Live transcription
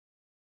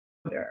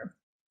order.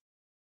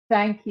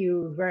 Thank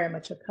you very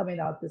much for coming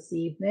out this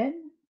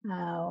evening.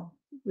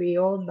 We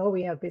all know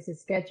we have busy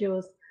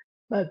schedules,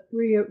 but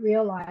we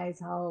realize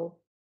how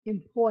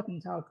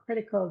important, how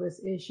critical this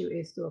issue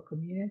is to our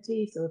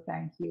community. So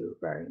thank you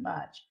very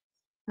much.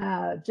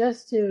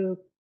 Just to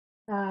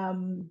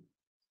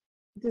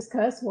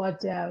discuss what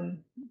the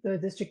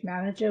district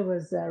manager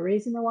was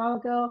raising a while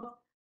ago,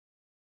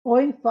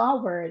 going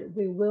forward,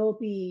 we will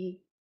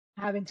be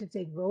having to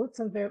take votes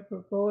on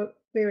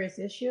various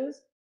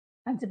issues.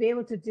 And to be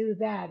able to do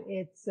that,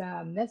 it's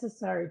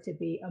necessary to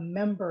be a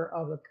member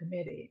of a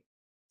committee.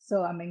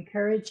 So I'm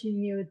encouraging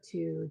you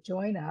to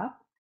join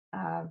up,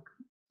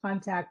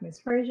 contact Ms.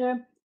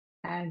 Frazier,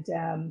 and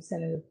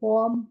send in a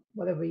form,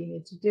 whatever you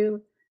need to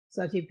do,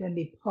 so that you can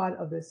be part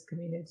of this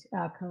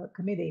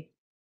committee.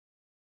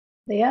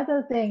 The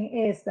other thing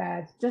is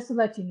that, just to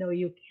let you know,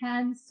 you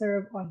can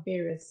serve on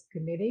various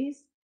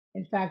committees.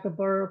 In fact, the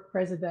borough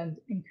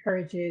president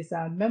encourages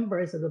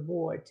members of the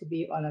board to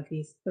be on at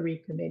least 3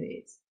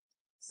 committees.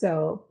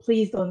 So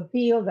please don't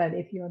feel that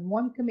if you're on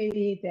one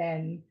committee,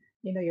 then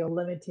you're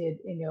limited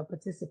in your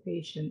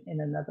participation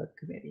in another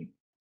committee.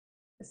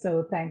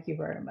 So thank you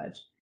very much.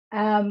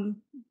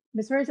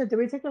 Ms. Fraser, do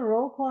we take a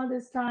roll call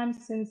this time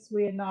since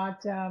we're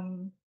not?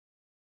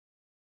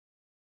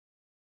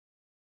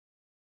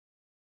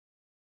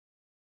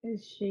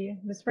 Is she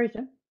Ms.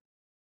 Fraser?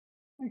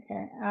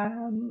 Okay.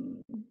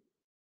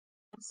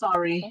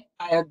 Sorry,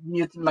 I had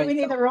muted myself. Do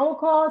we need a roll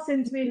call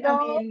since we?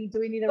 No, I mean, do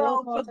we need a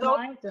roll call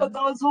tonight? For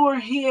those who are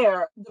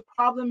here, the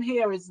problem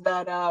here is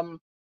that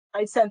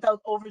I sent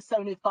out over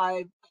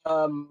 75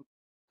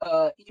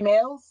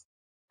 emails,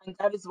 and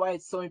that is why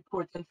it's so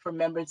important for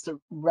members to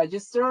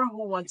register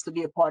who wants to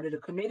be a part of the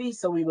committee,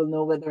 so we will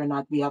know whether or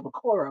not we have a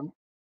quorum.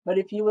 But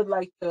if you would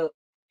like to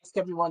ask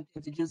everyone to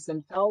introduce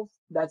themselves,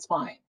 that's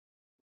fine.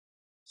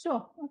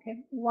 Sure.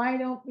 Okay. Why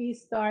don't we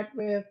start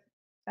with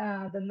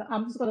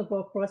I'm just going to go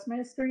across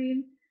my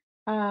screen.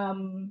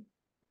 The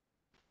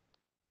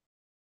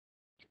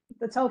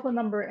telephone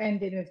number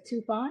ending with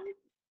 25.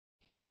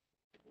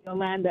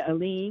 Yolanda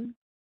Aline.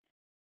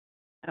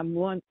 I'm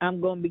going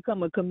to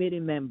become a committee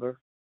member.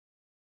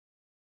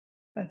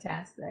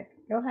 Fantastic.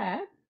 Go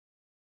ahead.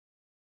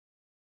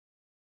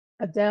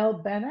 Adele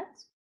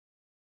Bennett.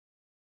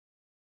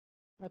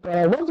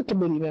 I was a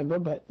committee member,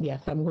 but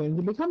yes, I'm going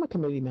to become a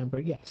committee member.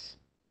 Yes.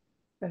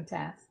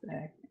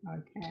 Fantastic.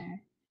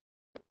 Okay.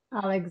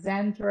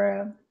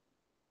 Alexandra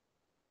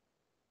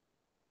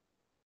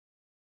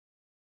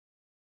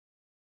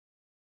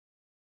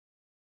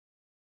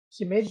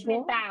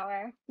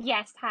Schmidbauer.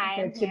 Yes,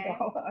 hi. Okay,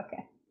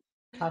 okay.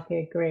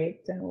 Okay,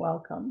 great, and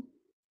welcome.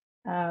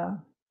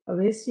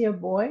 Alicia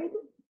Boyd.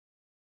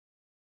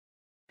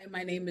 Hi,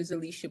 my name is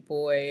Alicia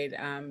Boyd.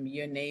 I'm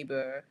your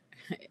neighbor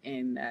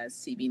in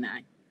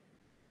CB9.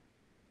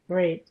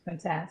 Great,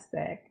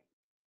 fantastic.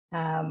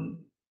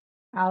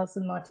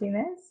 Allison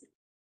Martinez.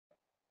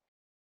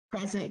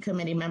 Present,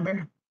 committee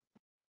member.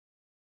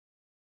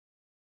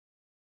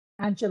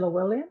 Angela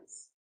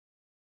Williams.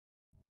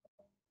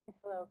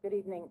 Hello, good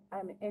evening.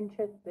 I'm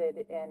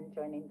interested in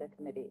joining the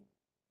committee.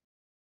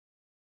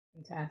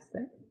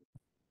 Fantastic.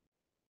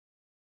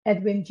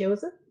 Edwin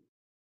Joseph.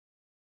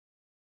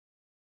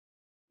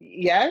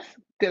 Yes,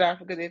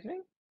 good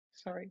evening.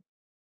 Sorry.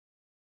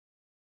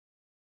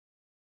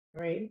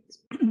 Great.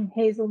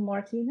 Hazel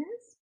Martinez.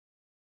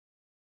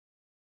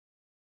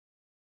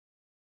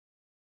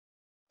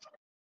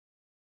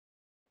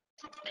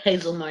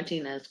 Hazel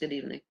Martinez, good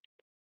evening.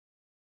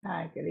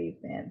 Hi, good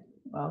evening.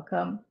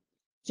 Welcome.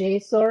 Jay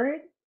Sword.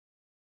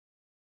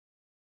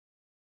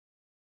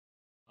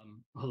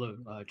 Hello,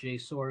 Jay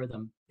Sword.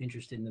 I'm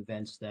interested in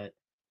events that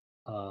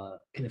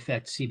can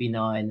affect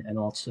CB9 and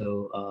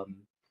also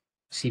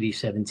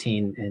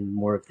CB17 and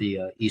more of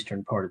the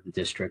eastern part of the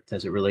district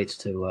as it relates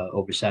to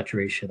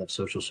oversaturation of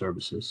social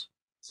services.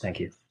 Thank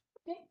you.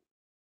 Okay,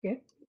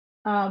 good.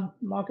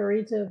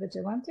 Margarita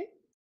Vigilante.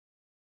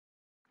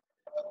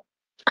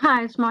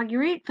 Hi, it's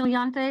Marguerite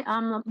Filiante.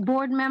 I'm a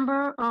board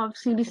member of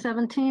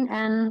CB17,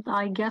 and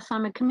I guess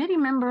I'm a committee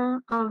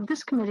member of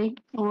this committee,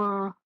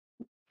 or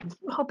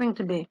hoping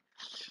to be.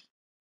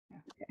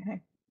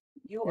 Okay.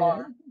 You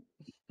are.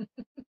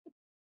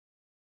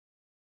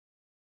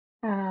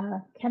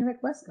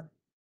 Kenrick Wesco.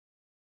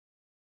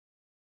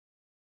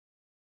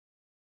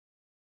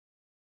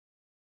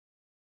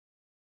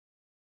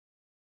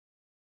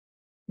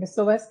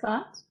 Mr.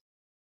 Westcott.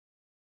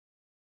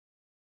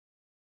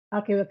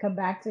 Okay, we'll come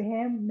back to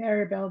him.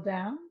 Maribel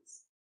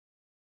Downs.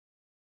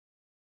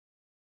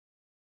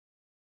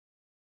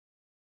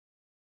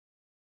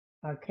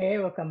 Okay,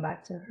 we'll come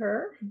back to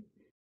her.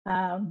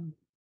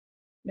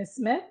 Ms.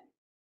 Smith.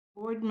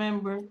 Board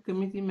member,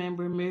 committee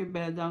member,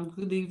 Maribel Downs.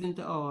 Good evening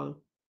to all.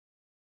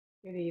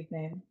 Good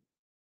evening.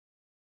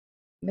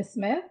 Ms.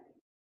 Smith.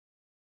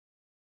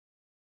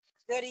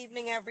 Good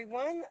evening,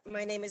 everyone.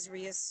 My name is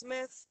Rhea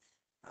Smith.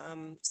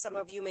 Some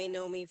of you may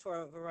know me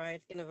for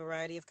in a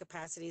variety of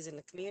capacities in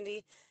the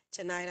community.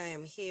 Tonight, I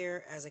am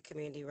here as a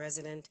community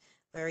resident,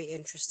 very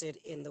interested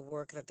in the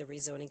work that the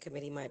Rezoning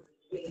Committee might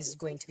is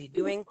going to be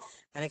doing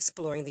and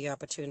exploring the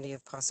opportunity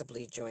of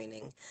possibly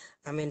joining.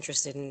 I'm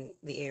interested in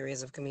the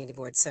areas of Community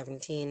Board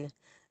 17,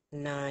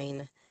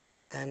 9,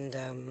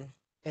 and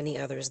any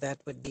others that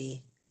would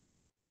be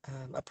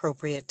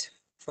appropriate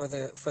for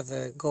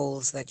the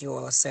goals that you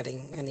all are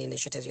setting and the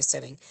initiatives you're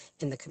setting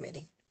in the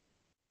committee.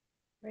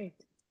 Great.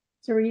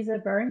 Teresa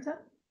Barrington?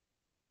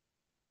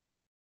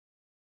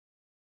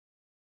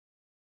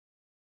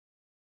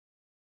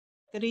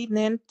 Good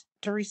evening,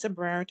 Teresa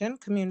Brereton,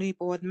 Community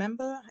Board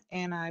Member,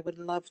 and I would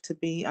love to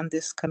be on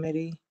this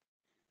committee.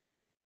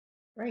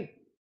 Great.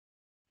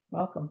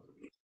 Welcome.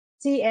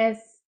 C.S.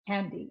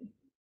 Handy.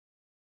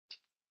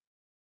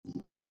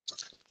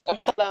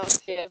 Hello,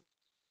 Tiff.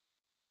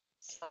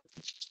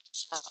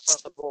 On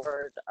the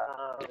board.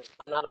 I'm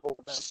not a board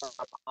member.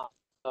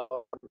 I'm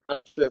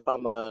not sure if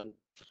I'm a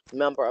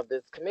member of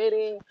this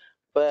committee,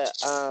 but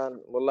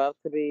would love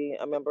to be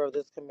a member of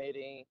this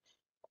committee.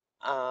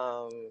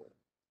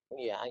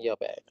 Yeah, I yield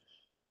back.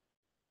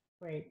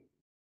 Great.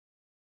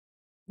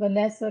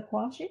 Vanessa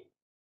Quashi?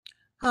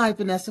 Hi,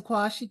 Vanessa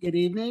Quashi. Good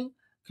evening,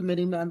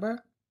 committee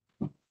member.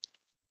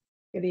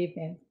 Good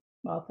evening.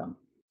 Welcome.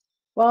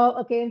 Well,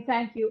 again,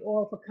 thank you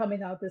all for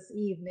coming out this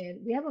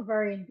evening. We have a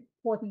very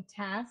important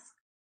task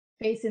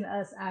facing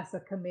us as a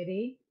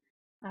committee.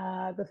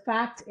 The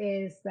fact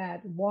is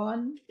that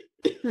one,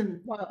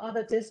 while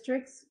other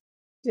districts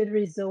did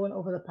rezone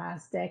over the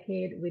past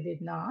decade, we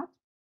did not.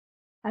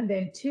 And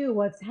then two,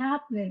 what's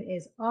happening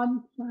is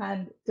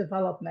unplanned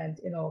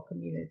development in our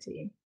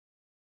community.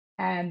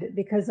 And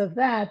because of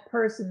that,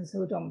 persons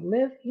who don't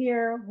live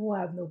here, who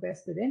have no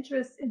vested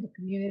interest in the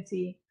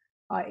community,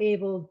 are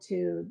able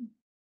to,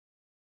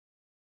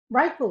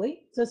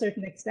 rightfully, to a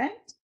certain extent,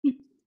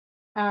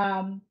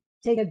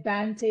 take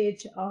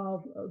advantage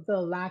of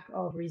the lack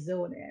of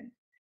rezoning.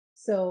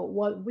 So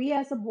what we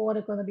as a board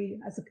are going to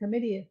be, as a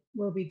committee,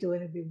 will be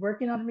doing is be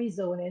working on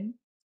rezoning,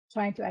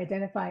 trying to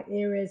identify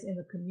areas in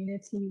the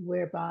community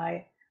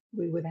whereby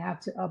we would have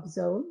to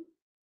upzone,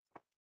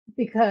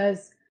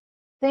 because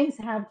things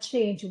have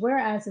changed.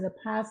 Whereas in the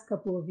past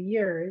couple of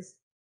years,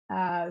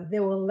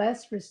 there were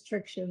less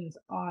restrictions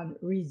on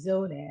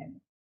rezoning.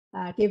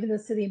 Given the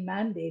city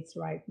mandates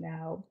right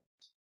now,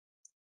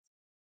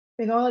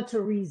 in order to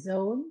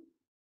rezone,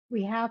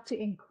 we have to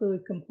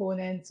include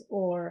components,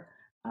 or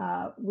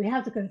we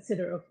have to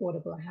consider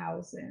affordable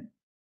housing.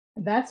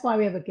 And that's why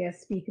we have a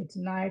guest speaker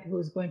tonight who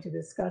is going to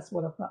discuss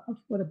what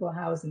affordable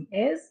housing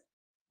is,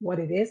 what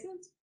it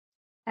isn't,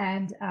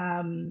 and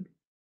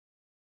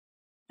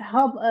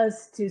help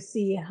us to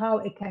see how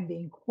it can be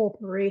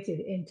incorporated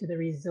into the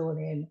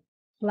rezoning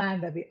plan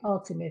that we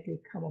ultimately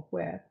come up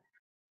with.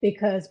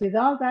 Because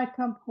without that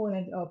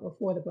component of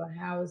affordable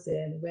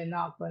housing, we're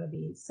not going to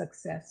be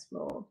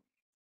successful.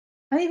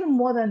 And even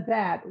more than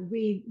that,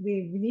 we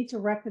need to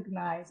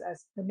recognize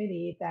as a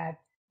committee that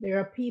there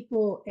are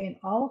people in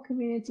our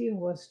community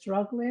who are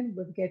struggling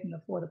with getting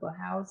affordable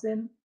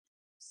housing.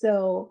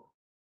 So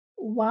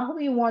while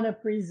we want to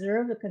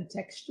preserve the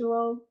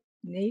contextual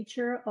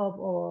nature of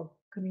our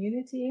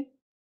community,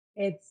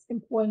 it's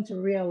important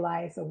to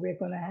realize that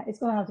it's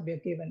going to have to be a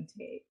give and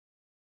take.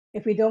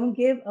 If we don't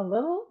give a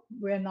little,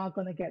 we're not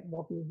going to get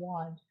what we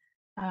want.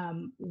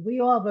 We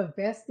all have a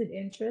vested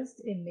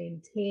interest in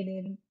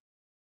maintaining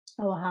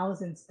our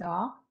housing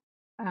stock.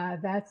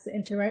 That's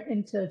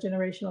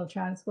intergenerational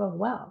transfer of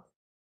wealth.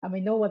 And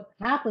we know what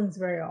happens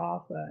very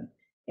often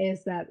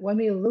is that when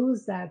we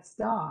lose that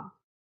stock,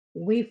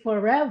 we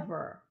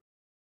forever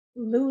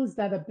lose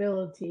that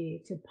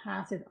ability to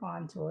pass it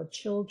on to our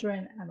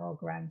children and our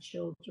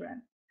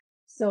grandchildren.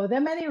 So there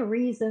are many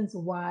reasons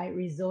why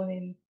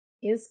rezoning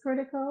is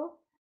critical.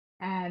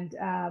 And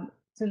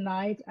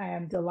tonight, I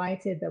am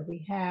delighted that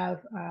we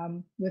have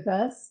with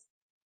us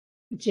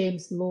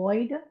James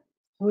Lloyd,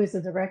 who is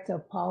the Director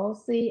of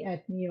Policy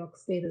at New York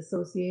State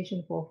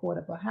Association for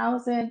Affordable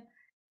Housing,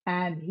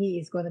 and he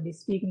is going to be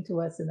speaking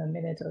to us in a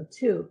minute or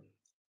two.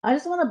 I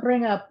just want to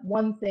bring up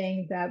one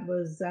thing that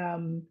was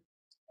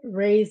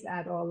raised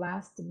at our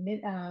last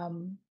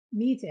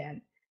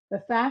meeting.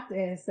 The fact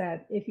is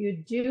that if you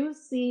do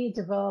see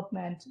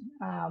development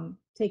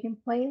taking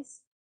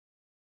place,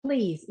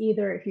 please,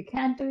 either if you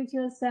can't do it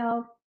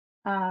yourself,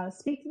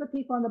 speak to the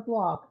people on the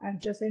block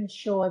and just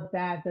ensure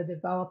that the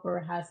developer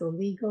has a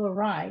legal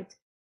right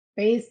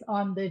based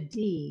on the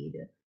deed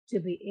to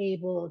be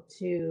able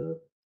to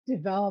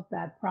develop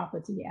that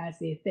property as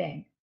they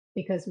think.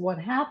 Because what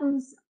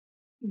happens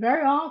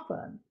very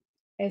often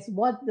is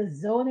what the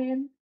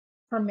zoning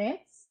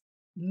permits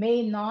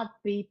may not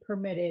be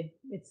permitted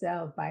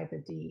itself by the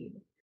deed.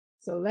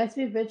 So let's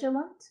be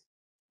vigilant.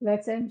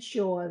 Let's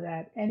ensure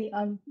that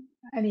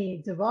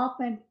any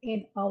development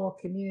in our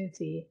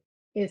community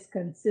is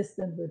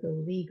consistent with the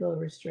legal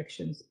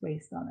restrictions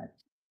placed on it.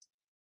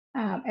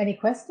 Any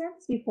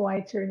questions before I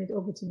turn it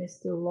over to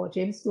Mr.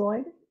 James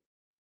Lloyd?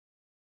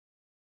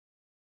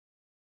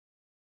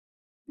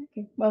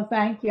 Okay, well,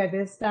 thank you. At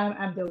this time,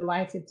 I'm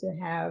delighted to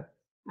have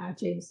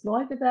James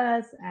Lloyd with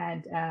us.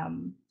 And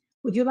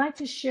would you like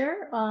to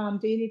share?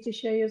 Do you need to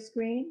share your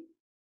screen?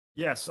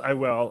 Yes, I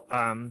will.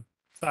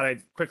 thought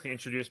I'd quickly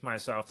introduce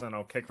myself, then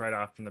I'll kick right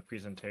off in the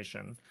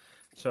presentation.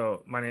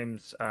 So my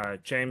name's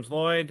James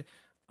Lloyd.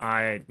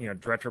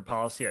 Director of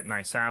Policy at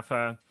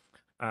NYSAFA,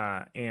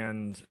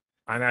 and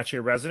I'm actually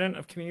a resident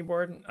of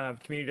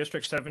Community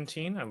District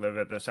 17. I live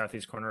at the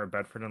southeast corner of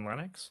Bedford and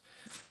Lenox,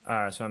 so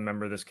I'm a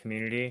member of this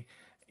community.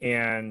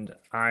 And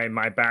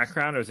my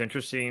background, it was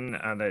interesting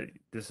that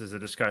this is a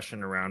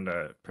discussion around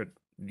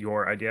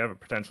your idea of a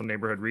potential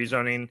neighborhood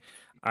rezoning.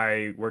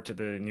 I worked at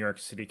the New York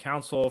City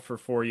Council for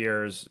 4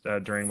 years,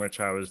 during which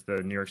I was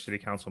the New York City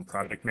Council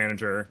project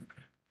manager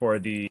for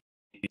the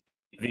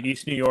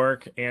East New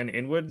York and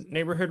Inwood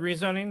neighborhood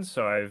rezoning.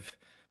 So I've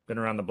been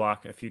around the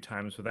block a few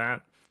times with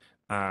that.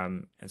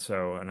 And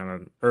I'm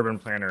an urban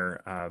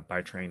planner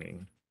by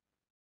training.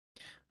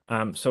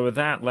 So with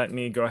that, let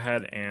me go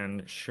ahead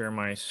and share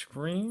my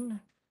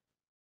screen.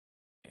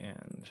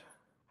 And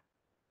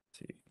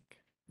see.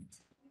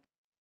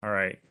 All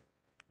right.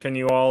 Can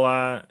you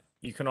all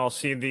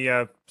see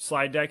the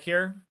slide deck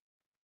here?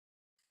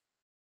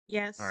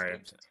 Yes. All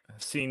right.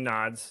 Seeing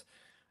nods.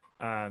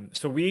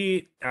 So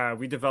we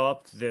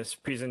developed this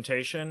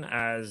presentation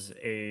as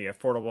a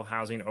affordable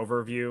housing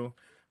overview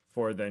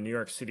for the New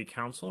York City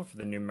Council for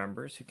the new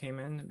members who came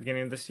in at the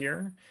beginning of this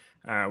year.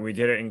 We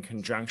did it in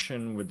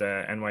conjunction with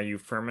the NYU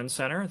Furman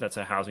Center. That's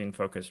a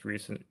housing-focused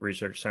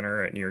research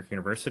center at New York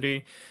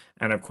University,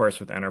 and of course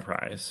with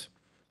Enterprise.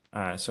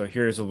 So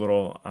here's a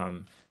little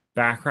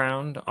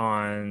background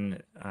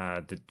on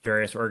the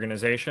various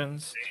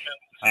organizations.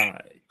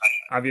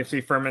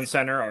 Obviously, Furman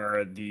Center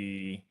are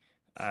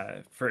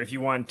if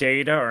you want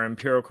data or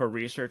empirical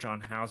research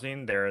on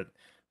housing, they're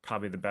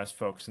probably the best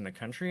folks in the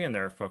country, and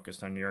they're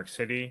focused on New York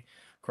City.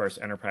 Of course,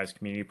 Enterprise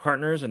Community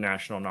Partners, a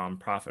national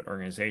nonprofit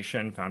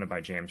organization founded by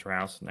James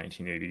Rouse in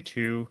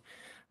 1982,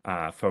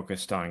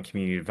 focused on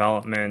community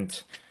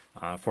development,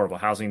 affordable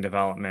housing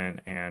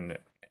development, and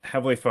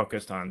heavily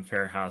focused on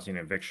fair housing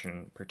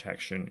eviction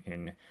protection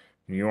in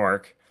New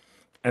York.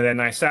 And then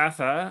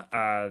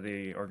NYSAFA,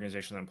 the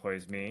organization that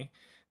employs me,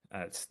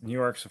 it's New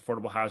York's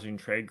Affordable Housing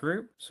Trade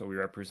Group. So we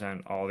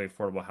represent all the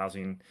affordable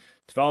housing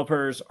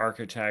developers,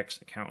 architects,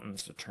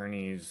 accountants,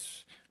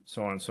 attorneys,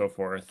 so on and so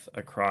forth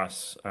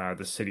across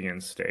the city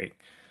and state.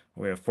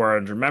 We have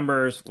 400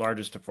 members,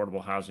 largest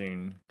affordable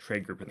housing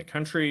trade group in the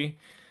country,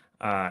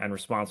 and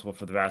responsible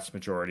for the vast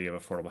majority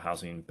of affordable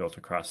housing built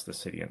across the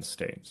city and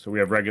state. So we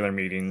have regular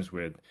meetings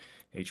with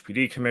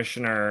HPD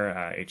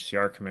Commissioner,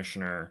 HCR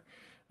Commissioner,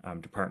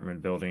 Department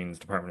of Buildings,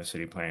 Department of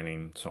City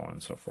Planning, so on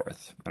and so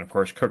forth. And of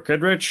course, Cook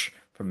Goodrich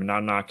from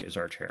Monadnock is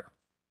our chair.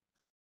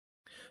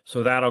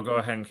 So that I'll go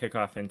ahead and kick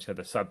off into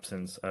the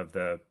substance of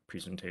the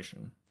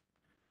presentation.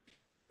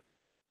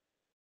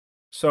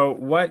 So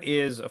what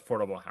is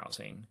affordable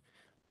housing?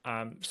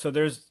 So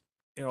there's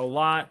a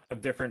lot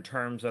of different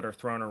terms that are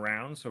thrown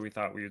around. So we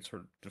thought we would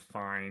sort of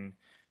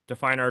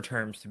define our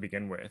terms to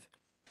begin with.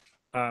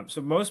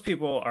 So most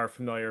people are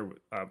familiar with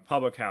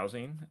public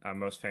housing,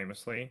 most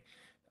famously.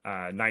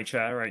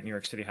 NYCHA, right, New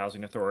York City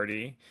Housing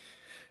Authority.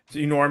 It's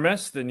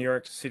enormous. The New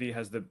York City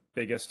has the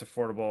biggest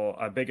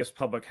biggest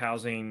public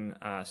housing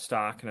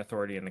stock and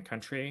authority in the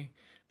country,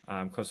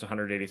 close to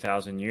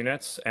 180,000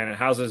 units, and it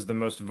houses the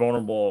most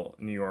vulnerable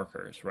New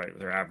Yorkers, right, with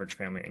their average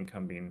family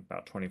income being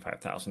about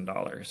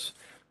 $25,000.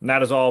 And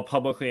that is all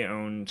publicly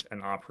owned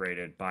and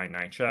operated by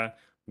NYCHA,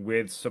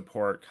 with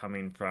support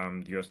coming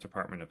from the U.S.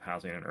 Department of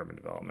Housing and Urban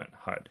Development,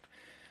 HUD.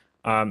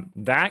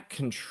 That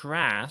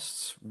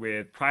contrasts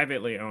with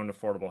privately owned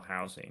affordable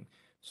housing.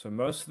 So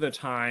most of the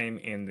time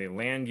in the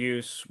land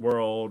use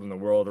world, in the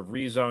world of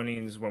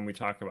rezonings, when we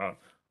talk about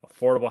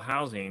affordable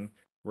housing,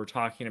 we're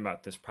talking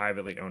about this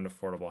privately owned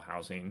affordable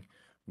housing,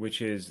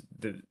 which is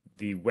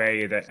the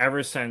way that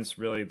ever since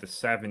really the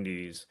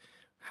 70s,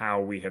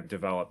 how we have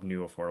developed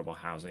new affordable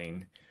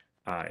housing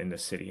in the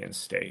city and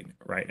state,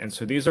 right? And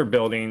so these are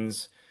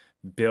buildings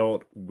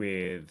built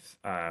with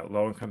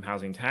low-income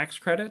housing tax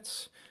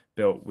credits,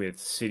 built with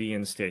city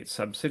and state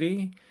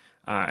subsidy.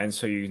 And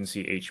so you can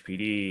see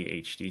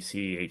HPD,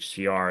 HDC,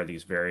 HCR,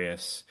 these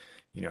various,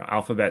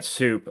 alphabet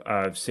soup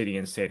of city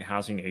and state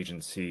housing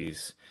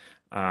agencies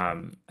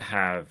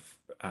have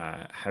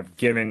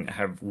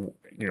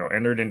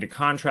entered into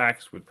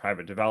contracts with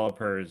private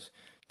developers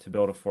to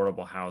build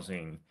affordable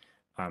housing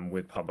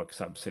with public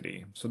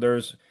subsidy.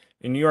 So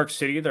in New York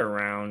City, there are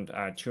around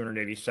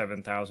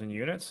 287,000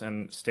 units,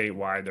 and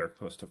statewide, there are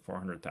close to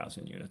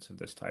 400,000 units of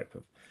this type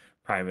of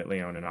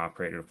privately owned and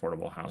operated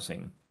affordable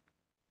housing.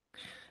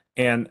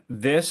 And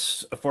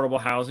this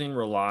affordable housing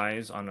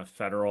relies on a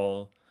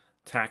federal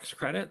tax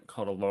credit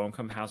called a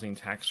low-income housing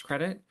tax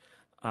credit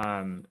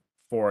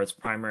for its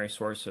primary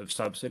source of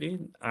subsidy.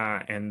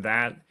 And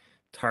that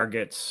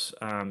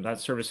that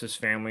services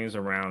families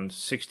around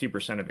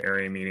 60% of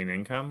area median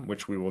income,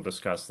 which we will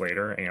discuss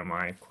later.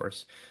 AMI, of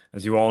course,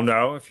 as you all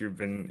know, if you've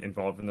been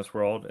involved in this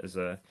world, is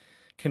a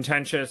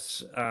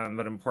contentious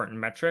but important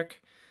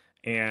metric.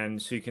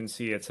 And so you can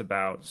see it's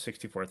about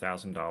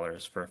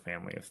 $64,000 for a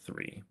family of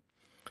 3.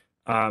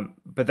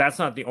 But that's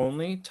not the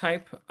only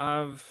type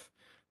of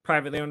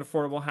privately owned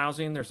affordable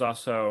housing. There's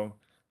also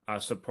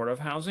supportive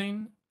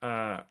housing,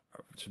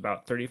 it's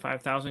about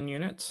 35,000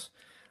 units.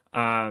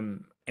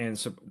 And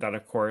so that,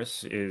 of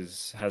course,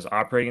 has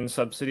operating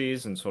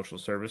subsidies and social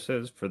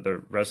services for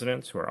the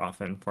residents who are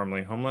often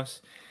formerly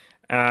homeless.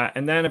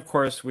 And then, of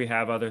course, we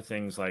have other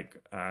things like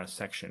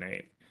Section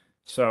 8.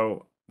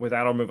 So with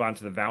that, I'll move on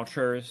to the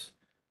vouchers.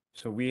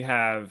 So we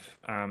have,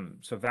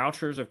 so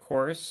vouchers, of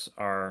course,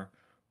 are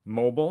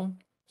mobile.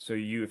 So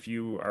if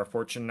you are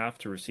fortunate enough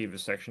to receive a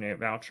Section 8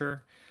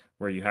 voucher,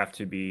 where you have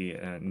to be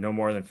no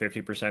more than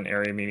 50%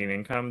 area median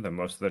income, then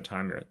most of the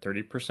time you're at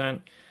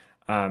 30%,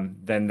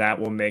 then that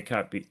will make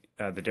up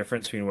the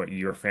difference between what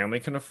your family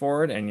can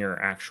afford and your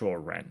actual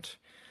rent.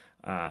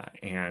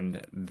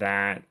 And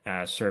that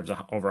serves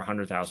over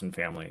 100,000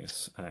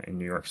 families in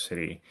New York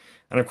City.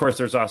 And of course,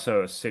 there's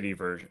also a city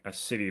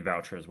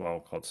voucher as well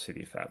called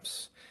City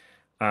FEPS.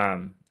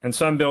 And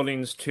some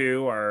buildings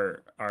too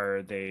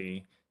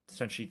they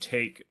essentially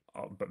take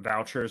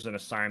vouchers and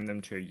assign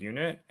them to a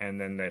unit, and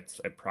then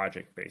that's a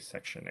project-based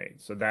Section 8.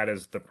 So that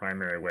is the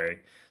primary way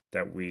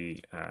that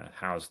we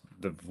house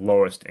the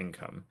lowest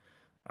income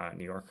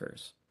New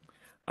Yorkers.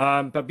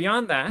 But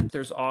beyond that,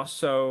 there's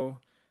also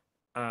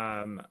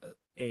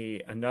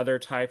another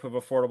type of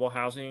affordable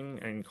housing,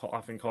 and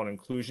often called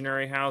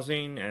inclusionary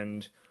housing,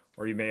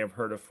 or you may have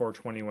heard of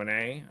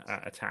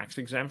 421A, a tax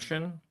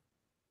exemption.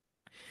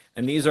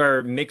 And these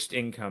are mixed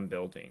income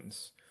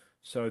buildings.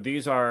 So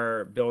these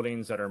are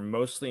buildings that are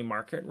mostly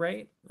market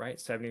rate, right?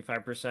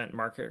 75%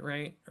 market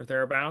rate or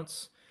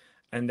thereabouts.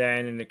 And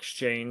then in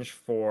exchange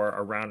for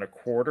around a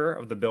quarter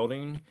of the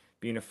building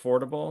being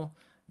affordable,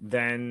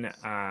 then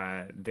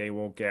the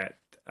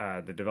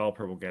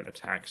developer will get a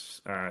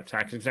tax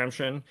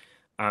exemption.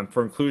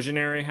 For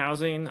inclusionary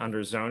housing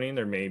under zoning,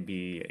 there may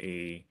be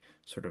a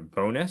sort of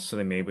bonus, so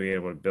they may be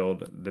able to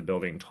build the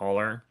building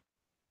taller.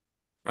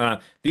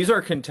 These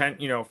are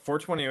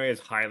 420A is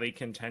highly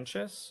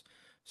contentious,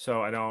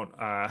 so I don't,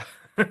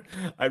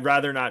 I'd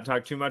rather not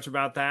talk too much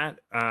about that.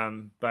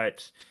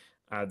 But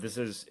this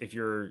is, if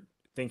you're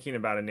thinking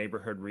about a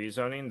neighborhood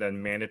rezoning,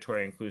 then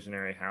mandatory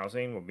inclusionary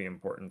housing will be an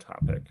important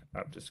topic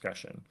of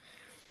discussion.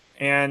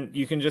 And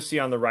you can just see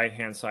on the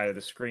right-hand side of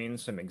the screen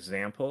some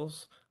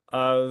examples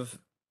of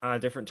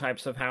different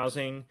types of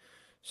housing.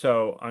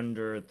 So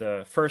under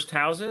the first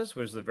houses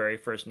was the very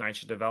first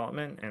NYCHA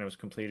development, and it was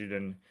completed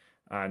in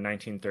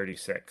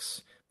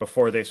 1936,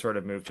 before they sort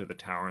of moved to the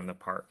Tower in the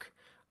Park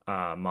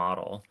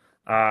model.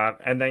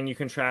 And then you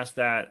contrast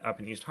that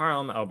up in East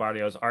Harlem, El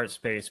Barrio's Art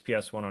Space,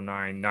 PS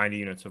 109, 90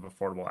 units of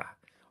affordable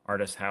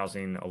artist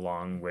housing,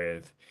 along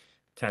with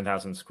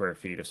 10,000 square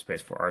feet of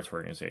space for arts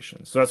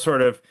organizations. So that's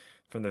sort of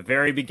from the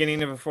very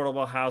beginning of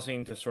affordable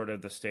housing to sort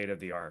of the state of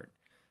the art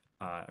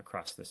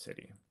across the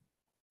city.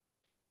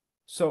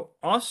 So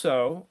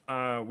also,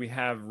 we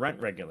have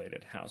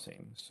rent-regulated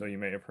housing. So you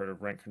may have heard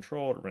of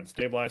rent-controlled or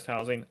rent-stabilized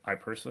housing. I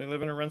personally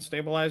live in a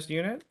rent-stabilized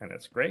unit, and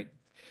it's great.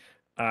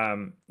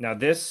 Now,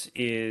 this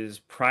is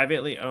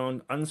privately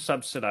owned,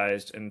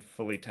 unsubsidized, and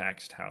fully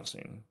taxed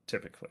housing,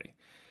 typically.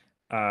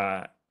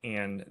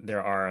 And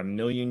there are 1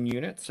 million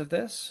units of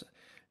this.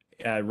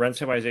 Rent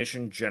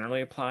stabilization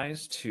generally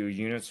applies to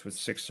units with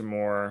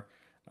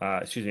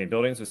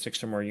buildings with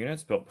 6 or more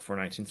units built before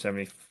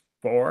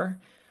 1974.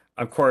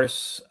 Of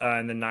course,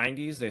 in the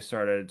 90s, they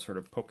started sort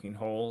of poking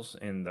holes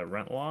in the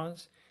rent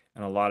laws,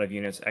 and a lot of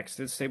units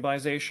exited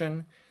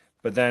stabilization,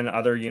 but then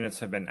other units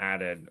have been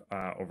added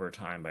over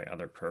time by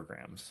other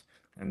programs.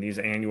 And these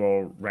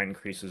annual rent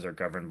increases are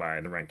governed by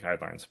the Rent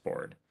Guidelines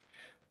Board.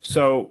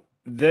 So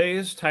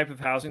this type of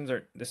housing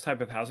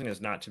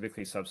is not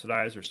typically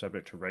subsidized or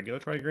subject to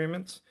regulatory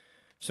agreements.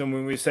 So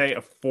when we say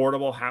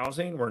affordable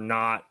housing, we're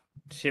not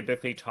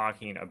typically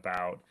talking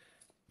about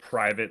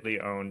privately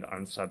owned,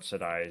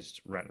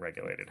 unsubsidized,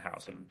 rent-regulated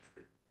housing.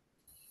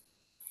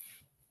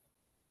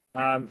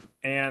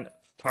 And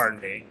pardon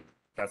me,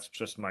 that's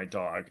just my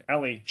dog,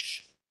 Ellie.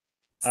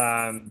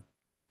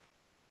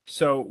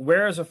 So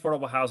where is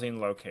affordable housing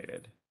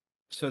located?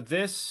 So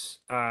this,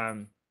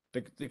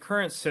 the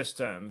current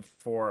system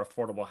for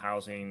affordable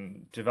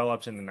housing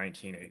developed in the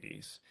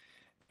 1980s.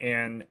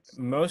 And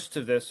most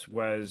of this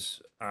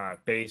was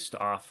based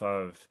off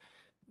of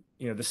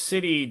the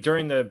city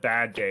during the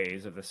bad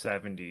days of the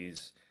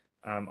 70s.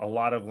 A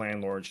lot of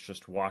landlords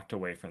just walked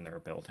away from their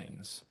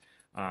buildings.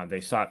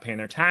 They stopped paying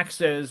their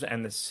taxes,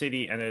 and the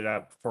city ended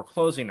up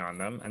foreclosing on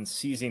them and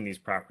seizing these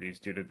properties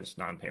due to this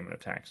non-payment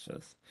of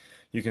taxes.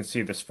 You can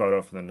see this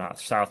photo from the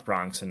South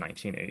Bronx in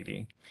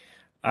 1980.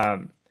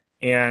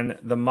 And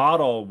the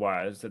model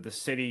was that the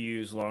city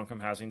used low-income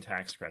housing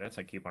tax credits.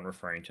 I keep on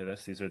referring to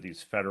this. These are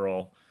these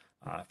federal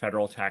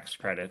tax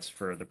credits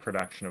for the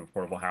production of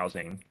affordable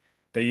housing.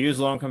 They used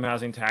low-income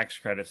housing tax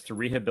credits to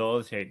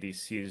rehabilitate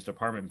these seized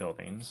apartment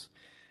buildings.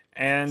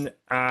 And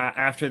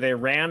after they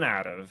ran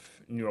out of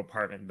new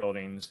apartment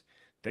buildings,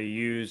 they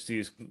used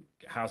these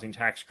housing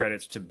tax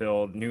credits to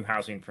build new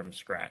housing from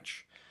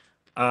scratch.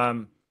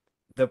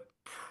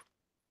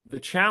 The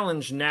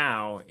challenge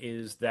now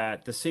is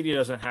that the city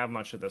doesn't have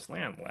much of this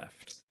land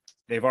left.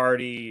 They've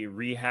already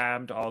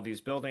rehabbed all these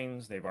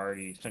buildings. They've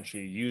already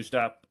essentially used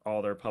up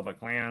all their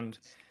public land.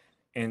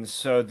 And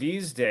so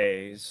these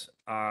days,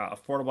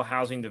 affordable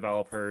housing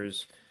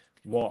developers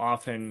will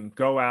often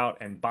go out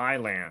and buy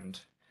land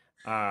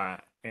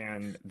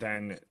and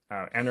then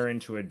enter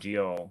into a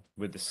deal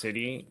with the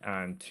city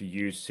to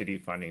use city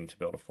funding to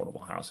build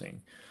affordable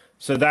housing.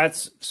 So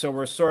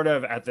we're sort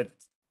of at the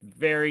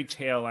very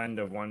tail end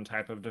of one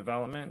type of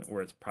development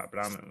where it's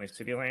predominantly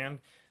city land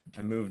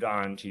and moved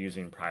on to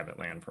using private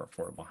land for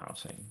affordable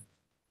housing.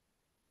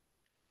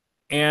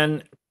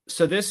 And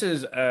so this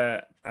is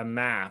a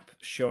map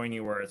showing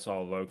you where it's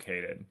all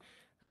located.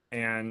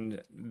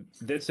 And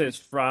this is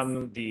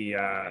from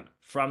the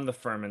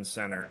Furman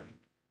Center.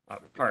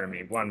 Pardon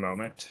me, one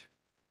moment.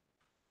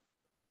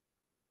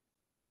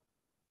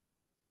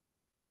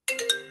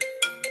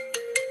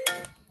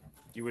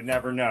 You would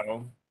never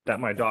know that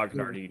my dog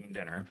had already eaten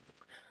dinner.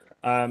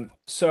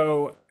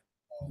 So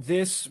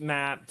this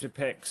map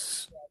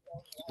depicts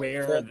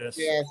where this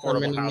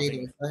affordable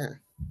housing.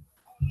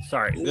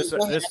 Sorry, this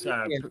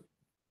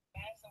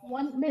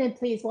 1 minute,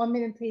 please. 1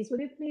 minute, please. Would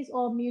you please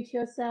all mute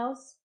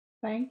yourselves?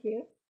 Thank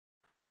you.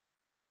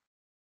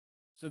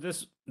 So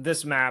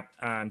this map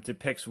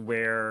depicts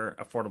where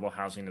affordable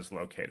housing is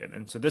located.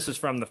 And so this is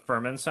from the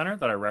Furman Center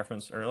that I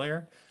referenced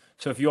earlier.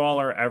 So if you all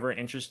are ever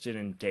interested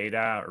in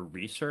data or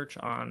research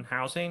on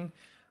housing,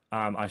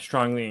 I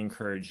strongly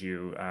encourage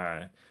you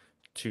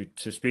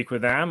to speak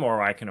with them,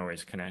 or I can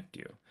always connect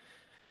you.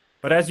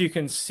 But as you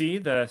can see,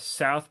 the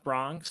South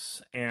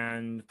Bronx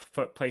and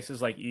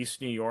places like East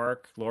New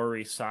York, Lower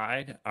East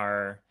Side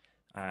are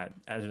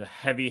as a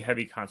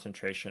heavy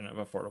concentration of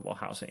affordable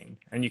housing.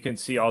 And you can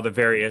see all the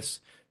various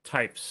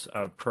types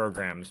of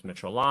programs,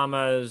 Mitchell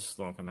Lamas,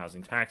 low-income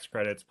housing tax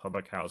credits,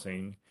 public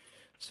housing,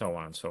 so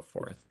on and so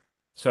forth.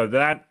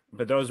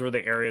 But those were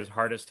the areas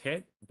hardest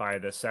hit by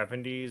the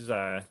 70s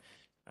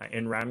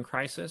in REM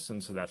crisis.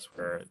 And so that's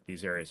where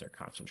these areas are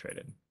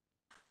concentrated.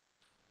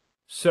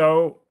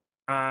 So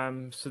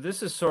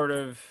this is sort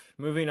of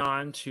moving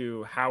on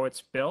to how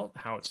it's built,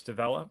 how it's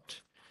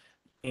developed.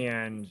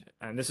 And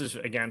this is,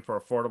 again, for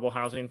affordable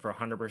housing for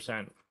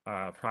 100%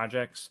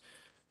 projects.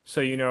 So,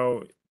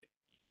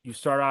 you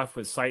start off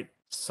with site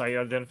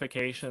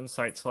identification,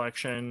 site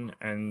selection,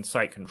 and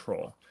site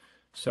control.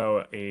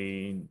 So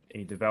a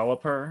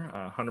developer,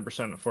 a 100%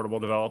 affordable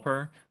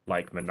developer,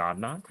 like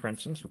Monadnock, for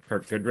instance, with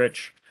Kirk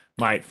Goodrich,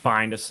 might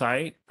find a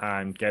site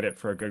and get it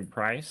for a good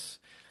price.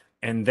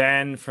 And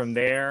then from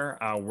there,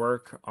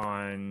 work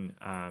on,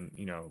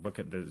 look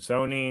at the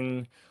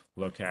zoning,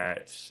 look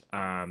at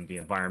the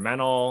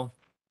environmental,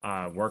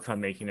 work on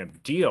making a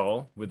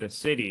deal with the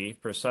city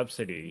for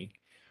subsidy,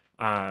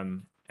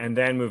 and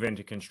then move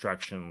into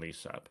construction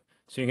lease up.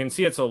 So you can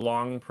see it's a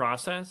long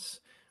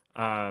process.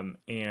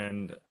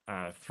 And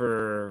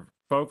for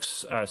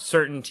folks,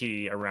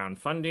 certainty around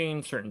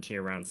funding, certainty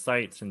around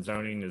sites and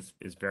zoning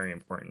is very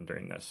important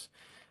during this.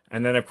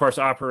 And then, of course,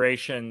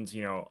 operations,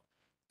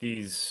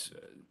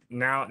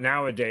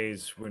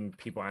 nowadays when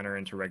people enter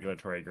into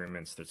regulatory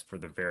agreements, that's for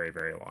the very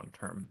long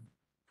term.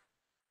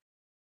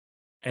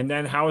 And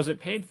then how is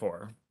it paid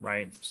for,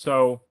 right?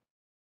 So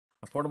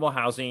affordable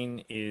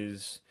housing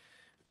is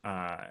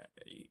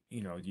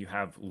you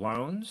have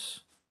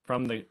loans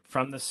from the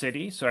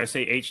city. So I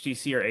say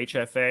HDC or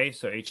HFA.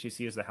 So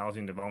HDC is the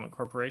Housing Development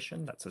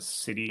Corporation. That's a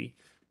city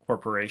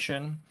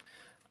corporation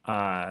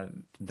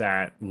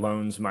that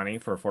loans money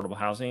for affordable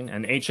housing.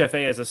 And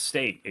HFA is a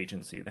state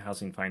agency, the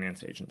Housing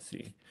Finance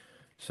Agency.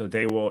 So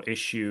they will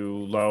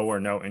issue low or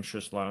no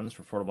interest loans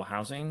for affordable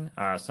housing,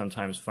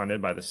 sometimes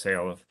funded by the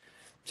sale of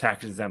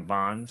tax-exempt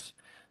bonds.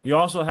 You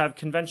also have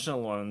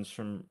conventional loans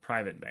from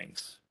private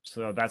banks.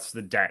 So that's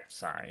the debt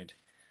side.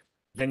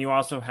 Then you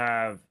also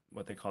have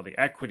what they call the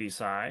equity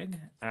side.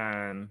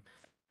 So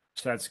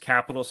that's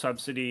capital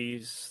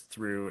subsidies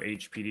through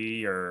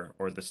HPD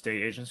or the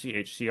state agency,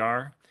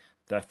 HCR,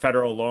 the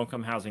federal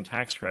low-income housing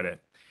tax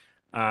credit.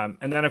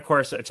 And then, of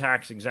course, a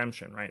tax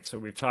exemption, right? So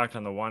we've talked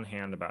on the one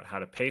hand about how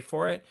to pay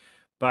for it,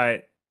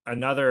 but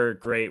another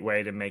great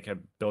way to make a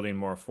building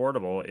more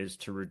affordable is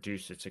to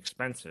reduce its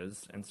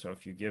expenses. And so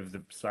if you give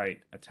the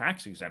site a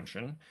tax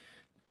exemption,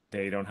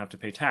 they don't have to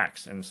pay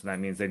tax. And so that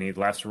means they need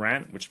less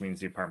rent, which means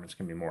the apartments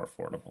can be more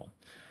affordable.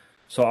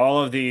 So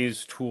all of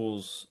these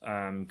tools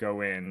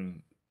go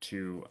in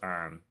to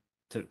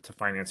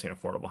financing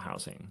affordable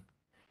housing.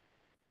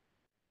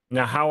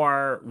 Now, how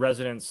are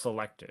residents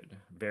selected?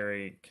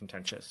 Very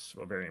contentious,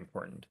 well, very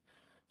important.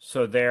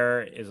 So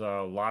there is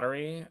a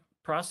lottery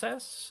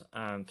process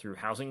through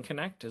Housing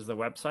Connect is the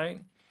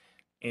website,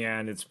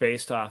 and it's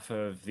based off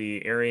of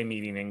the area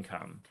median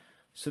income.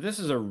 So this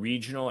is a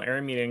regional,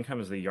 area median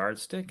income is the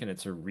yardstick, and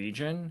it's a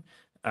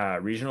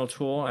regional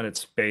tool, and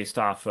it's based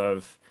off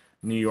of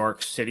New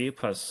York City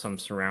plus some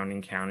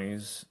surrounding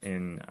counties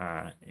in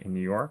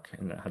New York,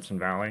 in the Hudson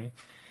Valley.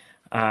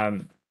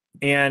 And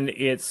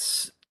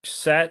it's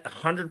set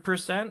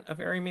 100% of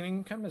area median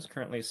income is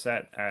currently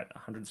set at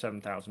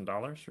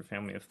 $107,000 for a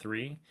family of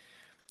 3.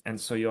 And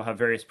so you'll have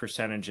various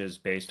percentages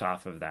based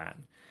off of that.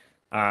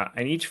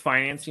 And each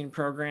financing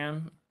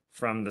program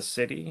from the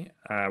city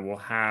will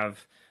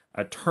have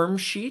a term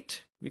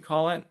sheet, we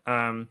call it,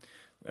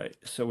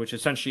 so which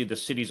essentially the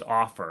city's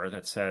offer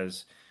that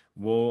says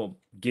we'll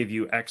give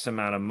you X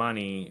amount of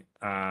money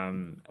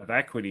of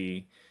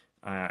equity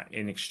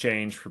in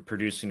exchange for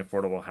producing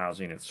affordable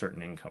housing at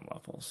certain income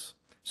levels.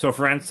 So,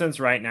 for instance,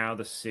 right now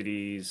the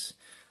city's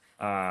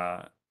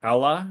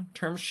ELA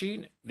term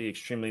sheet, the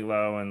Extremely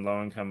Low and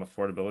Low Income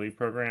Affordability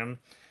Program,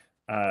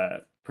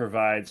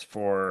 provides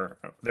for,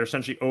 they're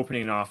essentially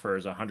opening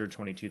offers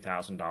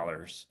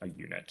 $122,000 a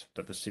unit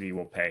that the city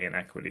will pay in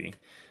equity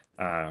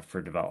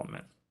for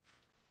development.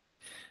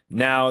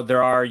 Now,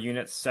 there are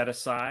units set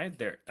aside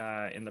there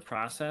in the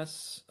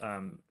process.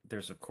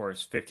 There's, of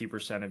course,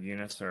 50% of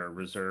units are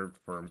reserved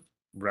for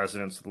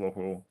residents of the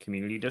local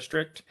community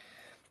district.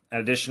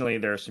 Additionally,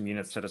 there are some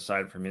units set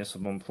aside for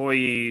municipal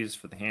employees,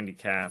 for the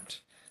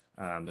handicapped.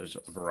 There's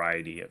a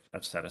variety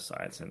of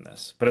set-asides in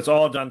this. But it's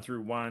all done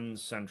through one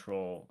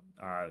central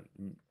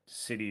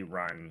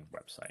city-run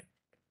website.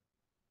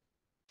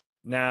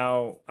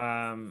 Now,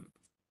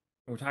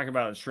 we're talking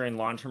about ensuring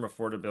long-term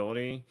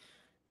affordability.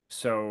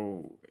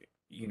 So,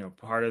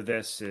 part of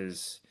this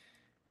is,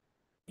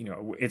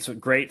 it's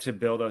great to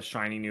build a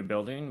shiny new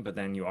building, but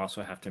then you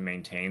also have to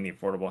maintain the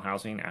affordable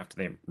housing after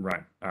they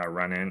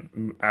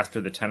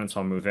after the tenants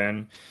all move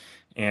in.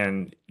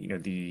 And,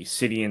 the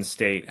city and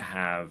state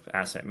have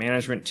asset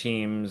management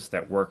teams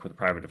that work with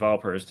private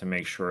developers to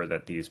make sure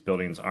that these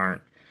buildings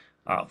aren't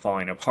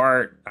falling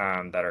apart,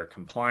 that are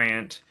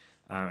compliant,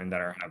 and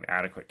that have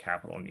adequate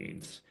capital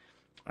needs.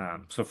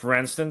 So for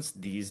instance,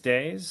 these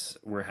days,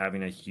 we're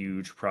having a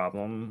huge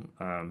problem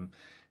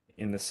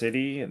in the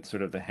city and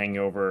sort of the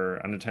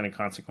hangover unintended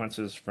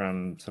consequences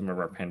from some of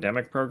our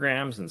pandemic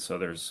programs. And so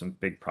there's some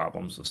big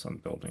problems with some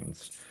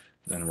buildings.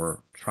 And we're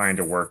trying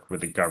to work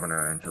with the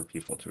governor and her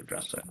people to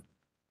address it.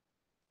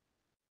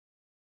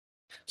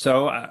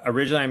 So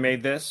originally I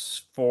made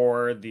this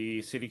for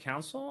the city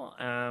council,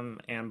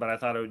 but I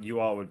thought you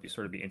all would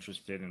be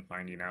interested in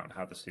finding out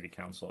how the city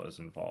council is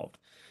involved.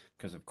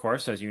 Because of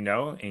course, as you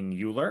know, in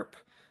ULURP,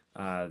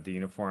 the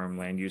Uniform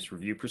Land Use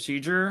Review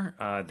Procedure,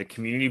 the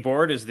community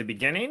board is the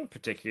beginning,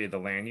 particularly the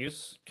land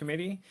use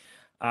committee.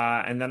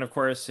 And then of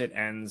course it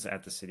ends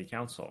at the city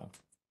council.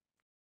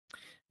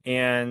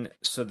 And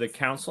so the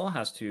council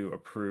has to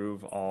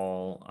approve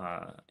all,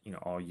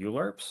 all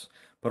ULURPs,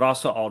 but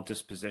also all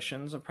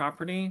dispositions of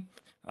property,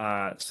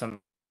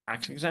 some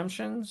tax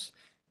exemptions,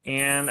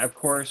 and of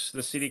course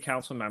the city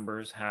council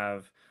members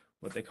have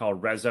what they call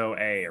Reso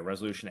A or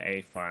Resolution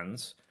A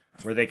funds,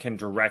 where they can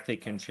directly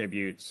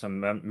contribute some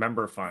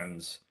member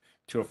funds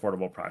to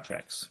affordable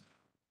projects.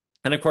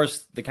 And of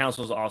course, the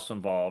council is also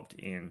involved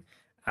in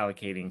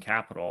allocating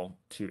capital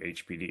to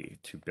HPD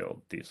to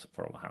build these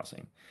affordable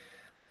housing.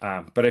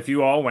 But if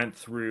you all went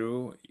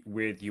through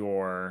with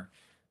your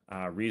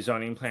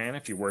rezoning plan,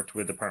 if you worked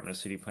with Department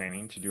of City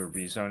Planning to do a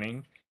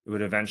rezoning, it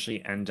would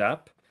eventually end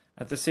up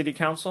at the city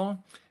council,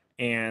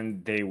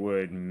 and they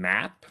would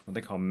map, what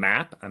they call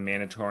map, a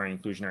mandatory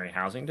inclusionary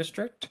housing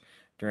district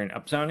during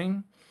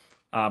upzoning,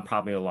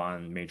 probably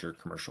along major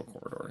commercial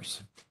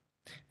corridors.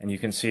 And you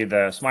can see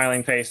the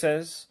smiling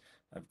faces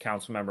of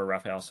Councilmember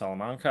Rafael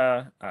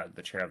Salamanca,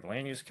 the chair of the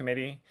Land Use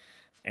Committee,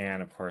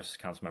 and of course,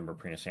 Councilmember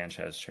Prina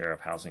Sanchez, Chair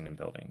of Housing and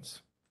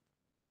Buildings.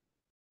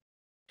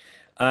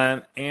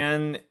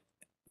 And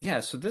yeah,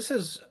 so this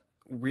is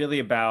really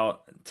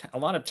about a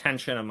lot of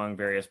tension among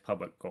various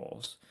public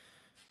goals.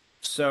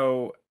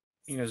 So,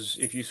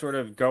 if you sort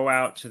of go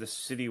out to the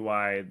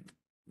citywide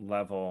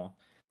level,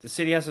 the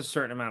city has a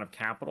certain amount of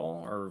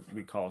capital, or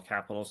we call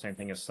capital, same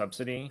thing as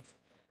subsidy.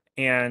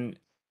 And,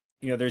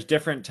 there's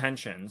different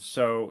tensions.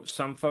 So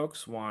some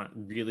folks want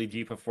really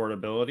deep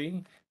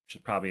affordability, which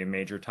is probably a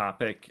major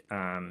topic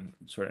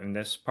sort of in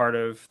this part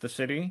of the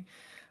city.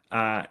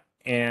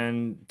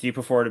 And deep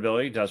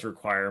affordability does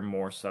require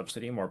more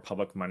subsidy, more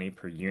public money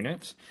per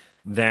unit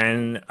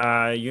than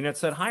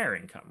units at higher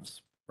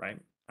incomes, right?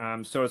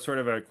 So it's sort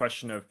of a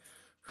question of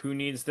who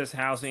needs this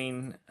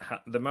housing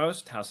the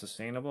most, how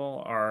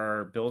sustainable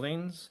are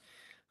buildings,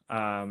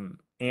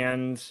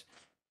 and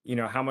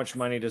how much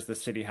money does the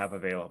city have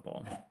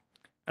available?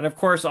 And of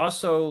course,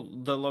 also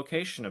the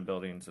location of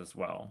buildings as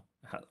well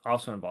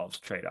also involves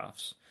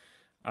trade-offs.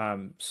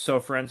 So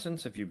for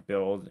instance, if you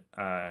build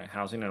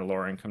housing in a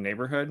lower income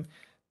neighborhood,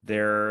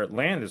 their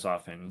land is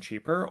often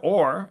cheaper,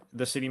 or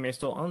the city may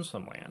still own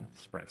some land,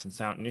 for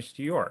instance, out in East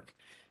New York.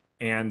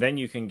 And then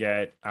you can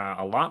get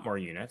a lot more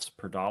units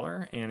per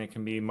dollar, and it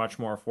can be much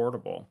more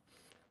affordable.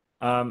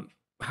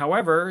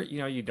 However,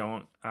 you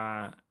don't,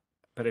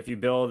 but if you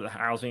build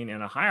housing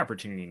in a high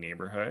opportunity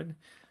neighborhood,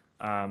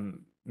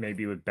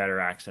 maybe with better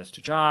access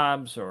to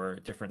jobs or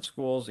different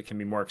schools, it can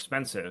be more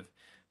expensive,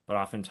 but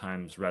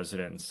oftentimes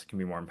residents can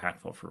be more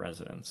impactful for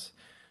residents.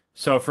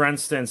 So for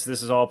instance,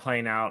 this is all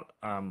playing out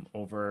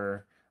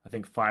over, I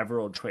think, 5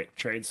 World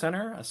Trade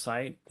Center, a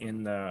site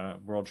in the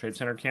World Trade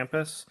Center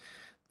campus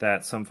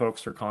that some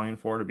folks are calling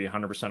for to be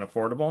 100%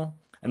 affordable.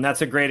 And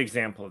that's a great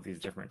example of these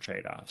different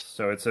trade-offs.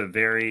 So it's a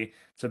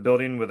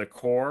building with a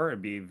core,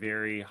 it'd be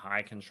very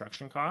high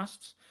construction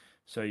costs.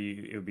 So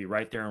it would be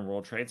right there in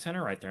World Trade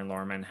Center, right there in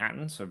Lower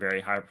Manhattan, so very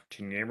high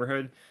opportunity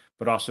neighborhood,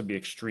 but also be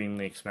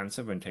extremely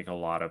expensive and take a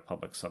lot of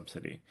public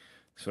subsidy.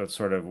 So it's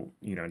sort of,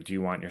 do you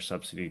want your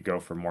subsidy to go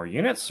for more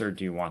units, or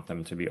do you want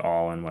them to be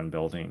all in one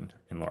building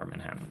in Lower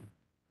Manhattan?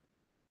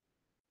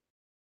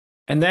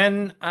 And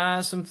then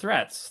some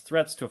threats to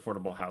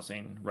affordable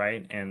housing,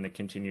 right? And the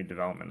continued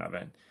development of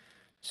it.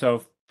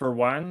 So for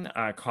one,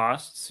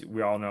 costs,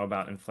 we all know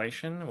about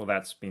inflation. Well,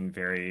 that's been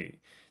very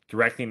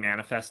directly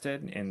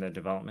manifested in the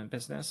development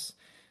business.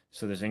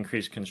 So there's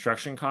increased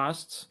construction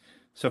costs.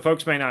 So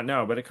folks may not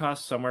know, but it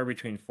costs somewhere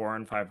between $400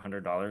 and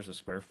 $500 a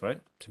square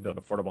foot to build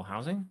affordable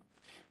housing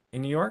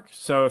in New York.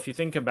 So if you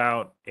think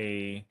about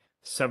a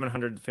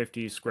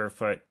 750 square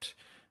foot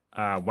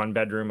one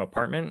bedroom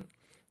apartment,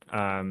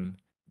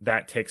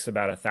 that takes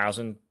about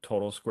 1,000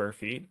 total square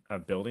feet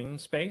of building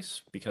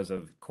space because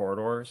of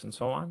corridors and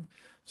so on.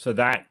 So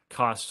that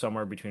costs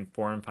somewhere between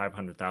 $400,000 and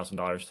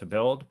 $500,000 to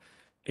build,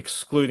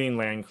 excluding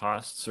land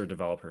costs or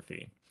developer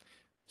fee.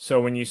 So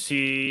when you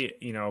see,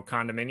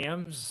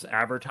 condominiums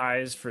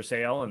advertised for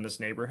sale in this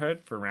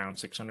neighborhood for around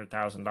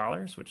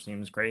 $600,000, which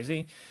seems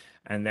crazy,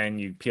 and then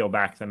you peel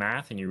back the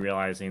math and you're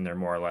realizing they're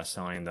more or less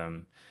selling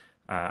them.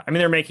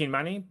 They're making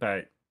money,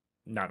 but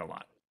not a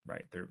lot,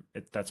 right?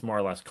 That's more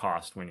or less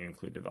cost when you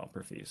include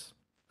developer fees.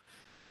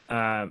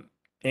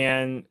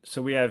 And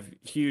so we have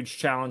huge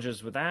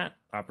challenges with that: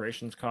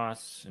 operations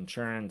costs,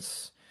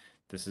 insurance.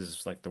 This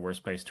is like the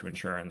worst place to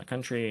insure in the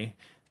country.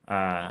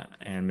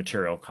 And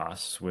material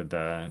costs with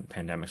the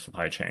pandemic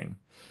supply chain.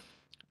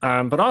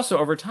 But also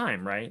over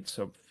time, right?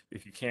 So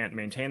if you can't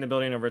maintain the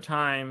building over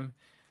time,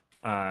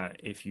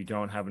 if you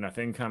don't have enough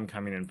income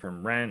coming in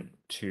from rent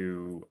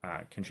to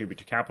contribute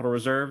to capital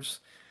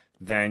reserves,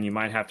 then you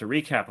might have to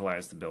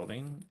recapitalize the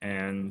building.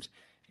 And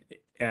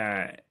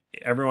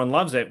everyone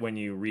loves it when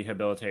you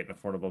rehabilitate an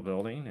affordable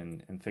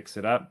building and fix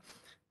it up.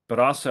 But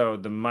also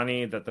the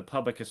money that the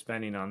public is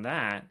spending on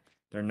that,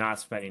 they're not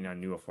spending on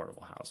new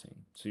affordable housing.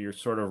 So you're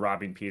sort of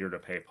robbing Peter to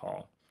pay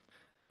Paul.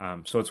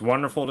 So it's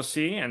wonderful to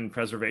see, and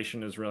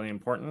preservation is really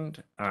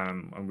important.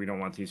 And we don't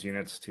want these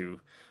units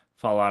to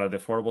fall out of the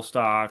affordable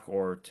stock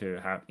or to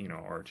have,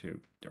 or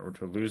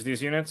to lose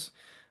these units.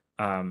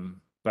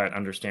 But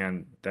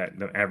understand that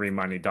every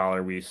money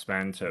dollar we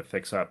spend to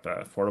fix up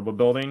an affordable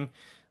building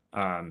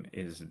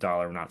is a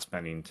dollar we're not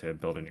spending to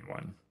build a new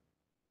one.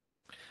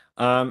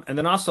 And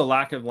then also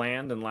lack of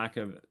land and lack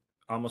of,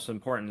 almost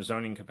important,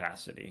 zoning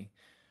capacity.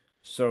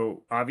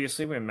 So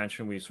obviously we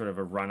mentioned we sort of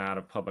have run out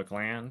of public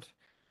land,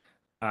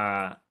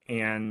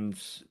 and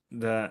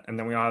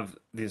then we have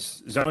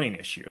this zoning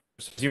issue.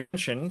 So as you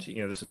mentioned,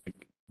 this is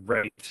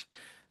great.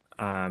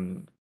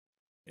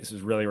 This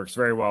really works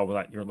very well with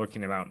what you're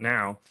looking about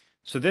now.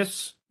 So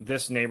this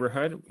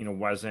neighborhood,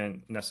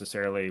 wasn't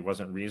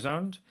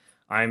rezoned.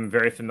 I'm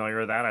very familiar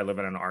with that. I live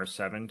in an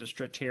R7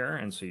 district here,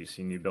 and so you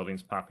see new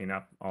buildings popping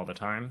up all the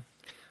time.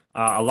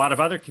 A lot of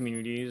other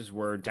communities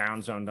were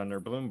downzoned under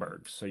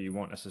Bloomberg, so you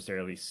won't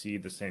necessarily see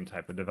the same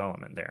type of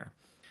development there.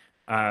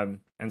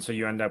 And so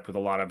you end up with a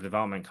lot of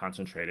development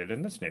concentrated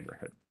in this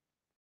neighborhood.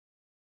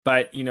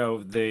 But,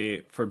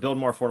 for build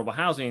more affordable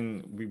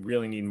housing, we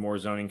really need more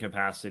zoning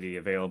capacity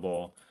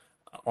available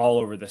all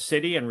over the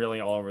city and really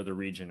all over the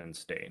region and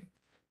state.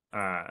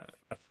 A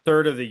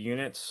third of the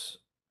units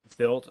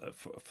built,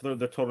 for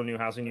the total new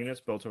housing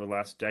units built over the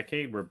last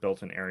decade, were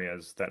built in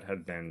areas that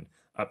had been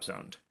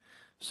upzoned.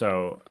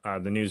 So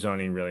the new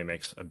zoning really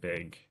makes a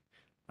big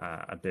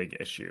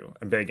issue,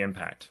 a big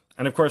impact.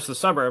 And of course, the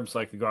suburbs,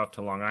 like you go out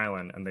to Long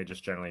Island, and they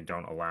just generally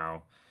don't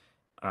allow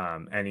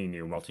any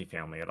new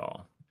multifamily at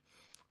all.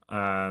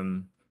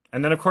 And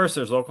then, of course,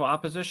 there's local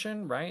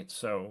opposition, right?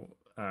 So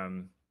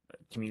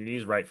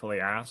communities rightfully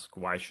ask,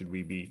 why should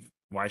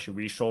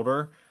we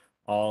shoulder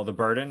all the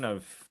burden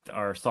of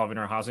solving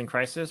our housing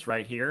crisis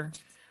right here?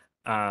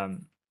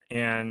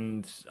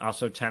 And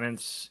also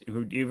tenants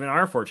who even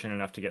are fortunate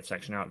enough to get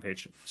Section 8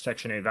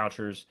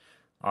 vouchers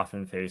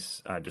often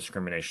face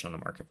discrimination on the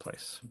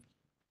marketplace.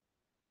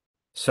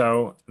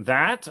 So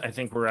that, I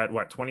think we're at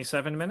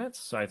 27 minutes.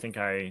 So I think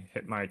I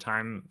hit my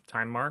time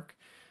mark.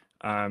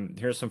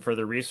 Here's some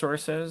further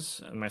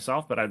resources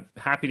myself, but I'm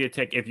happy to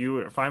take, if you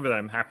are fine with it,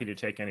 I'm happy to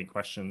take any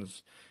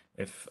questions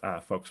if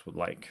folks would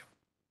like,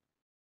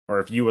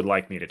 or if you would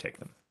like me to take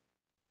them.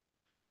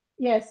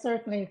 Yes,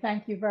 certainly.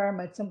 Thank you very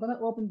much. I'm going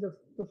to open the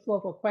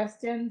floor for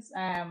questions.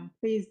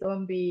 Please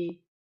don't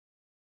be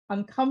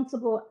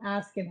uncomfortable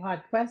asking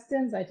hard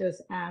questions. I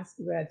just ask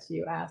that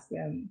you ask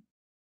them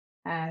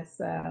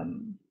as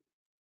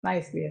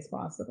nicely as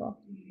possible.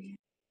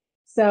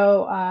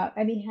 So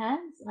any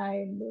hands?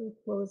 I will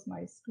close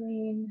my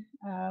screen.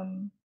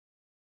 I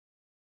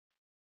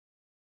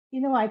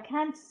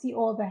can't see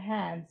all the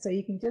hands, so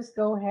you can just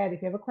go ahead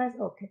if you have a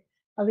question. Okay,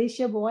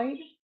 Alicia Boyd.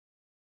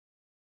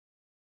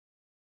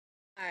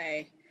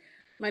 Hi,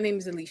 my name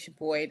is Alicia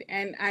Boyd,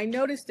 and I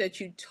noticed that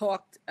you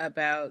talked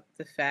about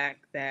the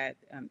fact that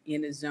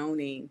in the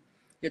zoning,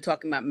 you're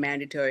talking about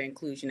mandatory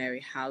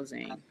inclusionary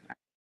housing.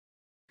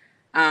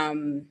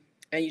 And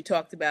you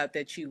talked about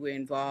that you were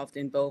involved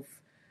in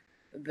both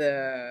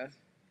the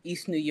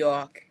East New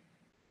York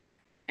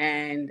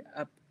and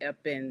up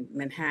in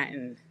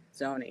Manhattan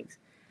zonings.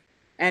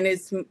 And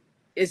is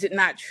it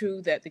not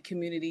true that the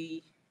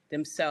community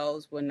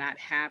themselves were not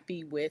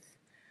happy with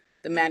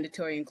the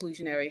mandatory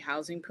inclusionary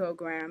housing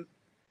program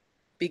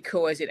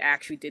because it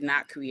actually did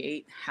not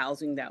create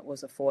housing that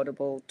was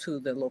affordable to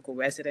the local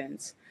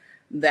residents,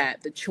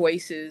 that the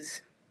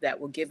choices that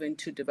were given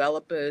to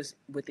developers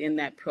within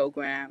that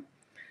program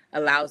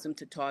allows them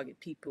to target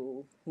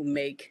people who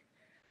make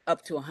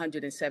up to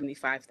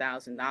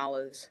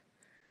 $175,000,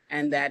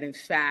 and that in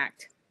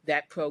fact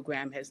that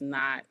program has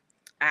not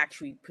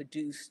actually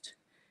produced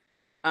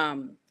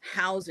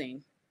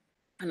housing,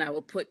 and I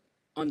will put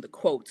on the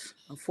quotes,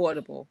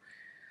 affordable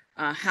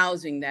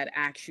housing that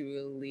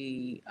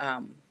actually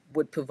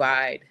would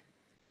provide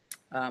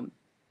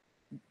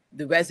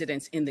the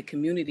residents in the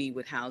community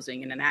with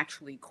housing, and then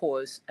actually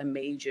cause a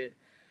major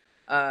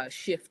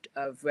shift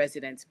of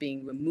residents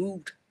being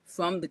removed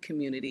from the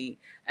community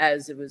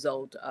as a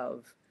result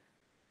of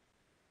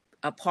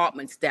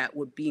apartments that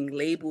were being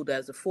labeled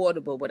as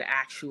affordable but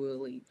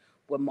actually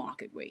were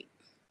market rate.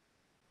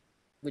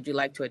 Would you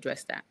like to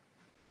address that?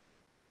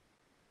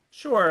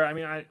 Sure. I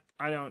mean,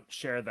 I don't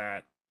share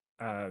that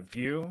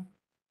view.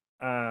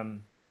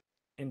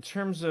 In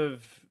terms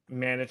of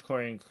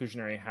mandatory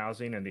inclusionary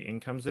housing and the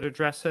incomes it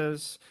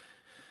addresses,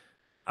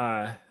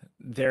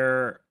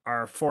 there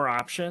are 4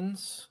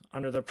 options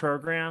under the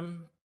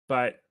program,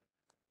 but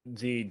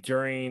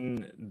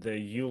during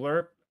the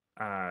ULURP,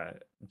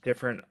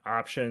 different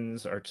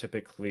options are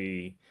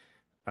typically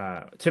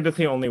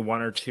only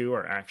 1 or 2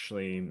 are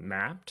actually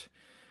mapped.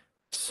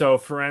 So,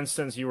 for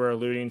instance, you were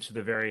alluding to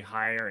the very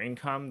higher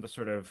income, the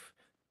sort of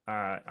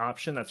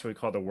option that's what we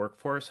call the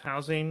workforce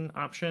housing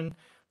option.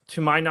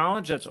 To my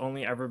knowledge, that's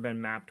only ever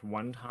been mapped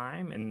 1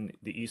 time in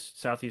the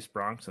Southeast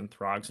Bronx and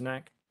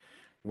Throgsneck,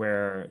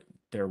 where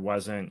there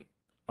wasn't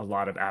a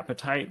lot of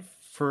appetite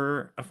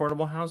for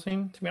affordable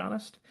housing, to be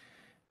honest.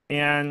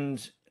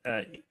 And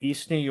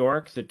East New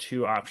York, the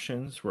 2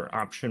 options were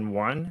option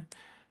 1,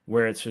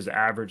 where it just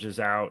averages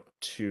out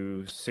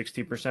to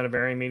 60% of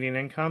area median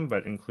income,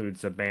 but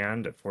includes a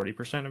band at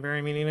 40% of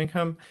area median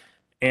income,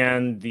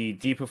 and the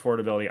deep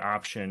affordability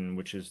option,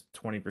 which is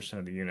 20%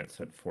 of the units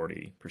at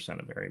 40%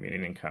 of area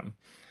median income.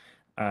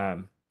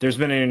 There's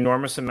been an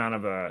enormous amount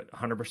of 100%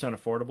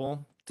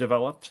 affordable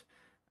developed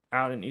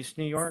out in East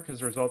New York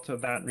as a result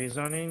of that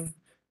rezoning,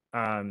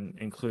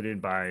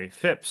 included by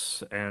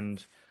Phipps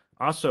and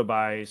also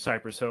by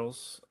Cypress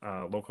Hills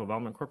Local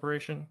Development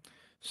Corporation.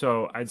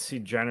 So I'd see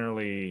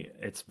generally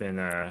it's been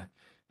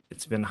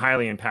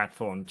highly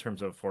impactful in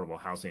terms of affordable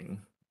housing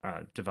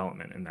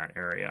development in that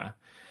area.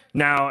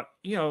 Now,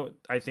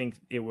 I think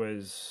it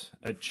was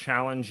a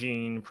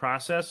challenging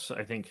process.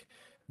 I think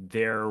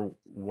there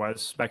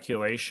was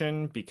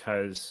speculation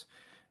because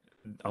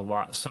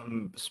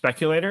some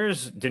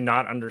speculators did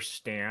not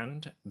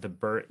understand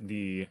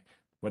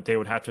what they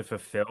would have to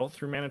fulfill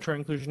through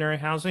mandatory inclusionary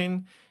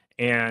housing.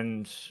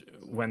 And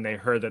when they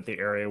heard that the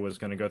area was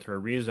going to go through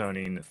a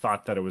rezoning,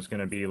 thought that it was going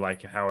to be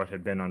like how it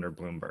had been under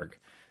Bloomberg.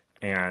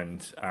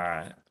 And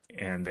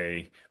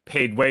they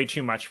paid way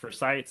too much for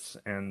sites,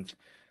 and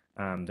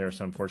there's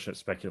some unfortunate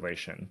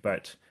speculation.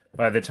 But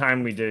by the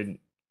time we did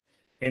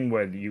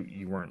Inwood,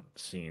 you weren't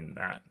seeing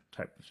that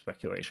type of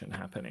speculation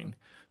happening.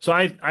 So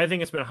I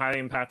think it's been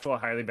highly impactful,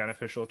 highly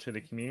beneficial to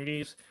the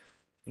communities.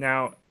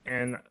 Now,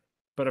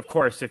 but of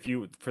course,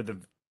 for the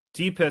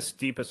deepest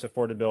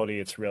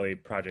affordability, it's really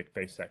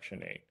project-based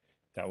Section 8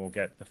 that will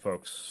get the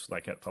folks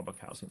like at public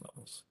housing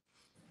levels.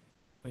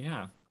 But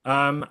yeah,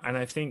 and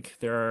I think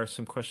there are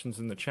some questions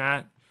in the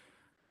chat.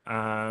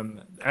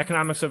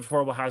 Economics of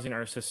affordable housing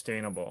are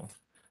sustainable.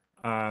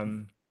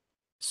 Do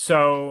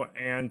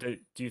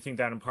you think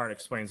that in part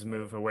explains the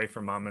move away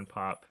from mom and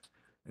pop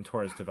and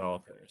towards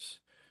developers?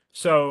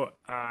 So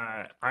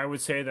I would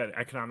say that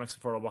economics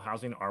of affordable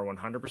housing are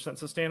 100%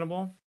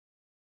 sustainable.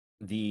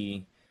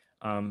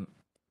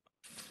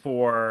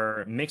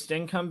 For mixed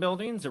income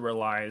buildings, it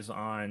relies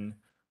on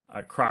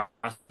cross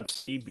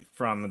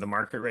from the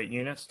market rate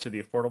units to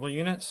the affordable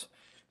units.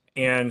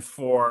 And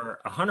for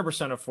 100%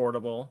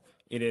 affordable,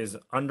 it is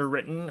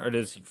underwritten, or it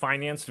is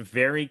financed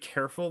very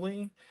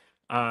carefully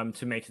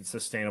to make it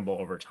sustainable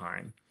over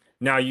time.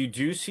 Now, you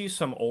do see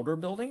some older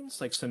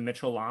buildings, like some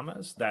Mitchell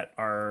Llamas, that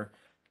are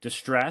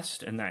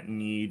distressed and that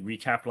need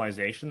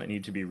recapitalization, that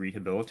need to be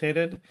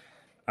rehabilitated.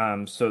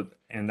 And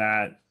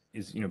that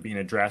is being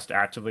addressed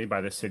actively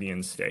by the city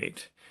and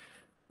state.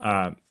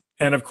 And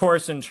of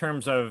course, in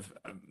terms of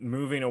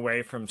moving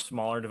away from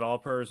smaller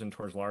developers and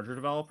towards larger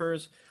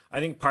developers, I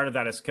think part of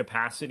that is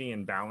capacity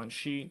and balance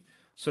sheet.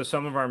 So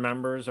some of our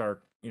members are,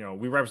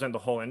 we represent the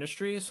whole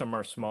industry. Some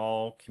are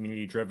small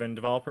community-driven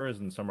developers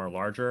and some are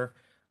larger.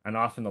 And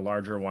often the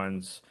larger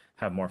ones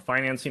have more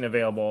financing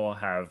available,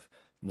 have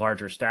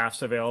larger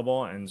staffs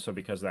available. And so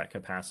because of that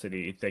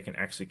capacity, they can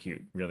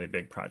execute really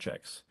big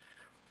projects.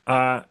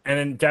 And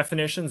in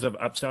definitions of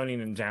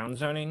upzoning and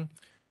downzoning,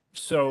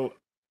 so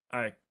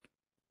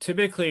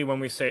typically when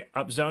we say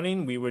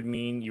upzoning, we would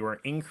mean you are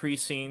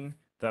increasing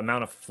the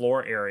amount of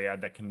floor area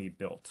that can be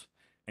built,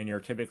 and you're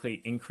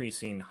typically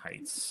increasing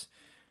heights.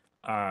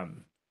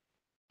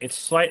 it's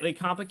slightly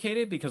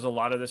complicated because a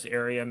lot of this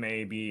area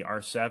may be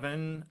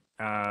R7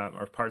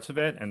 or parts of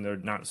it, and they're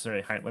not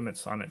necessarily height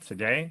limits on it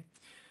today.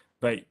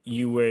 But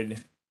you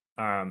would,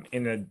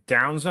 in a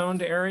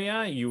downzoned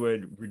area, you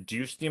would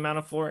reduce the amount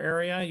of floor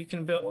area you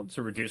can build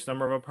to reduce the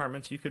number of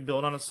apartments you could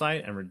build on a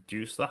site and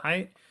reduce the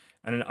height.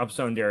 And in an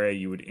upzoned area,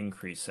 you would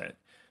increase it.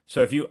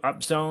 So if you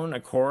upzone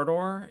a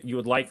corridor, you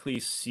would likely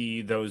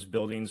see those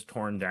buildings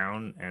torn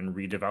down and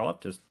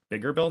redeveloped as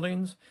bigger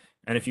buildings.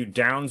 And if you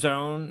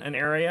downzone an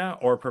area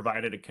or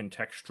provided a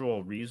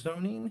contextual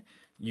rezoning,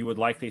 you would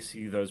likely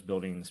see those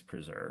buildings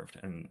preserved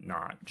and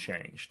not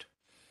changed.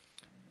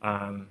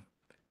 And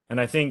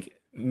I think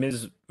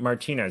Ms.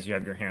 Martinez, you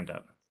have your hand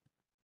up.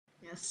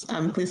 Yes,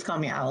 please call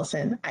me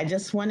Allison. I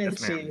just wanted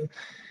Yes, ma'am. to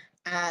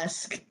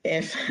ask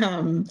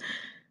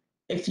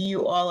if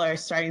you all are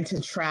starting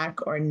to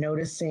track or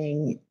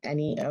noticing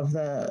any of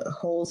the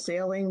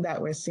wholesaling that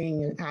we're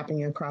seeing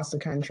happening across the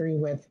country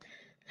with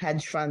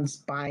hedge funds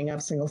buying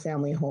up single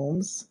family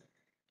homes.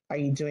 Are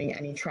you doing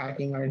any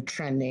tracking or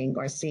trending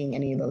or seeing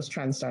any of those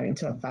trends starting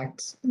to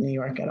affect New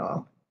York at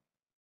all?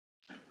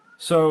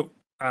 So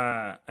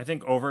I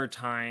think over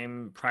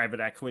time, private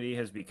equity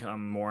has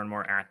become more and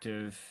more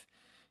active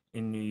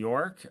in New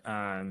York.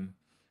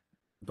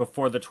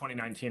 Before the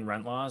 2019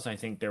 rent laws, I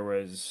think there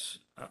was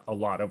a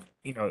lot of,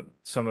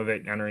 some of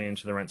it entering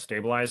into the rent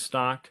stabilized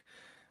stock.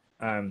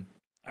 I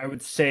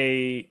would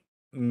say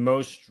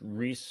most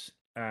recent,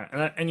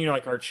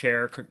 like our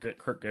chair,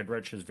 Kirk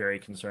Goodrich, is very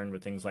concerned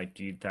with things like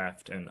deed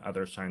theft and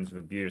other signs of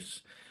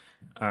abuse.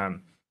 What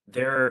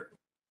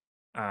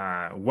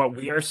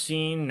we are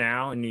seeing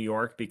now in New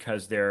York,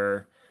 because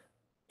there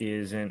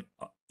isn't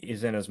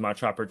as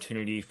much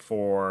opportunity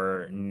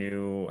for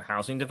new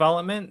housing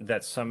development,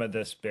 that some of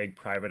this big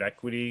private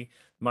equity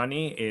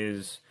money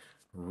is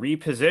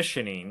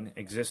repositioning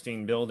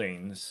existing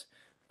buildings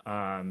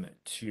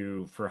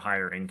for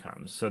higher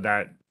incomes. So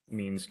that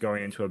means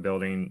going into a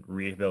building,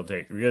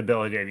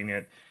 rehabilitating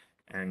it,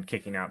 and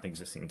kicking out the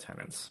existing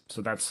tenants.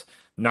 So that's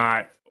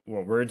not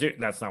what we're doing.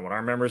 That's not what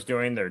our members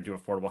doing. They're doing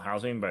affordable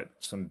housing, but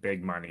some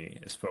big money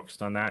is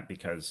focused on that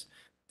because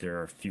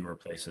there are fewer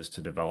places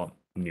to develop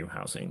new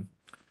housing.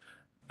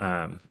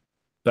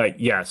 But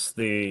yes,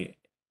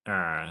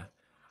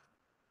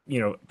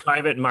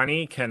 private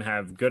money can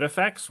have good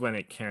effects when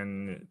it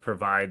can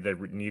provide the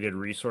needed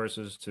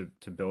resources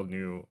to build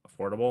new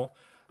affordable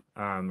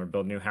or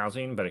build new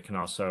housing, but it can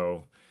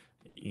also,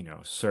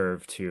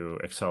 serve to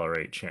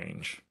accelerate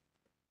change.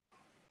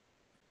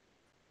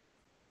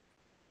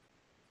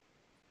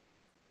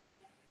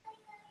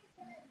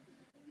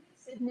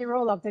 Sydney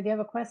Roloff, did you have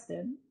a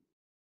question?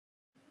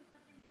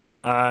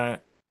 And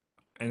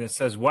it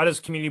says, what is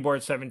Community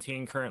Board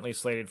 17 currently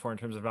slated for in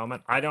terms of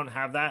development? I don't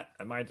have that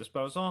at my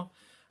disposal,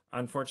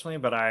 unfortunately,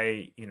 but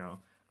I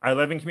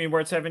live in Community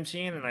Board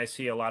 17 and I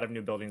see a lot of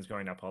new buildings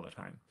going up all the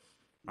time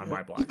on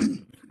my block.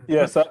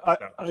 Yes,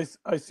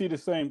 I see the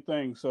same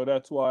thing. So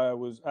that's why I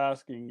was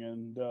asking.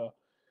 And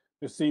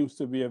there seems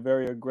to be a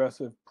very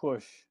aggressive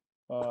push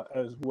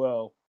as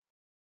well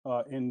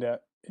in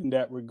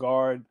that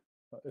regard,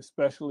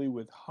 especially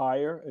with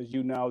higher, as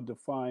you now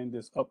define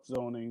this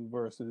upzoning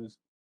versus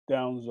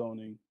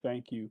downzoning.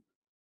 Thank you.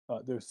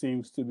 There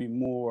seems to be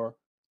more,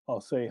 I'll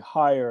say,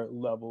 higher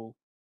level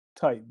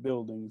type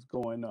buildings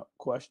going up.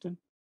 Question?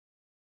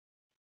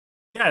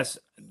 Yes,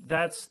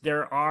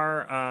 there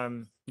are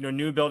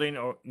new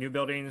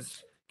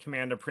buildings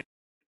command a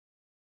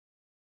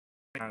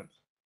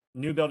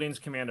new buildings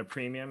command a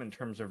premium in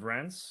terms of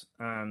rents.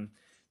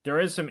 There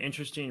is some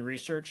interesting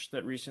research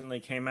that recently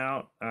came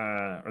out,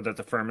 or that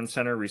the Furman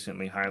Center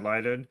recently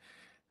highlighted,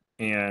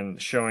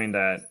 and showing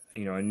that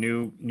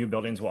new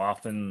buildings will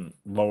often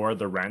lower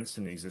the rents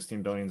in the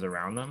existing buildings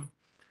around them.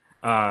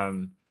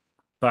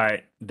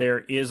 But there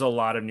is a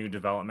lot of new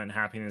development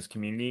happening in this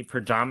community,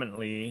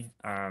 predominantly,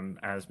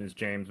 as Ms.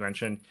 James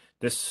mentioned,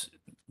 this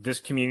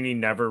community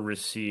never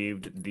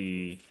received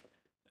the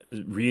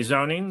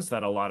rezonings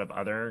that a lot of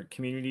other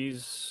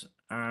communities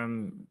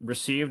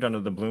received under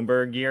the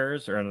Bloomberg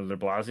years or under the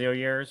Blasio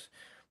years.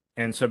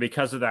 And so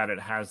because of that, it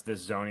has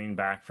this zoning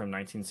back from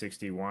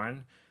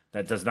 1961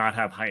 that does not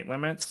have height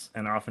limits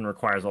and often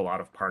requires a lot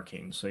of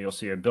parking. So you'll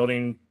see a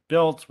building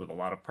built with a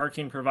lot of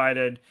parking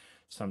provided.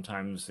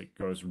 Sometimes it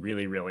goes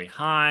really, really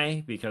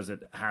high because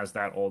it has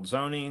that old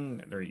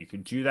zoning, or you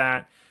could do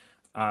that.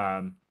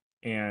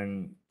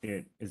 And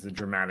it is a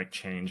dramatic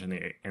change in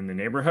the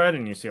neighborhood,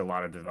 and you see a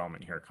lot of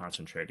development here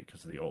concentrated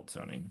because of the old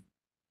zoning.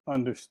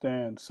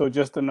 Understand. So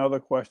just another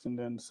question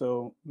then.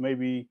 So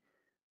maybe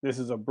this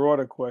is a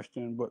broader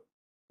question, but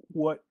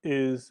what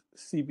is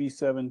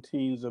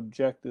CB17's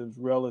objectives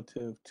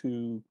relative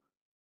to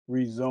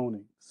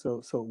rezoning?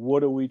 So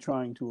what are we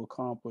trying to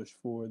accomplish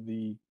for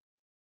the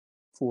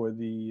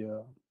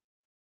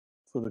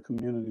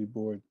community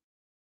board?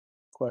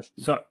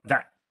 Question. So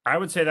that I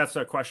would say that's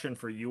a question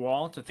for you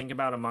all to think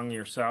about among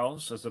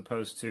yourselves as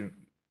opposed to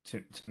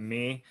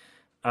me.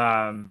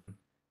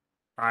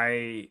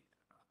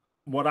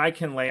 What I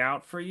can lay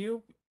out for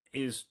you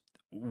is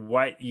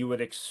what you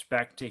would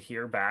expect to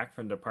hear back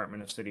from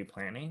Department of City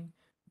Planning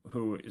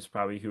who is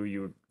probably who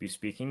you would be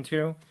speaking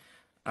to.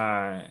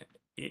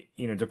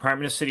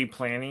 Department of City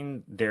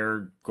Planning,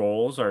 their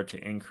goals are to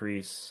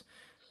increase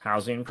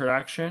housing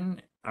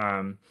production.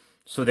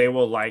 So they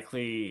will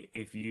likely,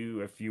 if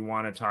you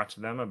want to talk to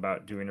them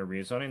about doing a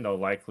rezoning, they'll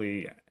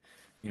likely,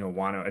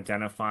 want to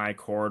identify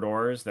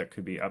corridors that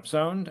could be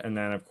upzoned, and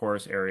then of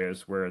course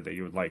areas where that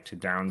you would like to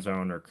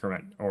downzone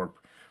or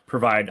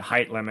provide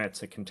height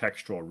limits, a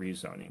contextual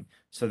rezoning.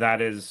 So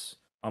that is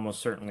almost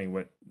certainly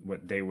what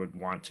they would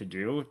want to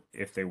do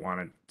if they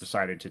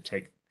decided to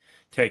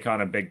take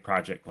on a big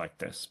project like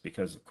this,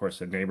 because of course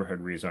the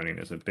neighborhood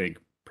rezoning is a big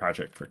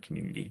project for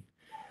community.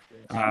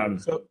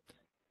 So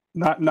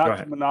not Go to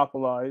ahead.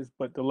 monopolize,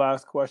 but the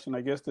last question,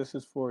 I guess this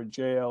is for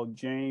JL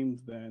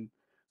James then.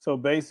 So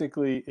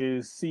basically,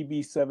 is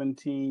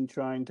CB17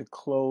 trying to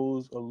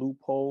close a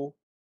loophole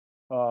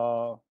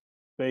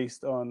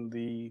based on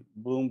the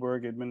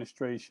Bloomberg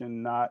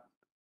administration not,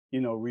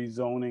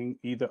 rezoning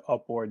either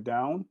up or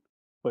down,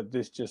 but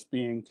this just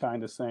being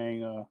kind of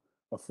saying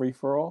a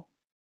free-for-all?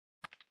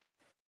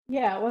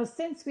 Yeah, well,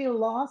 since we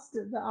lost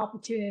the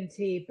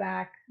opportunity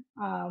back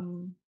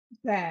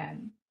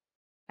then,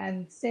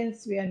 and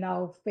since we are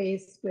now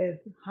faced with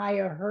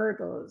higher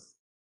hurdles,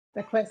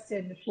 the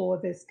question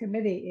for this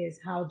committee is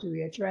how do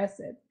we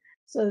address it?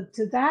 So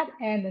to that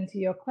end, and to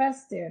your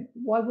question,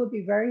 what would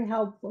be very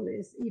helpful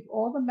is if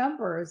all the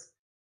members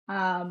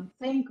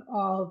think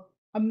of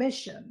a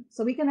mission.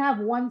 So we can have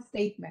one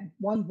statement,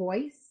 one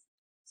voice.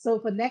 So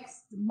for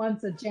next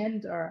month's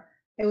agenda,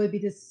 it would be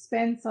to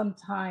spend some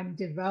time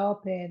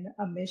developing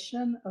a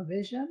mission, a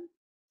vision.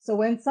 So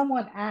when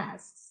someone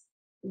asks,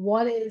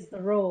 what is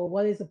the role,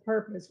 what is the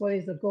purpose, what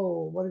is the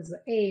goal, what is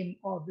the aim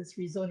of this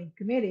rezoning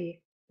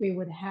committee, we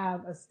would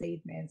have a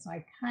statement. So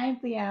I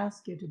kindly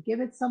ask you to give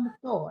it some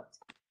thought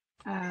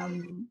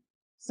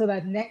so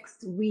that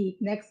next week,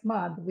 next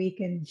month, we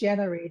can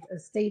generate a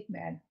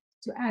statement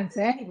to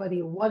answer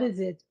anybody, what is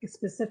it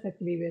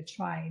specifically we're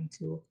trying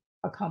to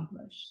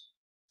accomplish?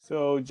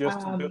 So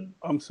just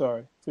I'm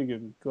sorry,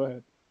 forgive me. Go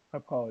ahead. I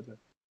apologize.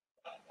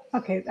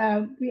 Okay,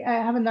 I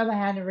have another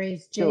hand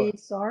raised. Jay Sure.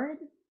 Sard.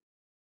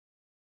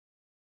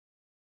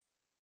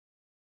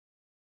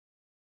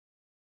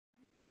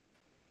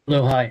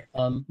 Hello, hi.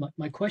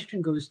 My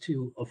question goes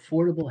to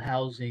affordable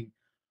housing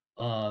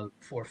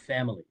for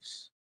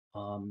families.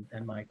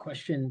 And my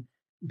question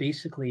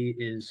basically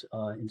is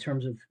in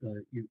terms of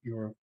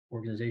your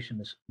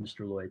organization,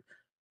 Mr. Lloyd,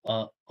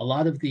 a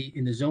lot of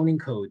in the zoning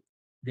code,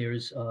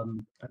 there's,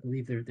 I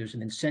believe there's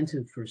an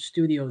incentive for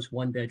studios,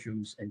 1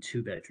 bedrooms and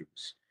 2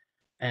 bedrooms.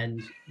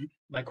 And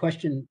my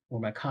question or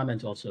my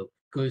comment also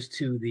goes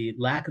to the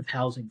lack of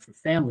housing for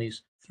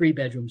families, 3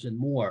 bedrooms and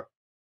more.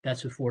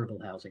 That's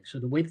affordable housing. So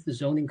the way that the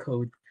zoning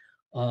code,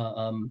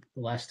 the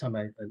last time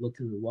I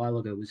looked at it a while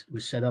ago,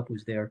 was set up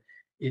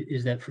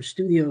is that for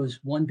studios,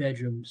 1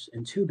 bedrooms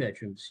and 2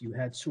 bedrooms, you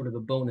had sort of a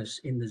bonus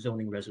in the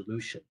zoning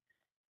resolution.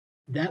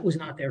 That was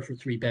not there for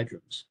 3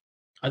 bedrooms.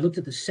 I looked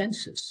at the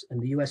census,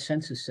 and the U.S.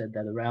 Census said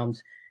that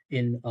around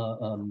in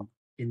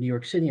New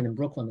York City and in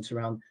Brooklyn, it's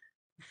around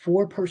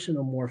 4-person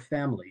or more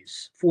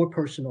families,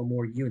 4-person or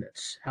more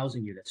units,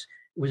 housing units.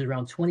 It was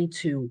around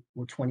 22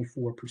 or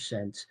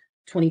 24%,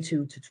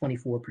 22 to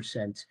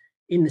 24%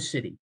 in the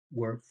city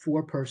were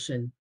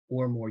 4-person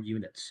or more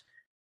units.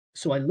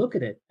 So I look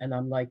at it and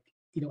I'm like,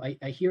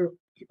 I hear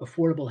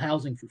affordable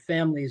housing for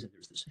families, and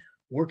there's this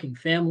working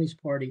families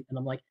party, and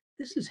I'm like,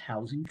 this is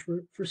housing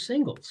for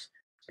singles,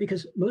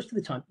 because most of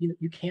the time,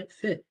 you can't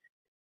fit,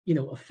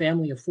 a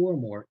family of 4 or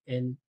more,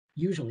 and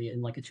usually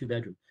in like a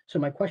 2-bedroom. So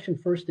my question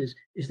first is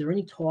there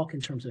any talk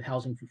in terms of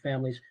housing for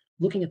families,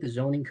 looking at the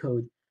zoning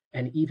code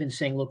and even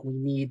saying, look, we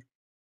need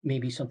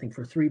maybe something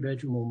for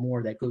 3-bedroom or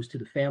more that goes to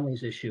the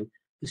families issue?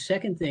 The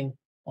second thing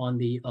on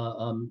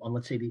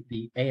let's say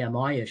the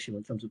AMI issue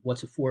in terms of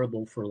what's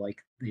affordable for like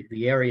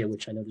the area,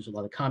 which I know there's a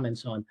lot of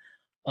comments on,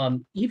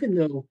 even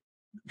though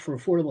for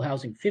affordable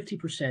housing,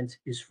 50%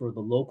 is for the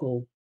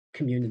local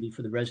community,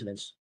 for the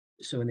residents.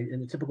 So in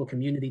the typical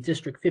community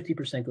district,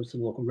 50% goes to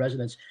the local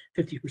residents,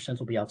 50%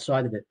 will be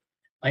outside of it.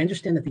 I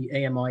understand that the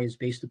AMI is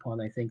based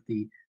upon, I think,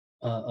 the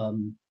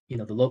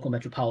local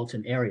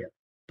metropolitan area.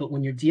 But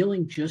when you're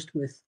dealing just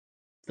with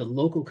the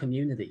local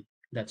community,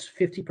 that's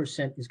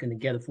 50% is going to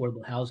get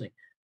affordable housing.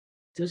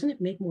 Doesn't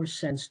it make more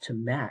sense to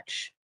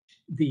match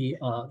the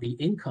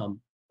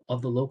income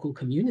of the local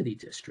community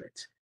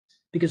district?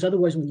 Because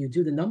otherwise, when you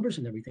do the numbers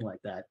and everything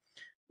like that,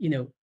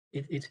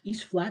 it's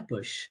East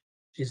Flatbush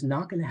is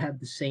not going to have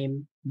the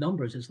same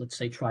numbers as, let's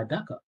say,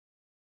 Tribeca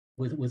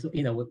with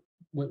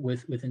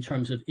in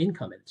terms of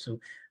income. And so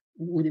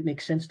would it make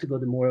sense to go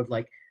to more of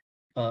like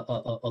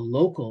a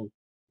local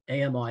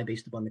AMI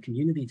based upon the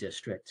community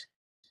district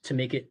to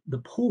make it the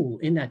pool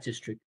in that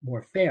district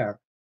more fair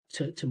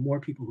to more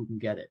people who can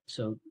get it?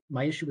 So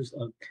my issue is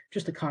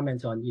just a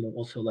comment on,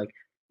 also like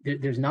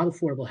there's not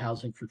affordable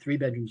housing for 3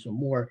 bedrooms or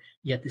more,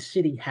 yet the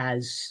city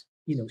has,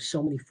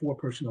 so many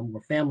 4-person or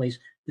more families.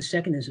 The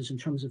second is in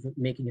terms of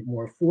making it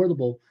more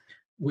affordable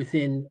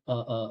within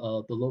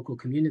the local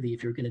community.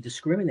 If you're going to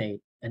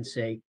discriminate and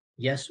say,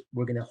 yes,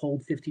 we're going to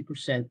hold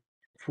 50%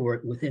 for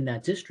it within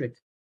that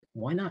district.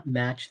 Why not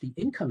match the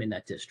income in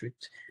that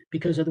district?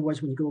 Because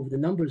otherwise, when you go over the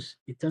numbers,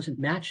 it doesn't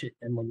match it,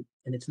 and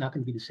it's not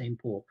going to be the same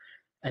pool.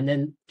 And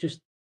then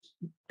just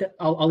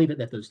I'll leave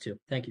it at those two.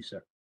 Thank you,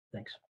 sir.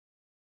 Thanks.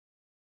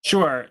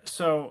 Sure.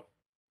 So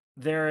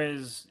there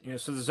is,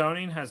 so the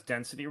zoning has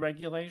density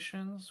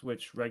regulations,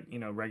 which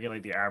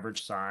regulate the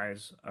average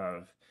size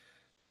of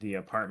the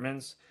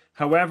apartments.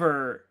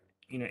 However,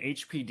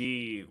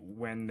 HPD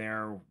when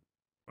there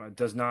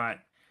does not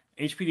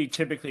HPD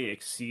typically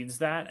exceeds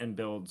that and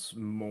builds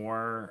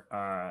more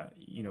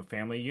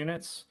family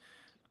units,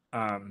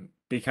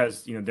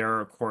 because there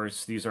are, of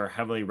course, these are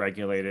heavily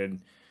regulated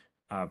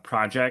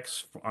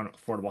projects on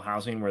affordable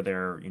housing where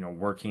they're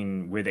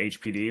working with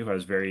HPD, who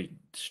has very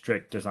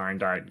strict design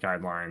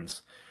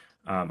guidelines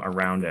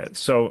around it.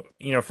 So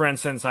for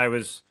instance,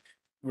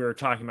 we were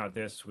talking about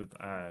this with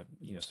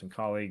some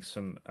colleagues,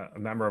 a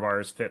member of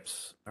ours,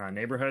 Phipps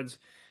Neighborhoods,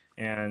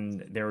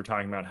 and they were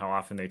talking about how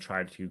often they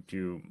try to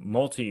do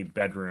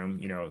multi-bedroom,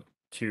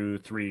 2,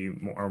 3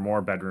 or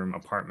more bedroom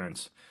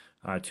apartments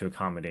to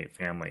accommodate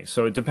families.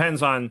 So it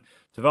depends on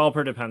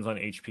developer, depends on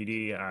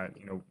HPD.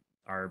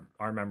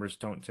 Our members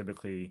don't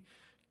typically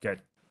get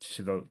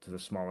to the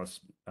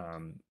smallest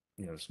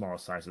the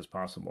smallest sizes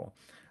possible.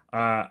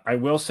 I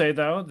will say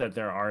though that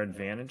there are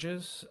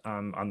advantages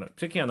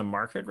particularly on the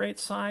market rate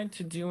side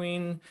to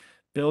doing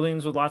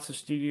buildings with lots of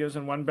studios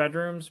and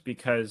 1-bedrooms,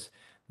 because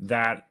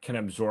that can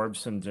absorb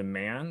some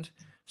demand.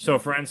 So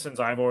for instance,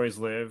 I've always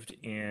lived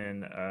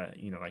in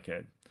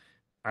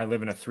I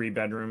live in a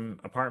 3-bedroom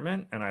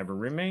apartment and I have a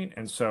roommate.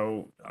 And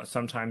so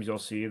sometimes you'll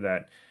see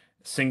that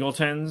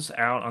singletons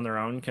out on their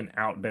own can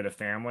outbid a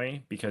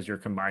family because you're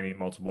combining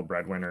multiple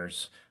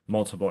breadwinners,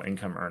 multiple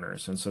income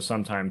earners. And so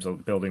sometimes a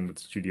building with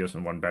studios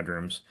and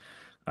 1-bedrooms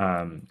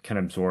can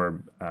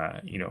absorb,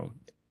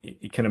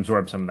 it can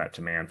absorb some of that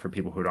demand for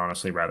people who'd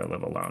honestly rather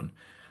live alone.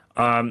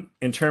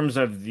 In terms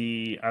of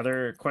the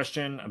other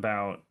question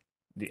about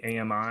the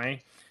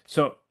AMI,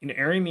 so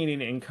area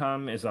median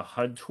income is a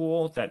HUD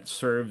tool that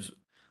serves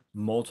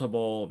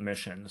multiple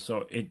missions.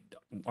 So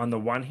on the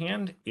one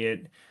hand,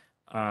 it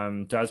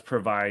does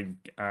provide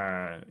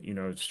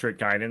strict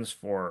guidance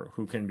for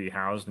who can be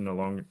housed in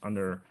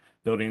under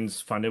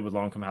buildings funded with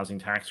low-income housing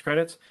tax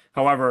credits.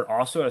 However, it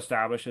also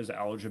establishes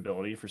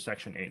eligibility for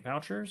Section 8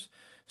 vouchers.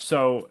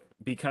 So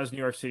because New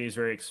York City is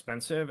very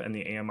expensive and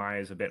the AMI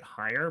is a bit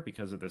higher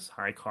because of this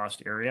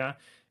high-cost area,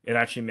 it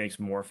actually makes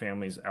more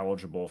families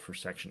eligible for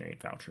Section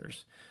 8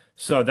 vouchers.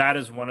 So that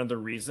is one of the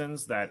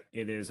reasons that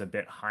it is a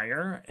bit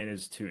higher. It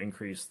is to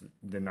increase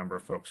the number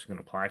of folks who can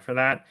apply for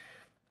that.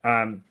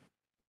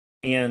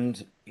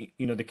 And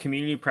the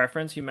community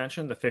preference you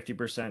mentioned, the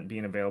 50%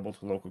 being available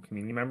to local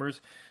community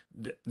members,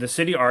 the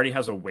city already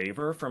has a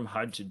waiver from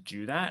HUD to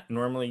do that.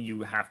 Normally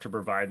you have to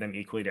provide them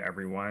equally to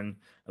everyone,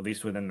 at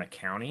least within the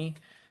county.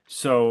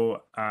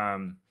 So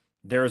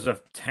there's a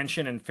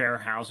tension in fair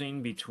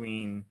housing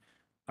between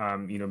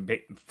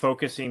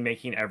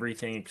making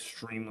everything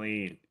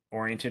extremely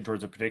oriented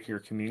towards a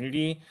particular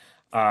community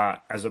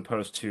as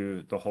opposed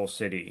to the whole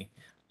city.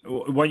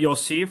 What you'll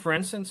see, for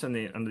instance,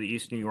 under the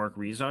East New York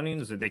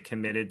rezoning is that they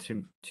committed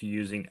to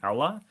using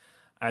ELA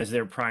as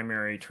their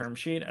primary term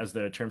sheet, as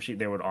the term sheet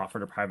they would offer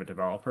to private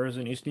developers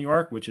in East New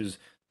York, which is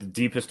the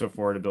deepest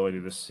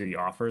affordability the city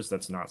offers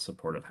that's not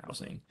supportive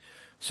housing.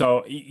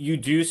 So you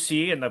do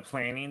see in the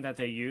planning that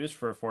they use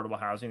for affordable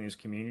housing in these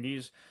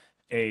communities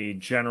a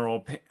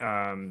general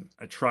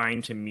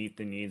trying to meet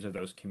the needs of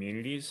those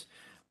communities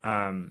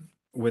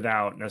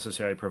without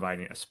necessarily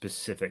providing a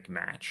specific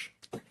match.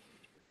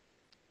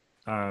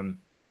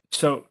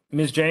 So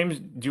Ms. James,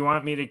 do you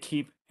want me to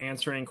keep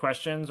answering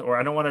questions, or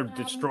I don't want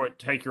to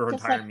take your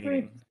entire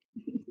meeting?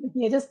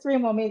 Yeah, just 3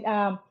 more minutes.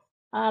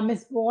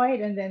 Ms.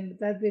 Boyd, and then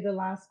that'd be the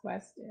last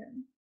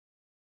question.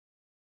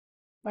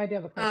 I do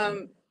have a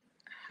question.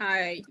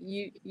 Hi,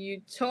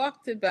 you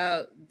talked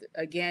about,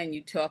 again,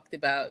 you talked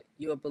about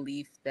your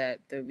belief that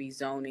the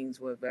rezonings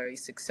were very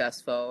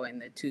successful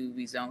and the 2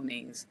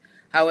 rezonings.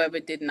 However,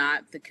 did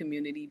not the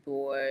community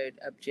board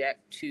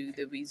object to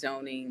the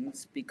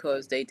rezonings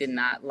because they did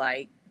not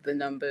like the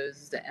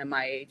numbers, the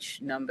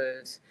MIH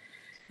numbers?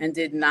 And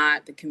did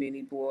not the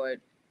community board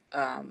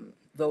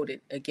voted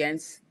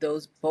against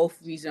those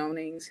both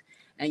rezonings,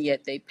 and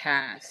yet they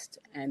passed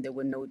and there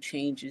were no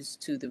changes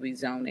to the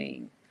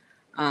rezoning?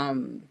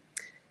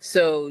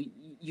 So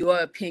your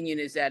opinion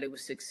is that it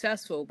was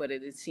successful, but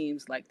it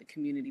seems like the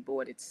community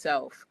board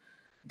itself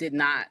did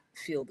not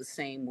feel the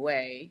same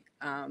way.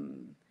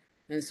 And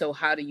so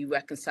how do you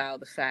reconcile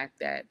the fact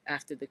that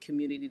after the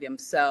community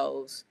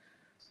themselves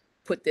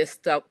put this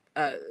stuff,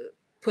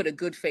 put a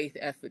good faith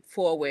effort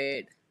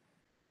forward,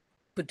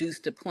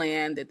 produced a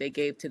plan that they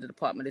gave to the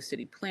Department of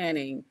City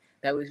Planning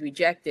that was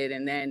rejected,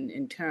 and then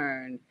in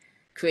turn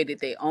created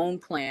their own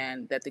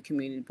plan that the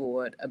community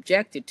board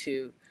objected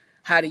to?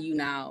 How do you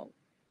now,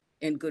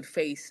 in good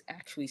faith,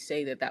 actually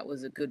say that that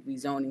was a good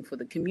rezoning for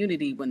the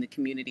community when the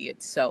community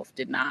itself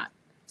did not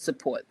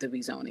support the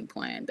rezoning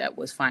plan that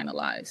was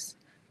finalized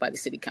by the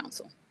city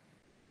council?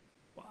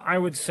 I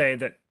would say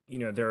that,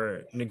 there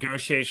are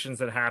negotiations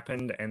that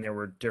happened and there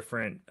were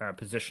different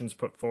positions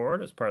put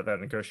forward as part of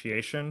that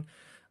negotiation.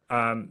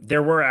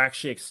 There were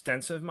actually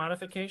extensive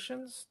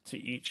modifications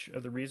to each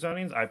of the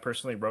rezonings. I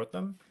personally wrote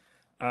them.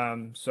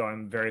 So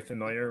I'm very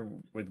familiar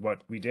with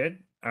what we did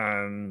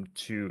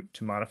to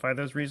modify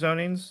those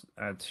rezonings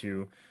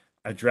to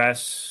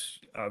address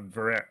a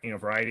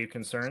variety of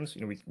concerns.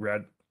 We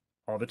read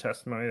all the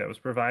testimony that was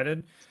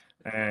provided,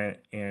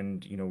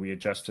 and we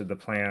adjusted the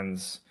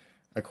plans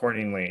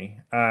accordingly.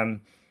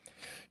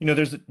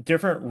 There's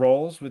different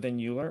roles within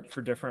ULURP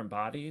for different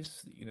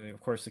bodies. Of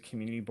course, the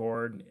community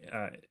board,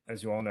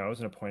 as you all know, is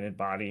an appointed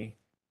body.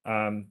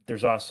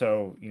 There's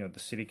also, the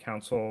city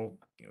council,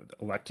 the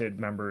elected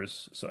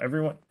members. So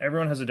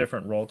everyone has a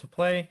different role to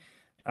play.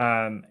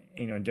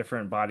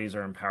 Different bodies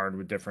are empowered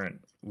with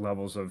different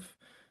levels of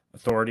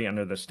authority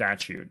under the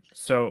statute.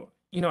 So,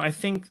 I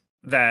think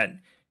that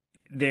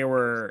they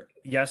were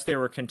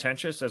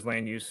contentious, as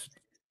land use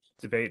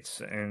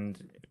debates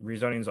and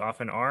rezonings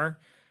often are.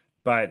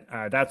 But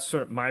that's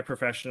sort of my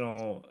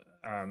professional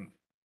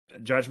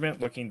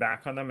judgment looking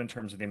back on them in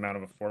terms of the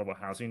amount of affordable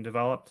housing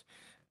developed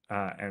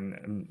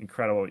and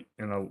incredible,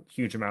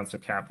 huge amounts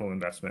of capital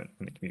investment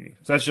in the community.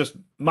 So that's just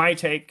my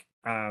take,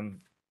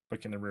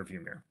 look in the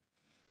rearview mirror.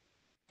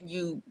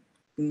 You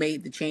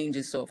made the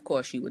changes, so of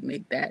course you would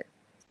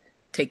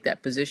take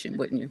that position,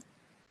 wouldn't you?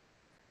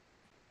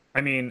 I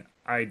mean,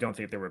 I don't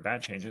think there were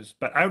bad changes,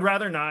 but I would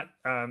rather not.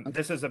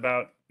 This is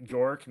about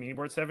your Community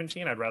Board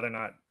 17. I'd rather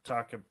not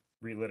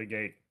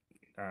relitigate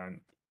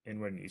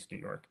Inwood and East New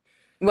York.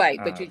 Right,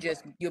 but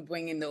you're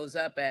bringing those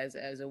up as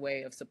a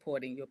way of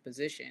supporting your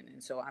position,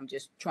 and so I'm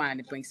just trying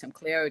to bring some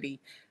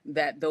clarity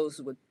that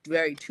those were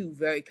two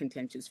very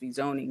contentious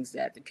rezonings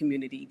that the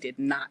community did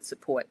not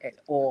support at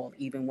all,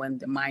 even when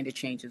the minor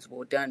changes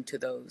were done to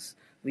those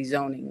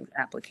rezoning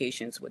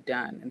applications were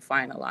done and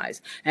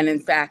finalized. And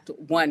in fact,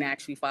 one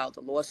actually filed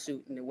a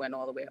lawsuit, and it went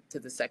all the way up to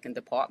the second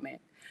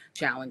department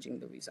challenging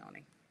the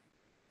rezoning.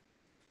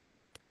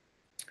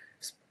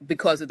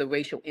 Because of the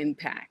racial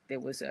impact, there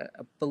was a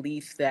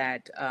belief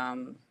that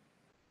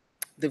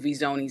the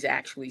rezonings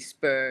actually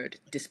spurred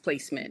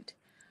displacement.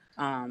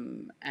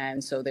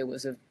 And so there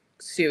was a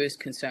serious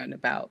concern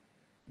about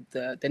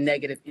the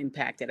negative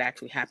impact that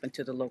actually happened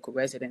to the local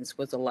residents.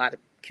 Was a lot of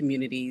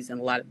communities and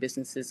a lot of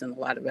businesses and a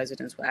lot of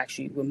residents were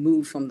actually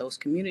removed from those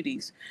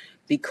communities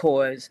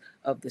because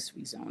of this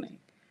rezoning.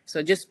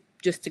 So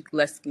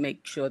let's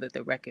make sure that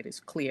the record is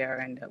clear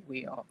and that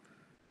we are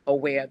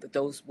aware that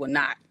those were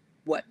not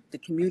what the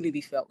community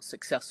felt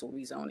successful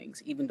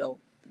rezonings, even though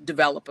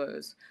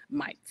developers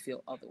might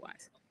feel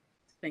otherwise.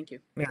 Thank you.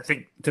 I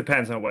think it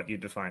depends on what you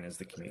define as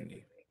the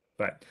community.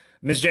 But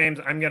Ms. James,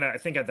 I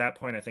think at that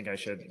point, I think I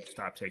should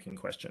stop taking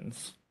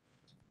questions.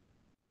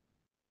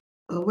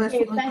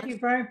 Thank you,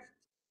 Vern.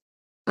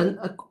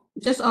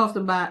 Just off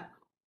the bat,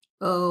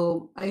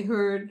 I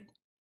heard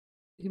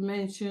you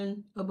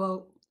mention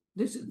about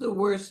this is the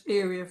worst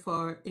area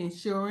for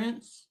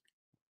insurance.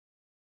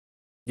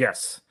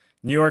 Yes.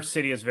 New York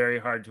City is very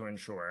hard to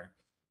insure.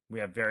 We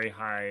have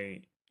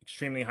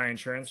extremely high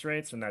insurance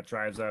rates, and that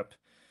drives up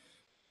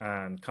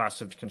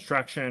cost of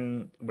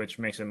construction, which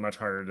makes it much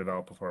harder to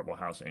develop affordable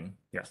housing.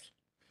 Yes.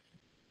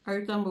 Are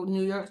you talking about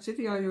New York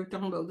City, or are you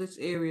talking about this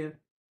area?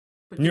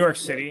 New York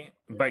City,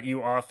 but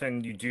you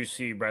do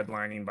see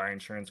redlining by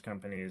insurance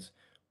companies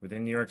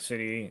within New York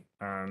City,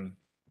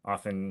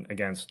 often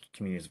against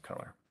communities of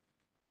color.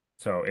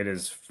 So it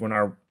is when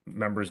our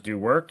members do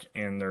work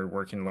and they're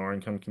working in lower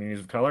income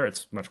communities of color,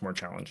 it's much more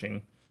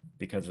challenging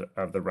because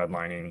of the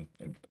redlining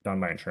done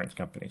by insurance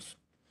companies.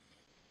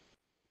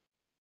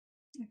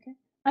 Okay.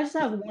 I just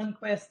have one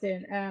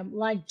question.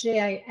 Like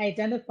Jay, I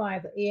identify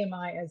the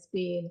AMI as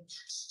being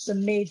the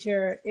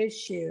major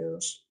issue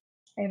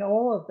in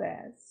all of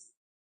this.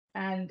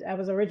 And I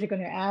was originally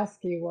going to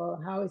ask you, well,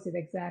 how is it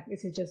exactly?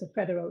 Is it just a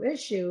federal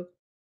issue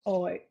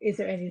or is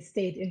there any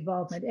state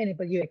involvement in it?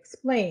 But you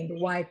explained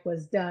why it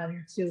was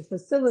done to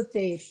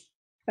facilitate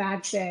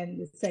back then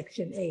the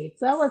Section 8.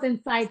 So that was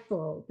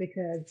insightful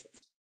because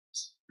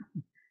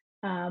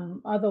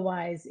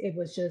otherwise it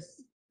was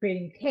just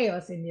creating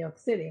chaos in New York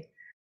City.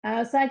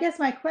 So I guess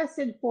my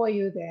question for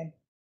you then,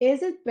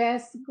 is it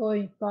best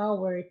going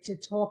forward to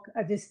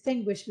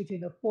distinguish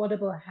between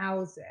affordable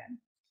housing?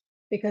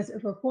 Because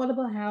if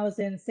affordable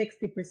housing,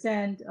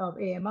 60% of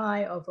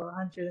AMI of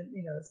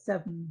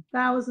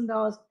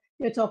 $107,000,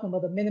 you're talking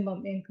about a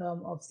minimum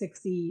income of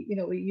 60,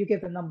 you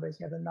give the numbers,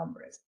 you have the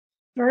numbers,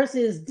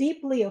 versus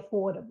deeply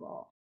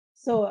affordable.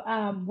 So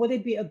would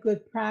it be a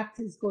good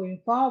practice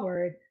going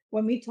forward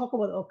when we talk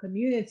about our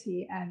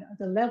community and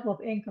the level of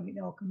income in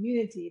our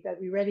community that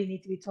we really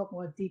need to be talking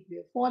about deeply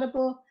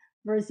affordable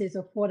versus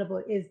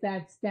affordable? Is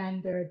that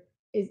standard?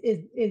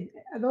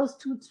 Are those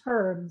two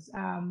terms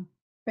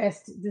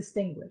best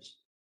distinguished?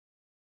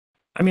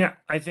 I mean,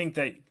 I think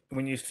that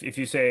if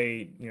you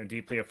say,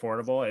 deeply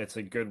affordable, it's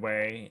a good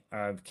way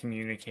of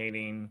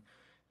communicating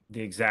the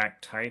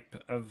exact type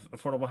of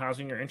affordable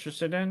housing you're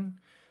interested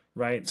in,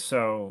 right?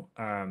 So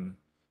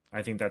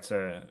I think that's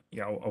a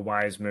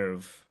wise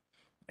move.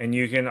 And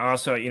you can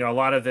also, you know, a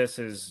lot of this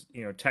is,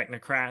 you know,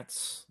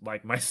 technocrats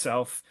like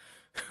myself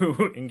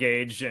who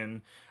engage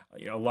in,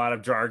 you know, a lot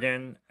of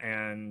jargon.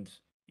 And,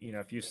 you know,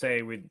 if you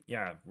say we're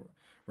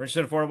interested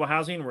in affordable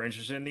housing, we're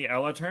interested in the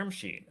ELA term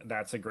sheet.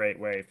 That's a great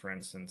way, for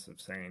instance,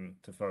 of saying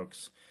to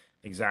folks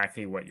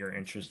exactly what you're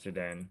interested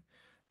in,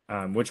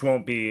 which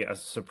won't be a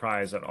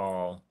surprise at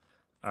all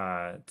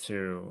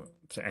to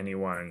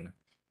anyone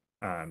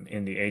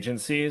in the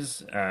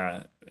agencies.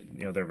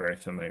 You know, they're very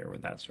familiar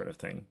with that sort of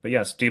thing. But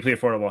yes, deeply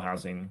affordable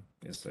housing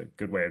is a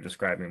good way of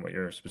describing what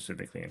you're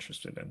specifically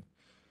interested in.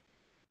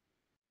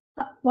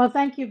 Well,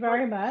 thank you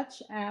very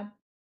much.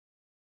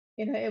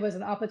 You know, it was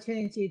an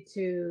opportunity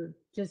to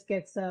just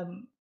get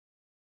some,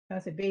 I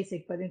say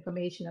basic, but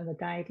information on the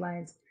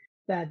guidelines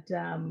that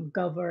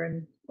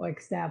govern or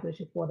establish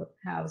affordable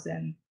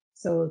housing.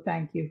 So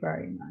thank you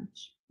very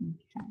much.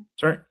 Okay.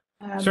 Sure.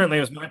 Certainly,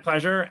 it was my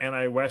pleasure, and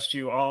I wish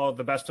you all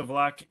the best of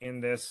luck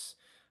in this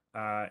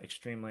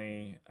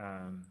extremely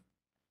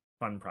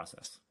fun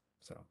process.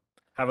 So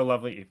have a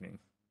lovely evening.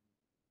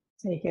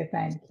 Take care.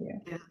 Thank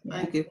you. Yeah,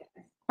 thank you.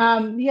 To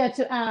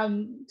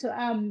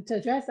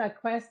address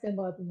that question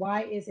about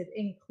why is it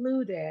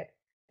included,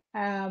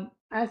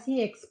 as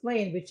he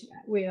explained, which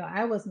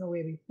I wasn't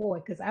aware before,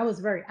 because I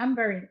was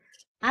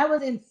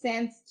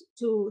incensed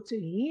to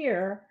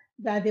hear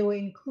that they were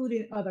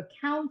including other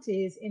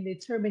counties in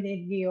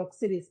determining New York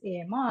City's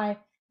AMI,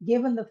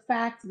 given the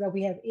fact that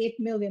we have 8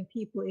 million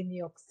people in New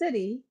York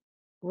City,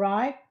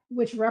 right,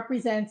 which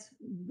represents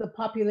the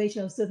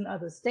population of certain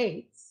other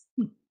states.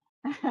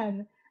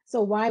 And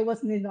so why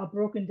wasn't it not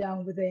broken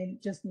down within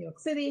just New York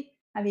City,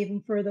 and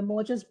even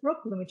furthermore, just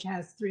Brooklyn, which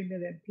has 3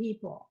 million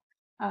people?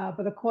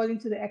 But according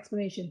to the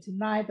explanation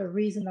tonight, the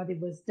reason that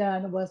it was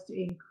done was to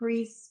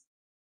increase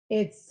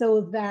it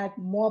so that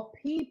more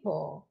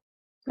people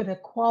could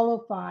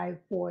qualify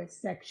for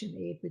Section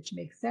 8, which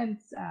makes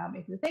sense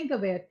if you think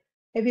of it.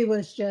 If it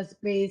was just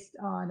based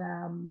on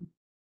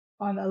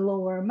a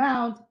lower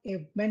amount,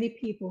 if many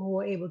people who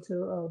were able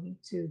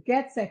to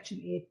get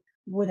Section 8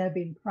 would have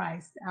been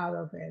priced out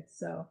of it.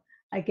 So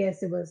I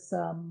guess it was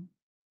some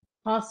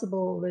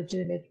possible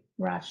legitimate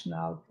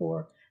rationale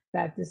for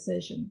that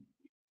decision.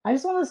 I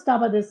just want to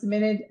stop at this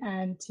minute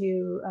and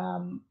to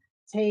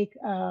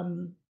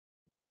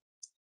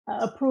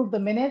approve the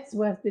minutes.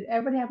 Did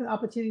everybody have an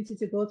opportunity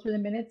to go through the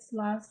minutes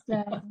last?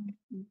 Can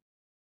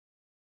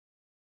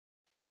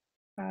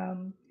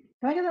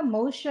I get a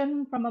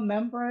motion from a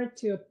member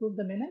to approve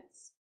the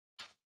minutes?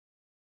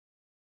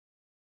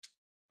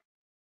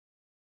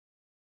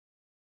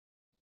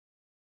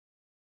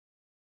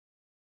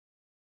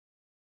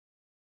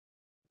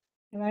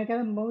 Can I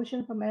get a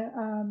motion from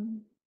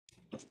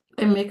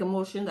I make a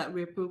motion that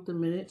we approve the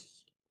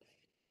minutes.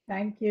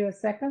 Thank you. A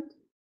second?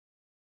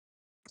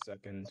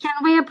 Can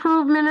we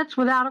approve minutes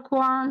without a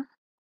quorum?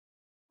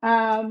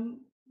 Or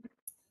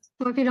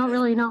if you don't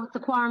really know what the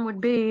quorum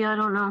would be, I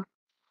don't know.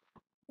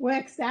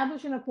 We're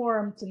establishing a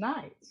quorum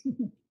tonight.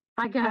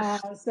 I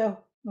guess. So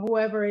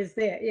whoever is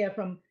there,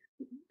 from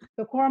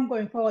the quorum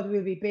going forward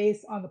will be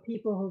based on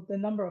the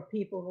number of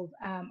people who've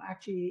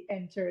actually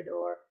entered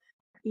or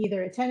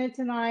either attended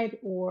tonight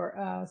or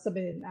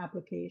submitted an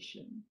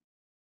application.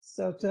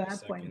 So to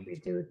that point, we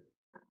do.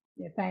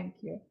 Yeah,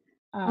 thank you.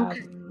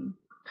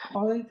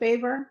 All in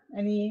favor?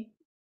 Any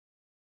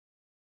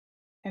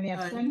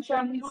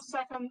abstentions?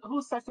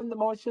 Who second the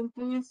motion,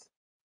 please?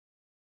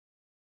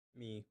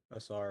 Me,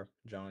 Asar,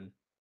 John.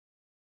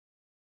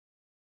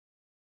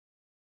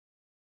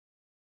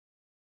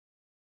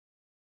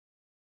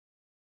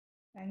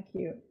 Thank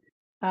you.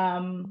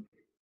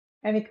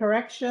 Any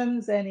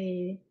corrections?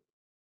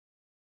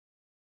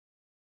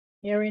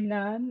 Hearing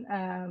none.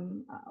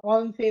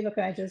 All in favor?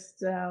 Can I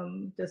just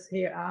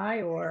hear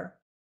aye or?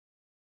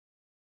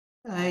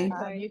 Aye.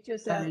 Unmute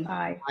yourself.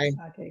 Aye. Aye.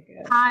 Okay,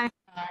 good. Aye.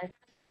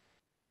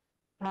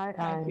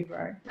 Thank you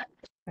very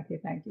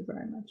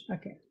much.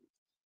 Okay.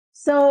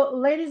 So,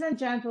 ladies and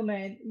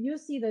gentlemen, you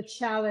see the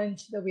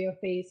challenge that we are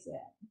facing.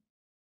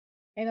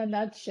 In a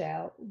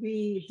nutshell,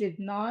 we did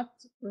not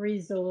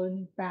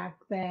rezone back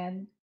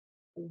then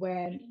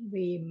when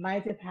we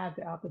might have had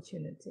the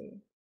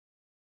opportunity.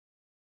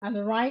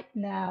 And right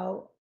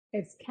now,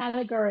 it's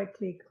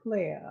categorically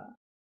clear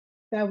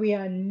that we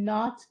are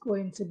not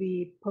going to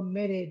be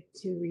permitted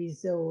to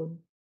rezone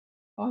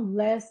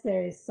unless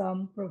there is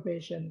some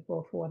provision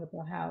for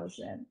affordable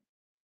housing.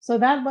 So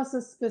that was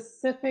a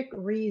specific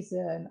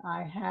reason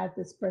I had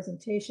this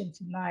presentation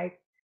tonight,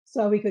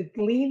 so we could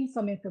glean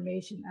some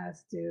information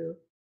as to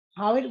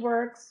how it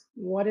works,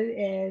 what it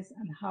is,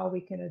 and how we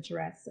can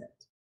address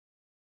it.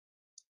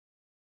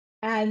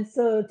 And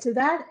so to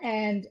that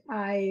end,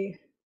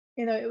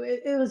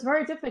 it was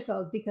very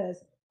difficult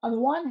because on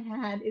one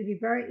hand, it'd be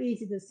very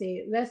easy to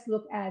say, let's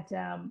look at,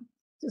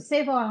 to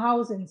save our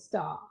housing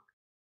stock,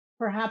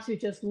 perhaps we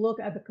just look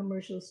at the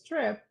commercial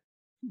strip,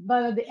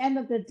 but at the end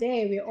of the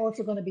day, we're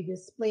also going to be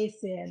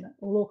displacing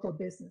local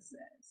businesses.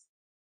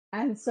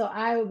 And so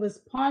I was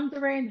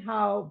pondering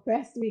how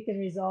best we can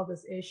resolve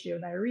this issue.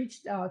 And I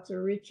reached out to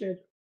Richard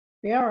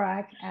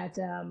Barak at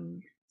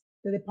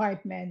the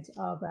Department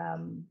of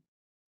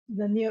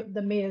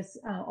the mayor's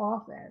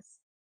office.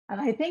 And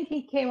I think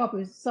he came up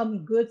with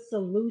some good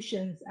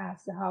solutions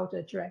as to how to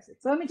address it.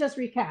 So let me just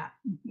recap.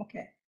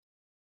 Okay.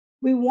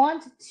 We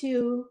want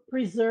to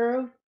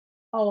preserve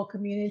our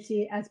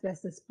community as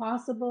best as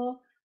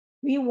possible.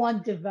 We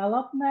want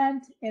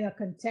development in a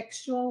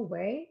contextual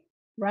way,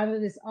 rather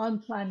than this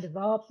unplanned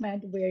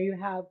development where you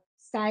have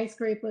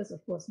skyscrapers,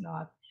 of course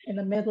not, in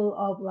the middle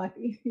of like,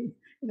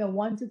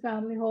 1 to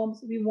family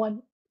homes. We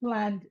want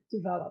planned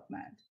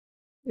development.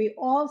 We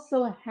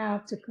also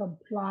have to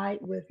comply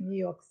with New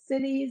York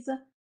City's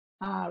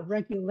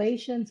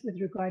regulations with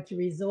regard to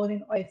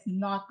rezoning, or it's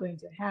not going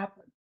to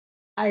happen.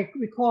 I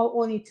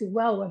recall only too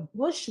well when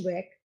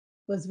Bushwick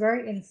was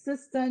very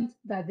insistent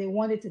that they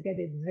wanted to get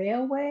it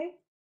their way.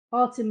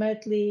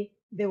 Ultimately,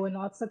 they were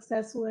not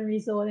successful in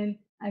rezoning,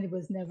 and it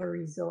was never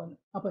rezoned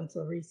up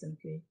until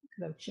recently. It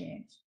could have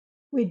changed.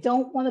 We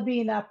don't want to be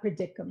in that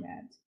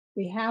predicament.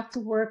 We have to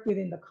work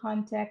within the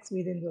context,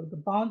 within the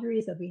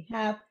boundaries that we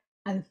have,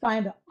 and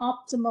find the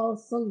optimal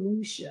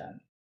solution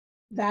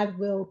that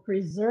will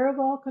preserve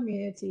our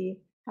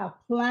community, have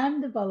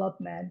planned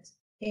development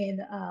in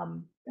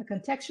a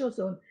contextual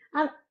zone.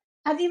 And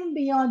even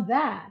beyond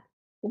that,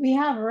 we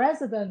have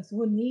residents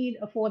who need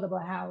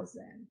affordable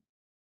housing,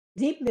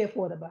 deeply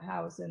affordable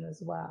housing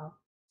as well,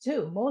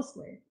 too,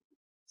 mostly.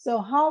 So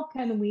how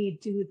can we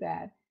do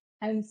that?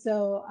 And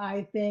so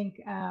I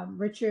think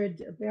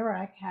Richard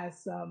Barak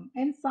has some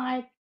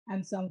insight,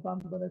 and so I'm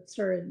going to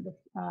turn,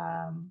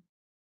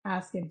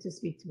 ask him to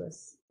speak to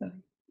us.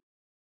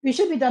 We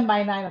should be done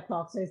by 9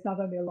 o'clock, so it's not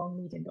going to be a long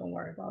meeting. Don't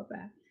worry about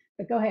that.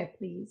 But go ahead,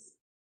 please.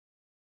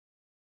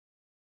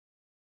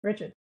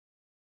 Richard.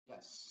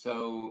 Yes.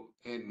 So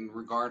in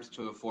regards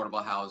to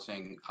affordable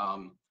housing,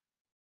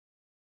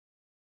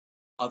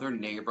 other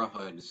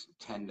neighborhoods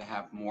tend to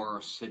have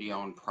more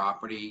city-owned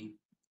property.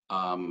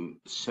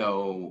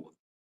 So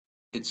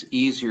it's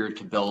easier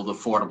to build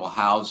affordable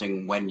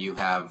housing when you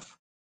have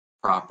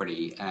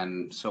property.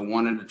 And so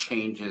one of the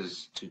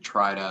changes to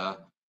try to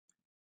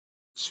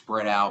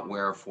spread out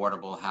where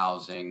affordable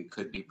housing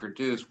could be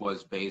produced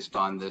was based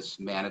on this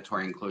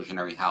mandatory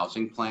inclusionary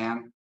housing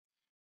plan,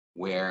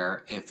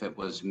 where if it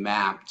was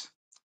mapped,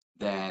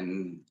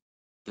 then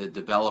the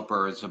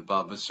developers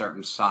above a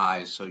certain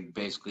size, so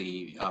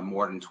basically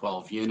more than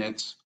 12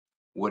 units,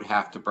 would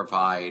have to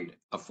provide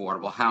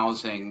affordable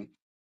housing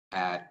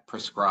at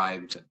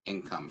prescribed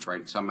incomes,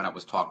 right? Some of that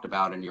was talked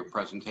about in your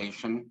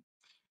presentation.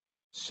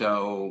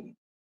 So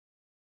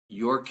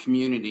your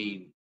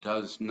community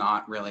does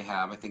not really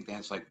have, I think it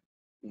has like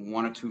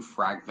 1 or 2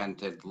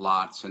 fragmented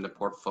lots in the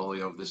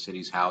portfolio of the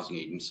city's housing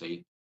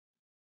agency.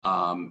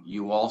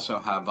 You also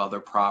have other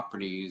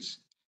properties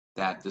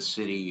that the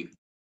city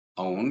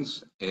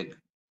owns, it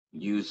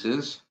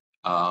uses.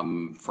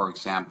 For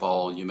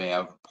example, you may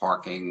have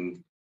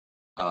parking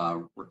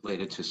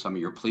related to some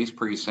of your police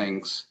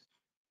precincts,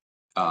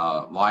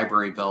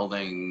 library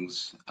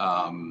buildings,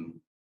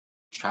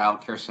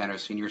 childcare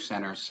centers, senior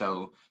centers.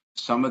 So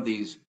some of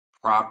these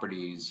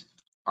properties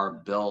are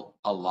built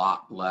a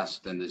lot less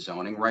than the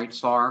zoning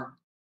rights are.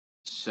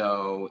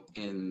 So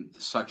in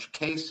such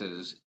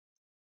cases,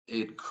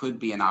 it could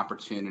be an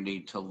opportunity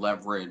to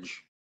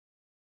leverage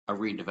a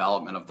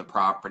redevelopment of the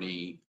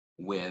property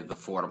with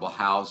affordable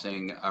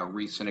housing. A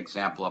recent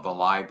example of a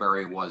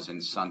library was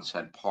in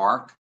Sunset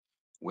Park,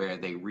 where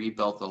they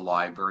rebuilt the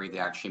library. They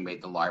actually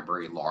made the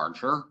library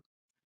larger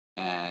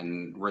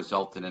and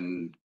resulted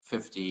in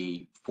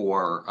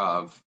 54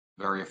 of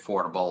very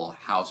affordable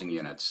housing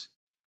units.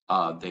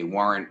 They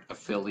weren't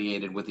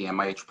affiliated with the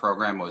MIH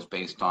program. It was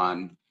based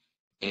on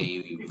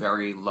a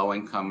very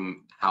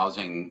low-income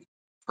housing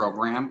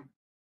program.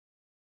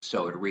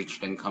 So it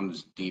reached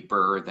incomes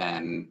deeper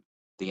than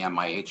the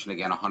MIH, and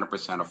again, 100%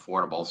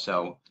 affordable.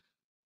 So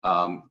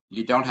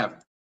you don't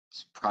have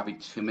probably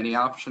too many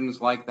options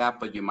like that,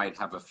 but you might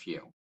have a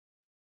few.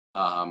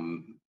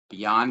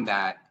 Beyond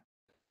that,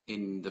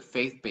 in the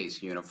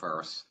faith-based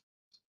universe,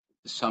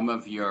 some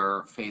of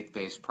your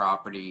faith-based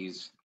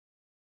properties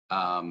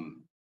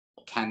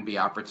can be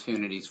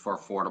opportunities for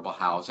affordable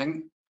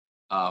housing.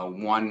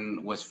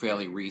 One was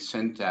fairly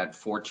recent at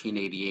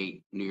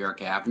 1488 New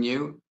York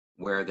Avenue,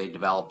 where they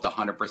developed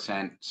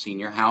 100%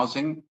 senior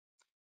housing.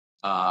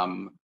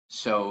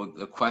 So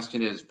the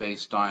question is,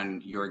 based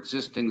on your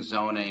existing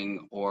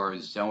zoning or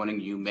zoning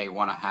you may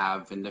want to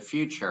have in the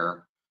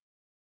future,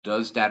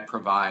 does that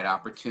provide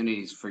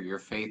opportunities for your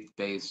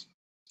faith-based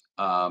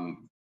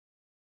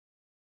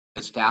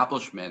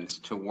establishments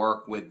to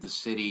work with the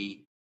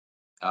city?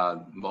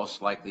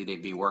 Most likely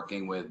they'd be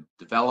working with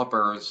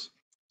developers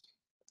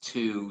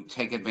to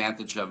take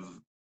advantage of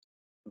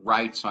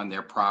rights on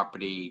their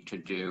property to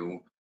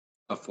do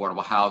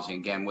affordable housing.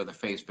 Again, with a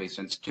faith-based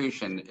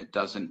institution, it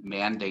doesn't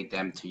mandate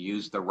them to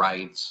use the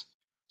rights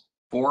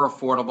for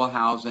affordable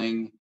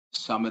housing.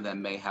 Some of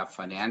them may have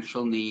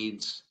financial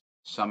needs.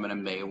 Some of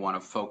them may want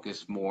to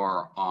focus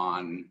more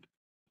on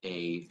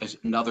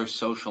another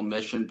social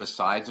mission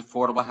besides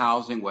affordable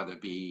housing, whether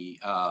it be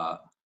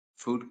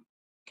food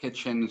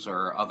kitchens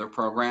or other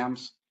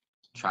programs.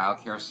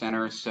 childcare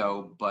center.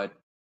 So, but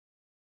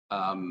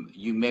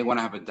you may want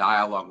to have a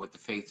dialogue with the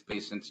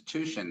faith-based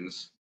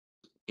institutions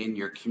in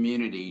your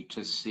community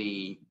to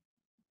see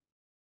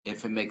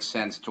if it makes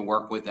sense to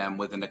work with them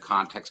within the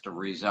context of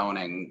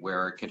rezoning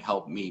where it could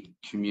help meet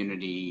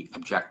community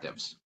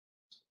objectives.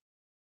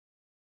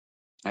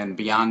 And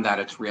beyond that,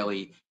 it's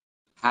really,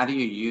 how do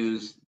you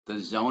use the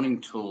zoning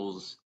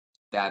tools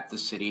that the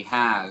city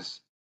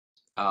has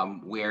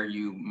where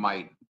you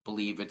might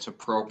believe it's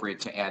appropriate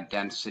to add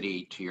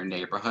density to your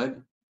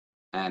neighborhood?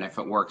 And if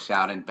it works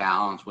out in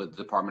balance with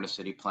the Department of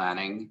City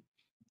Planning,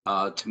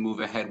 to move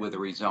ahead with a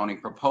rezoning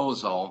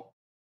proposal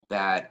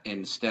that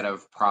instead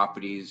of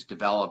properties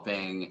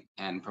developing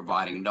and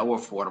providing no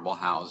affordable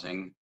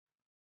housing,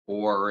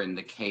 or in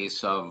the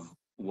case of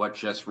what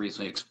just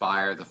recently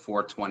expired, the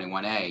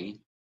 421A,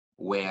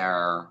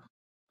 where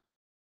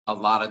a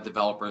lot of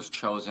developers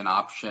chose an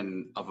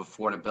option of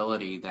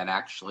affordability that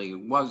actually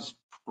was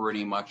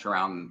pretty much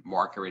around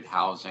market rate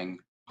housing,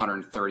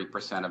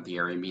 130% of the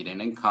area median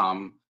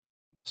income.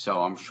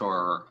 So I'm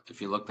sure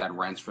if you looked at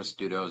rents for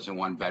studios and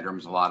one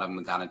bedrooms, a lot of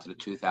them got into the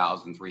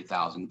 $2,000,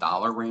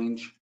 $3,000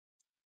 range.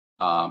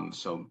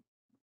 So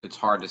it's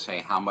hard to say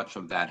how much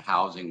of that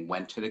housing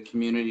went to the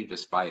community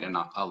despite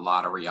a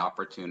lottery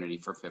opportunity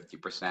for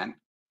 50%.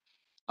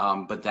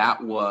 But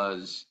that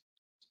was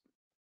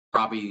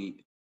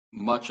probably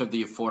much of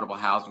the affordable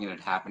housing that had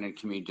happened in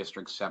Community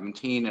District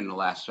 17 in the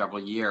last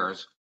several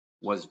years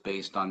was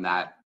based on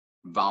that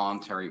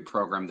voluntary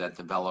program that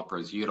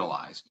developers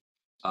utilized.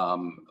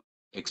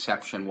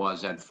 Exception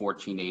was at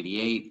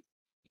 1488.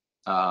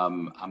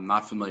 I'm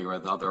not familiar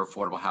with other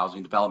affordable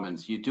housing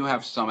developments. You do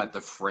have some at the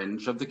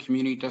fringe of the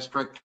community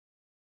district.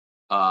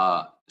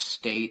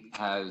 State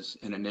has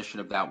an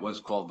initiative that was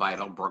called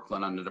Vital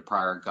Brooklyn under the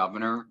prior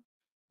governor.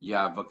 You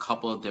have a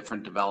couple of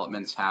different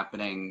developments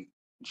happening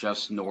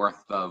just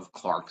north of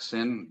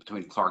Clarkson,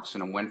 between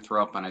Clarkson and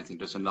Winthrop, and I think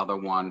there's another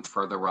one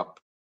further up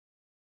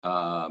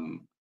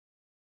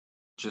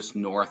just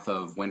north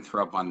of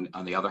Winthrop on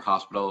the other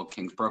hospital,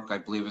 Kingsbrook, I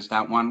believe is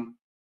that one.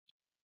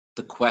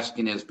 The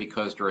question is,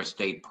 because they're a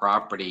state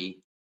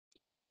property,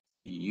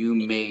 you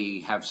may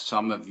have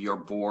some of your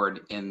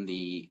board in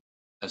the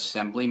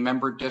assembly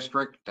member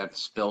district that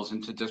spills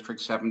into District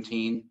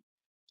 17.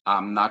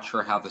 I'm not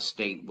sure how the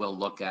state will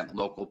look at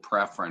local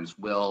preference.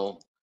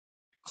 Will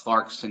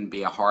Clarkson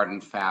be a hard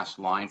and fast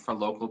line for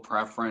local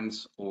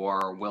preference,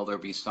 or will there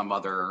be some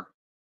other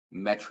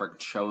metric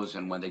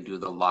chosen when they do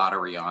the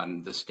lottery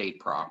on the state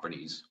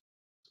properties?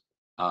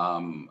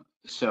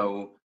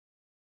 So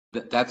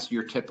that's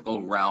your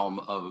typical realm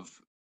of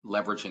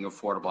leveraging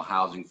affordable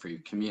housing for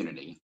your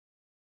community.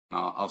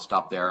 I'll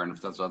stop there, and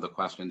if there's other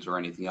questions or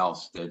anything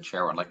else the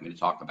chair would like me to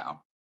talk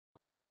about.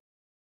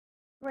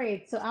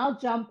 Great. So I'll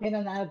jump in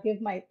and I'll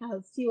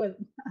see what,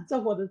 I'll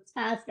talk about the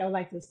task I would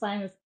like to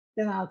assign us,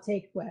 then I'll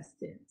take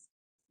questions.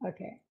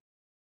 Okay.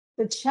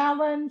 The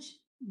challenge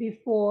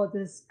before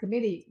this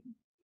committee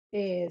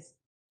is,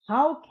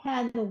 how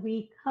can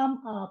we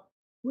come up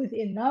with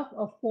enough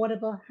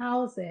affordable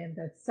housing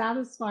that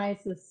satisfies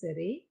the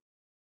city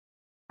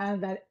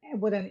and that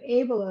would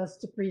enable us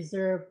to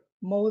preserve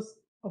most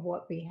of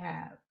what we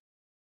have?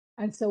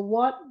 And so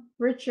what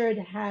Richard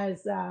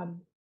has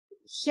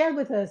shared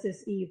with us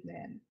this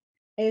evening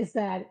is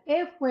that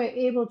if we're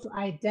able to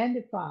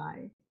identify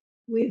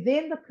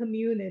within the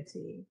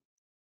community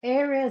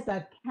areas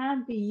that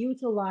can be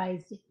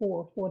utilized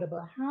for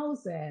affordable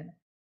housing,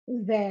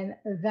 then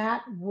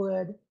that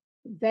would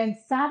then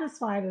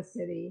satisfy the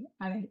city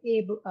and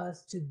enable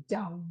us to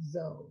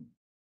downzone.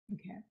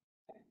 Okay.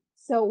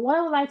 So what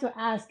I would like to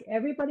ask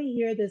everybody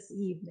here this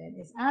evening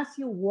is, as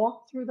you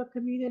walk through the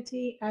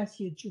community, as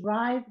you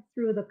drive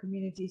through the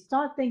community,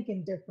 start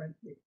thinking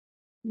differently.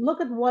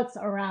 Look at what's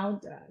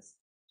around us.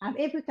 And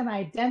if we can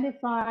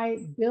identify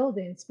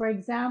buildings, for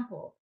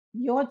example,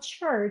 your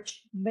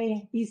church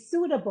may be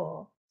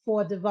suitable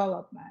for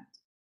development.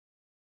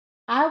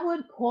 I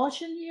would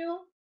caution you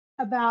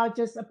about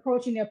just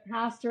approaching your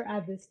pastor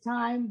at this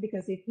time,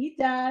 because if he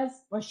does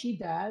or she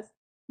does,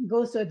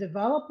 goes to a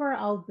developer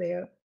out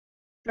there,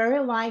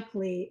 very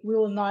likely we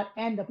will not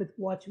end up with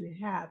what we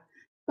have.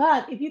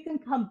 But if you can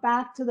come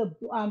back to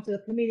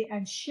the committee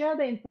and share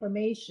the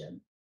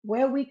information,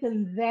 where we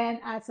can then,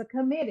 as a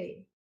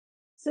committee,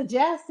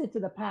 suggest it to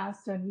the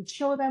pastor and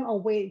show them a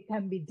way it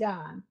can be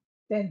done,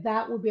 then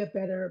that would be a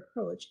better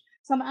approach.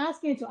 So I'm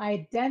asking you to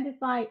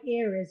identify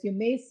areas. You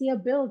may see a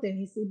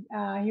building.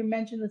 You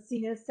mentioned the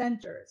senior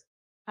centers.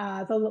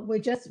 So we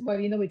just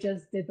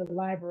did the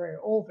library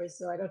over,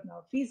 so I don't know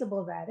how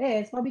feasible that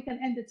is, but we can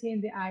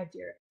entertain the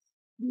idea.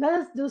 Let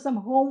us do some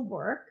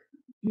homework.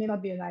 It may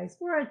not be a nice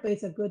word, but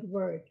it's a good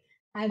word.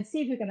 And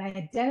see if we can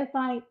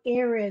identify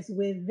areas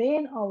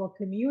within our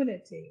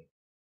community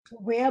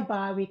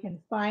whereby we can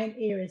find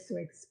areas to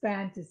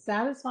expand to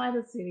satisfy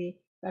the city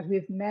that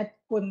we've met,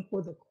 quote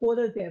unquote, the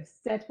quota they have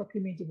set for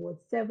Community Board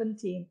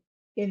 17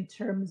 in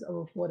terms of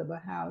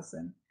affordable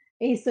housing.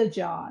 Asa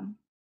John.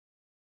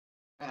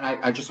 And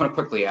I just want to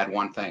quickly add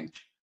one thing.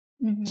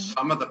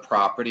 Some of the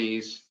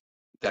properties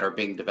that are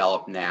being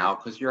developed now,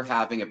 because you're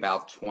having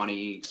about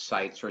 20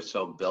 sites or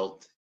so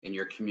built in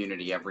your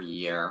community every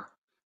year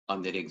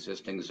under the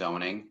existing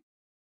zoning.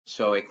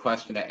 So a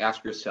question to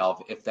ask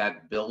yourself, if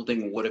that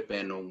building would have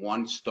been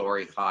 1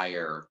 story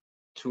higher,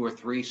 2 or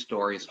 3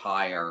 stories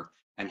higher,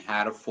 and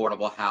had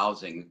affordable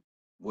housing,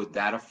 would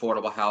that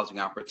affordable housing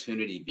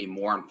opportunity be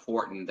more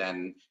important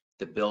than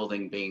the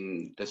building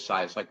being the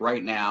size? Like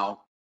right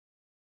now,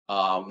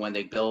 when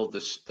they build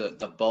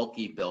the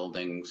bulky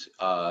buildings,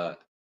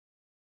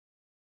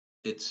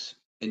 it's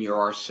in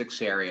your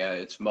R6 area,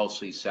 it's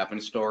mostly 7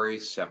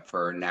 stories, except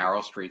for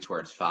narrow streets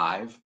where it's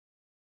 5.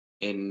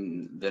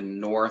 In the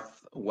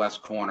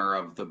northwest corner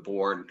of the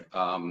board,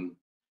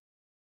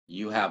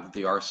 you have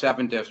the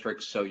R7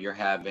 district, so you're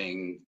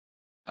having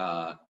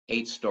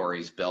 8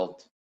 stories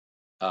built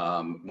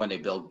when they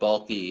build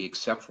bulky,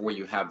 except for where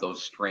you have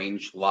those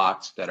strange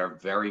lots that are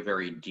very,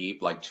 very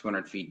deep, like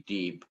 200 feet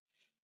deep.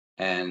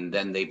 And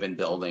then they've been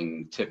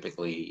building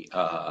typically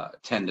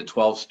 10 to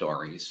 12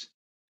 stories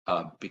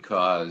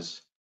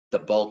because the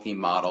bulky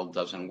model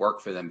doesn't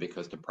work for them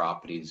because the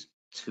property's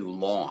too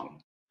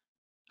long.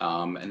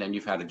 And then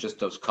you've had just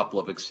those couple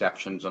of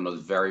exceptions on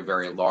those very,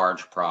 very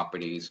large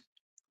properties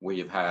where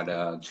you've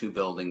had 2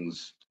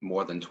 buildings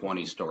more than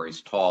 20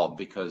 stories tall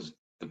because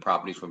the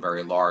properties were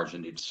very large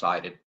and they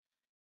decided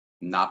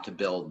not to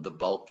build the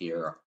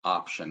bulkier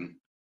option.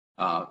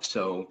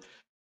 So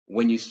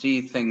when you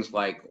see things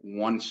like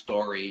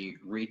 1-story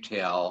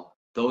retail,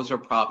 those are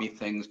probably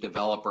things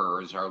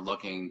developers are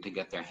looking to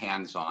get their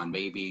hands on.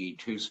 Maybe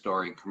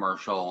 2-story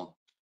commercial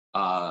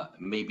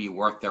may be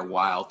worth their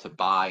while to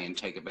buy and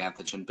take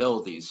advantage and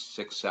build these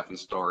 6,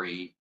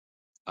 7-story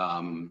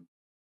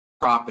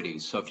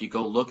properties. So if you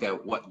go look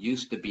at what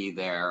used to be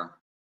there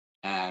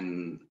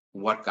and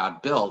what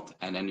got built,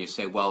 and then you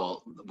say,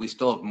 well, we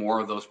still have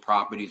more of those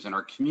properties in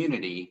our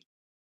community,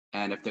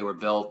 and if they were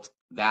built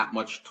that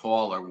much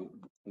taller,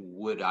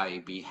 would I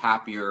be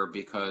happier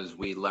because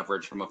we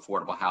leverage from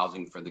affordable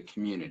housing for the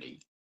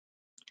community?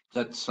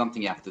 That's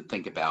something you have to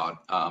think about.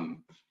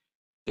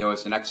 There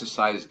was an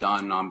exercise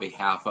done on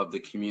behalf of the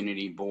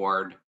community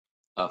board,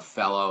 a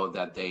fellow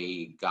that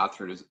they got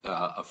through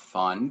a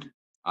fund.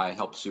 I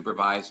helped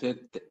supervise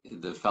it.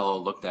 The fellow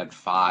looked at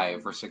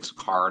 5 or 6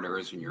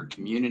 corridors in your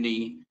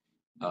community,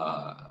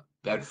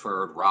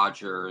 Bedford,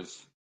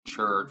 Rogers,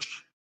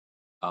 Church,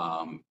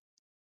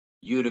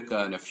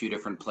 Utica, and a few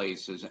different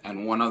places.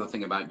 And one other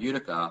thing about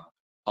Utica,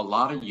 a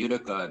lot of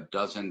Utica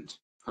doesn't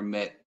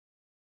permit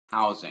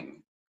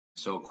housing.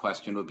 So a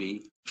question would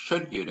be,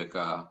 should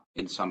Utica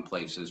in some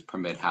places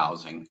permit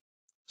housing?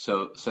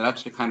 So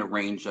that's the kind of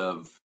range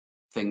of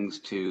things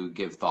to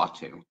give thought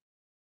to.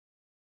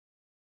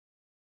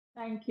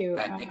 Thank you.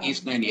 And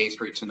East 98th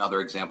Street's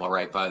another example,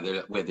 right, by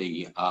where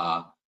the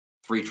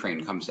 3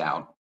 train comes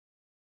out.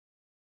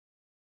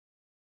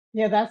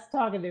 Yeah, that's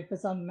targeted for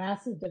some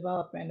massive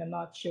development. I'm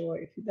not sure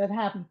if that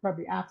happened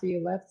probably after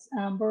you left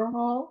Borough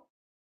Hall.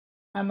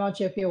 I'm not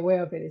sure if you're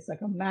aware of it. It's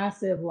like a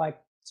massive, like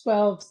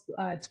 12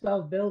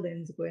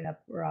 buildings going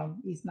up around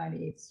East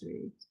 98th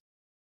Street.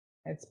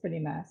 It's pretty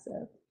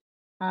massive.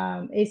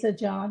 Asa,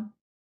 John?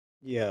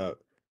 Yeah.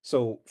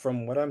 So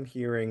from what I'm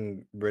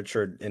hearing,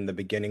 Richard, in the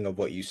beginning of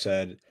what you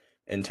said,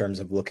 in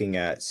terms of looking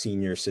at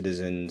senior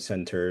citizen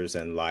centers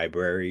and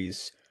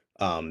libraries,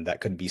 that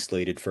could be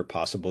slated for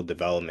possible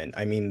development.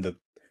 I mean,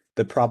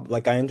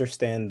 like I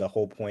understand the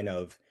whole point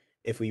of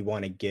if we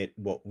want to get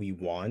what we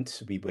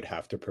want, we would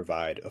have to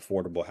provide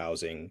affordable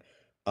housing,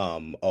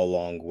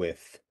 along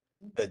with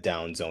the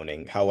down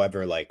zoning.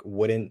 However, like,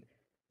 wouldn't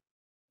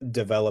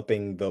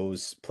developing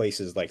those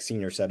places like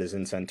senior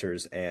citizen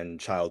centers and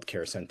child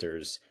care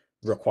centers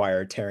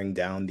require tearing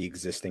down the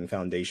existing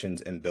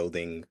foundations and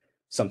building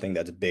something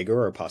that's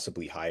bigger or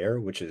possibly higher,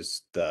 which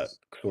is the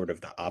sort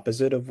of the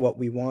opposite of what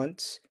we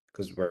want,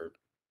 because we're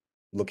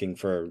looking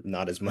for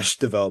not as much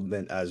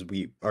development as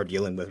we are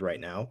dealing with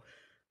right now.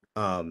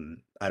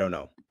 I don't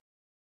know.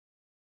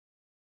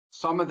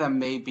 Some of them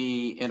may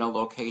be in a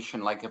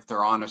location, like if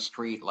they're on a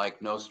street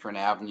like Nostrand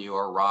Avenue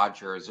or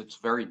Rogers, it's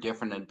very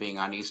different than being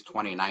on East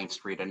 29th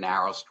Street, a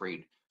narrow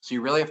street. So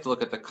you really have to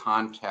look at the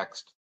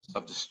context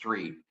of the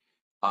street.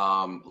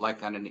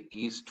 Like on an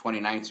East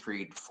 29th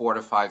Street, 4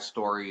 to 5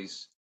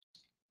 stories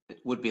it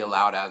would be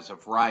allowed as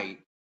of right.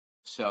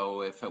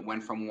 So if it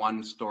went from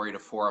 1 story to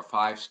 4 or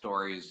 5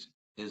 stories,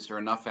 is there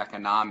enough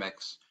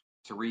economics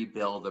to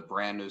rebuild a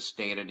brand new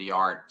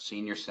state-of-the-art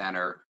senior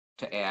center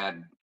to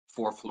add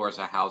 4 floors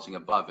of housing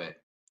above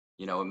it?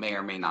 You know, it may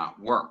or may not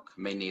work,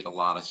 may need a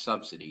lot of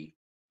subsidy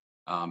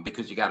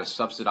because you got to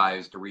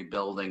subsidize the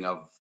rebuilding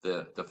of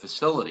the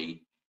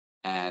facility.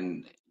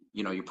 And,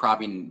 you know,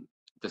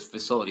 this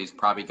facility's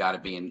probably got to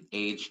be an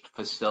aged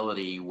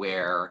facility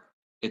where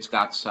it's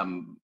got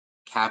some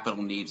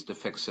capital needs to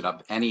fix it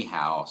up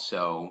anyhow.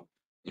 So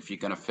if you're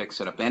going to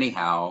fix it up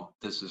anyhow,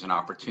 this is an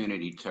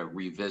opportunity to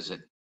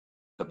revisit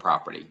the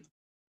property.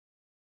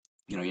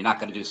 You know, you're not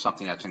going to do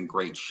something that's in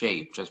great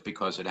shape just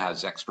because it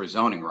has extra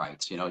zoning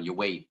rights. You know, you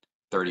wait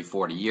 30,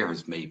 40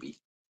 years, maybe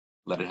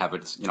let it have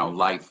its, you know,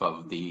 life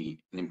of the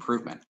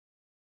improvement.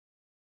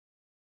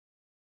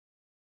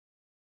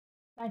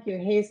 Thank you.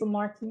 Hazel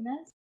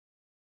Martinez.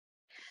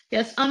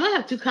 Yes, I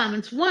have two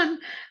comments. One,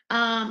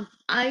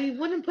 I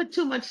wouldn't put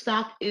too much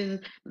stock in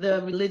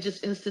the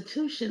religious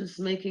institutions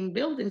making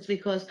buildings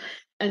because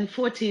in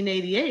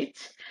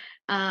 1488,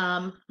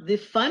 the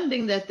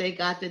funding that they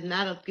got did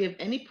not give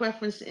any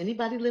preference to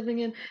anybody living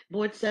in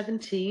Ward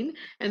 17,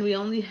 and we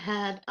only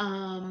had,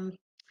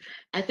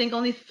 I think,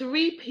 only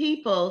 3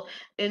 people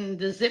in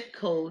the zip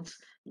codes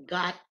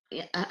got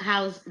a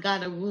house,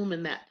 got a room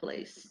in that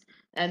place,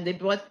 and they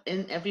brought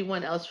in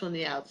everyone else from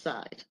the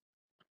outside.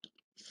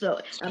 So,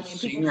 I mean, people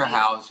Senior pay.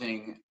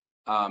 housing,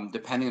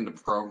 depending on the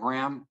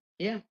program,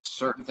 Yeah.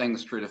 certain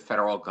things through the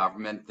federal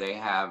government, they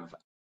have,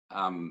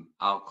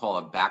 I'll call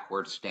it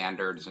backward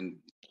standards in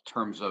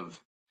terms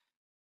of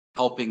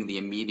helping the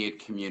immediate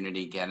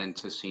community get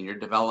into senior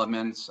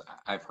developments.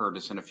 I've heard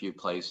this in a few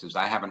places.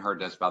 I haven't heard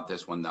this about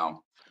this one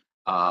though.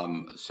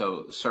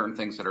 So certain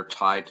things that are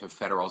tied to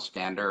federal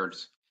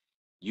standards,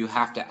 you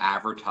have to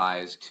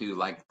advertise to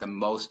like the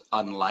most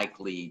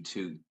unlikely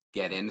to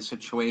get in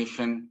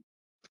situation.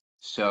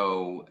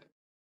 So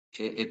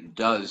it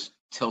does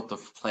tilt the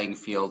playing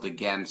field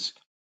against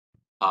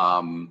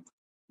the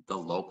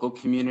local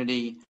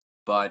community,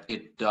 but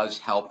it does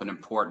help an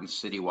important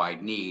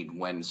citywide need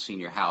when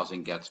senior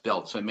housing gets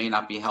built. So it may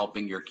not be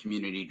helping your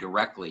community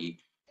directly,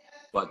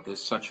 but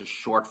there's such a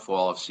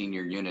shortfall of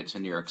senior units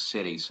in New York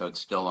City. So it's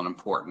still an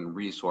important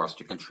resource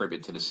to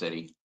contribute to the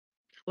city.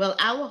 Well,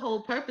 our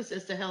whole purpose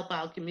is to help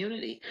our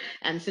community.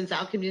 And since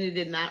our community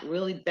did not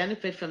really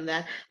benefit from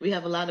that, we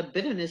have a lot of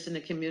bitterness in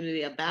the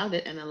community about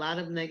it and a lot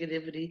of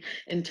negativity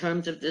in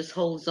terms of this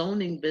whole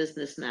zoning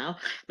business now,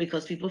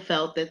 because people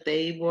felt that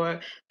they were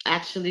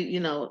actually, you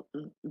know,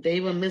 they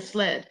were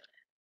misled.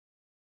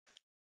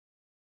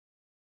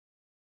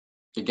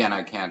 Again,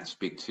 I can't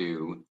speak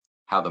to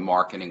how the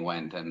marketing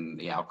went and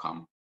the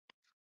outcome.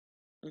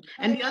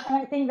 And the other,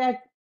 I think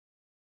that,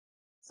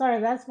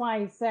 sorry, that's why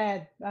I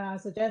said,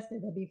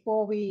 suggested that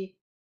before we,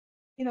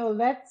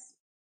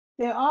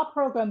 there are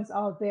programs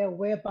out there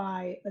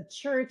whereby a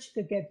church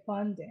could get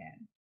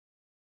funding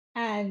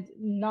and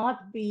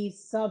not be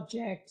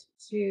subject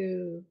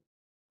to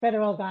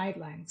federal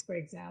guidelines, for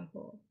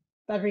example,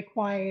 that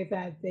require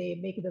that they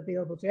make it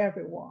available to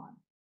everyone.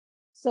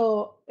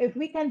 So if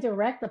we can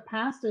direct the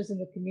pastors in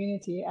the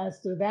community as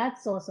to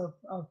that source of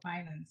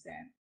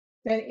financing,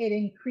 then it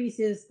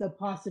increases the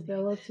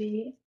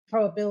probability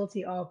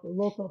of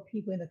local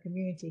people in the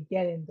community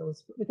getting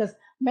those, because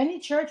many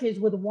churches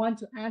would want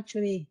to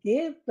actually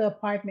give the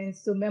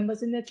apartments to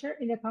members in the church,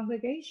 in the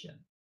congregation,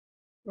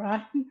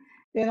 right?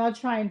 They're not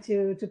trying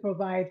to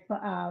provide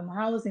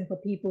housing for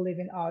people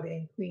living out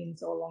in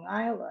Queens or Long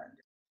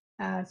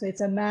Island. So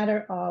it's a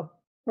matter of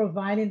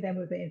providing them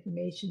with the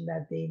information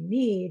that they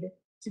need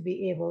to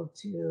be able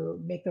to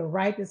make the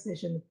right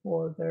decision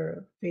for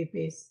their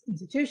faith-based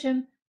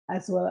institution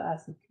as well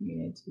as the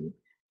community.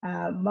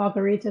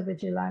 Margarita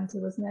Vigilante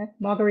was next.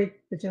 Marguerite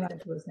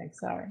Vigilante was next,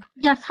 sorry.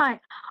 Yes, hi.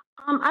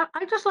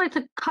 I'd just like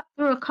to cut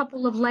through a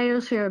couple of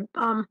layers here.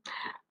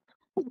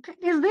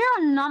 Is there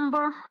a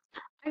number?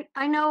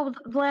 I know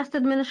the last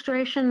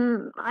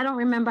administration, I don't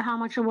remember how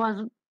much it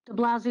was, de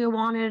Blasio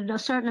wanted a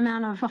certain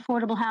amount of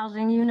affordable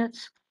housing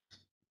units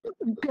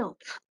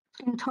built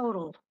in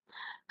total.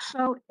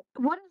 So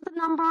what is the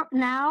number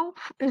now?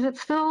 Is it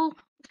still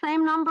the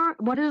same number?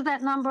 What is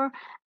that number?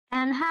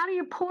 And how do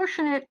you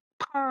portion it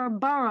per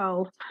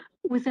borough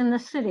within the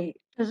city?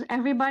 Does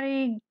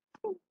everybody,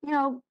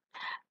 it's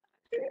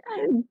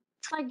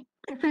like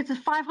if it's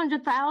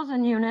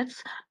 500,000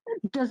 units,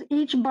 does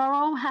each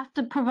borough have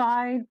to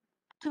provide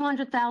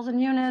 200,000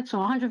 units or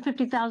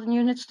 150,000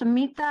 units to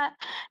meet that?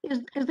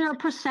 Is there a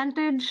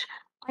percentage?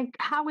 Like,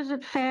 how is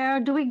it fair?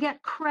 Do we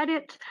get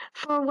credit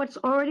for what's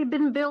already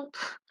been built?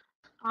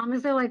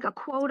 Is there like a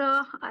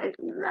quota?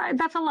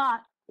 That's a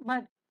lot,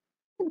 but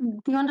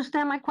do you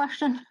understand my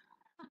question?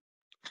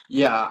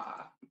 Yeah,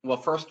 well,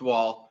 first of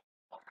all,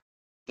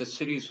 the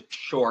city's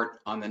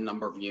short on the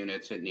number of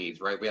units it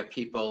needs, right? We have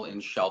people in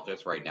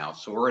shelters right now,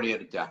 so we're already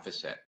at a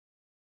deficit.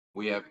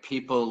 We have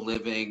people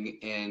living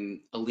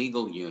in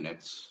illegal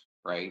units,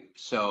 right?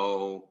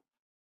 So,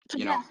 so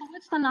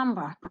what's the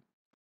number?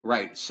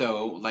 Right,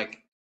 so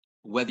like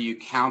whether you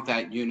count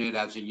that unit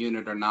as a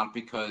unit or not,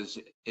 because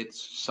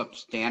it's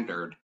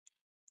substandard,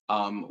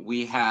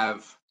 we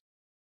have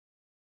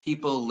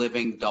people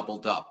living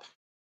doubled up.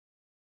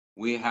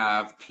 We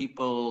have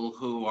people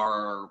who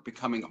are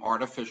becoming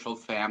artificial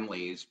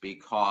families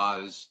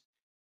because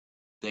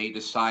they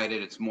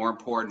decided it's more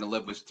important to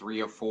live with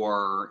 3 or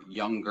 4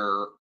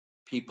 younger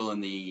people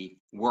in the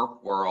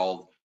work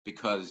world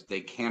because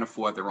they can't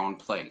afford their own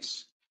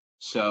place.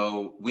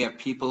 So we have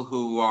people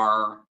who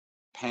are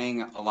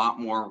paying a lot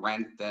more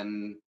rent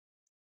than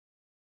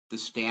the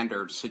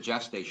standards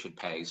suggest they should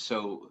pay.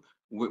 So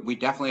we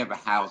definitely have a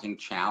housing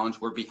challenge.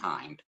 We're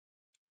behind.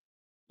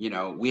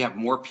 We have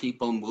more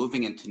people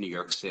moving into New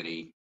York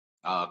City.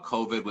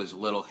 COVID was a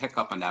little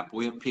hiccup on that, but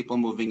we have people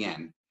moving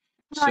in.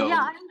 No, So,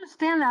 yeah, I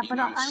understand that, but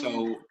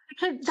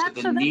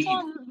that's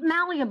all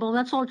malleable,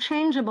 that's all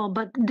changeable.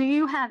 But do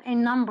you have a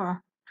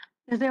number?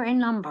 Is there a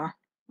number?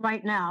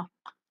 right now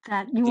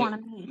that you want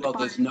to meet? Well,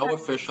 there's no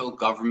official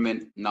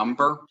government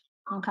number,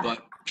 Okay.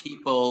 but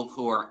people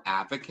who are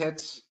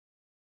advocates,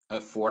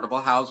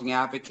 affordable housing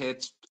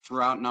advocates,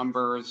 threw out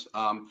numbers,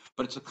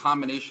 but it's a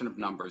combination of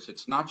numbers.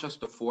 It's not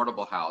just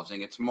affordable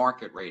housing, it's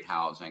market rate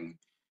housing.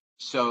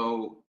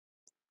 So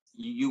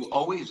you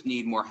always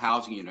need more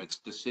housing units.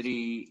 The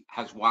city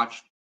has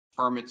watched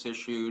permits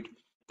issued.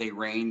 They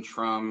range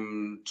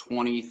from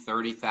 20,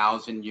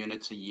 30,000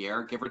 units a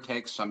year, give or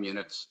take. Some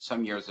units,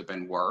 some years have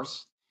been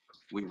worse.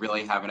 We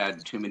really haven't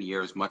had too many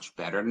years much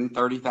better than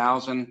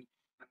 30,000,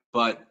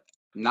 but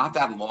not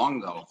that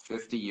long ago,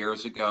 50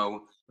 years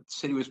ago, the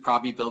city was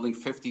probably building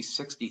 50,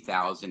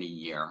 60,000 a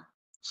year.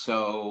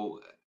 So,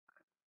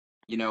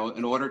 you know,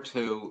 in order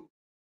to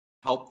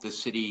help the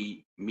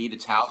city meet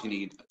its housing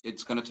need,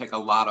 it's going to take a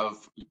lot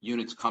of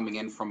units coming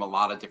in from a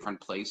lot of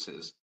different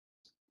places.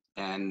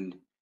 And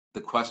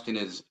the question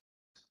is,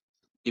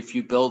 if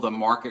you build a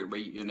market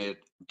rate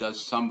unit,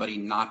 does somebody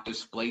not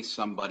displace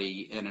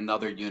somebody in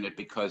another unit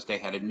because they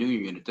had a new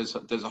unit?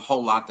 There's a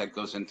whole lot that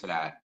goes into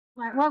that.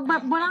 Right. Well,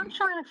 but what I'm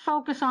trying to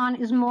focus on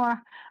is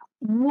more,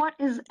 what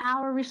is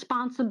our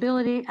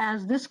responsibility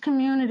as this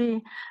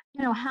community?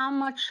 You know, how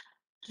much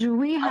do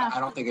we have? I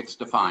don't think it's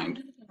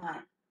defined.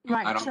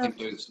 Right. I don't think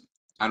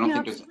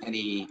there's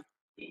any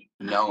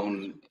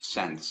known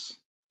sense.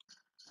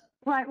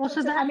 Right, well,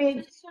 so that, I mean,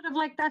 it's sort of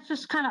like, that's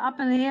just kind of up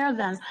in the air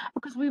then,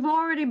 because we've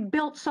already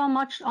built so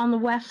much on the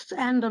west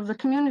end of the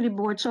community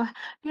board. So,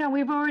 you know,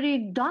 we've already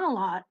done a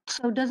lot.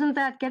 So doesn't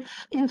that get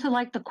into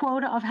like the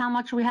quota of how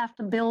much we have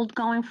to build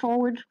going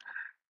forward?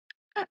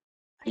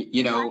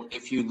 You know,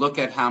 if you look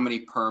at how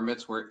many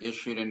permits were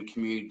issued in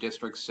Community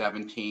District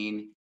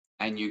 17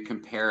 and you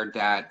compared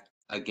that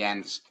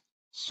against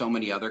so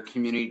many other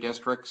community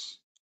districts,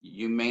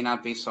 you may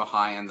not be so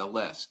high on the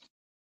list.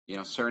 You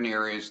know, certain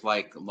areas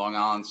like Long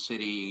Island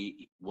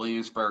City,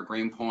 Williamsburg,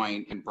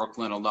 Greenpoint, and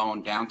Brooklyn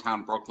alone,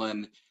 downtown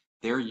Brooklyn,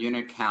 their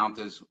unit count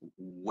is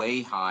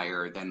way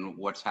higher than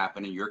what's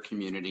happened in your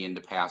community in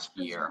the past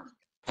year,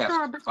 past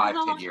Sure, but 5,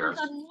 there's 10 years.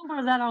 a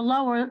number that are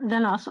lower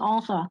than us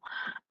also.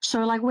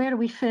 So like, where do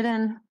we fit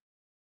in?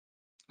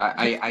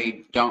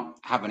 I don't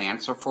have an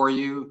answer for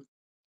you.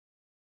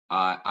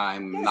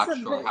 I'm not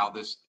sure how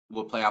this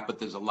will play out, but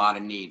there's a lot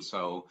of need.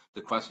 So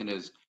the question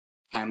is,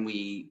 can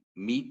we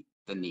meet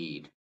the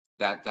need?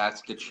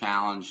 That's the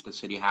challenge the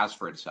city has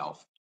for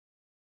itself.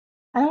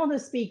 I don't want to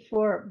speak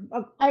for,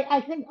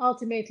 I think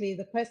ultimately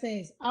the question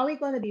is, are we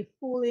going to be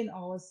fooling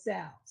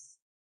ourselves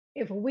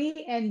if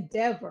we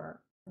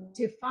endeavor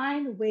to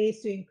find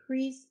ways to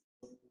increase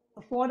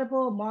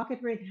affordable market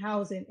rate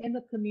housing in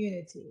the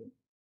community,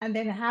 and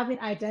then having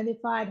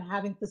identified,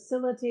 having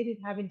facilitated,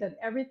 having done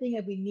everything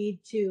that we need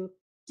to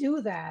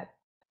do that,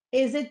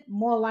 is it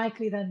more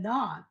likely than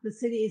not the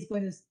city is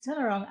going to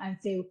turn around and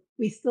say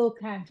we still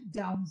can't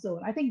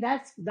downzone? I think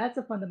that's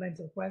a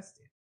fundamental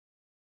question.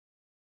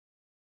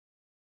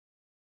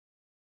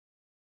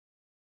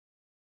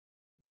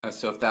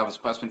 So if that was a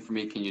question for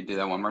me, can you do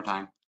that one more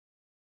time?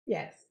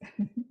 Yes.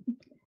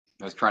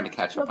 I was trying to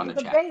catch up on the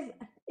chat.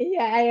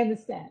 Yeah, I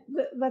understand.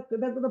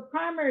 The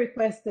primary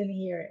question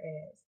here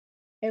is,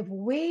 if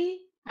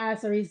we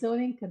as a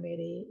rezoning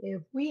committee,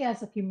 if we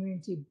as a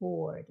community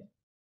board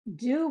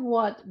do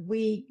what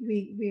we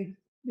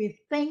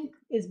think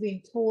is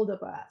being told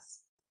of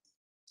us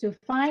to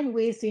find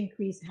ways to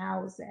increase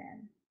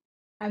housing,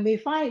 and we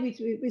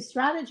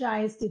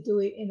strategize to do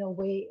it in a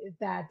way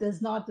that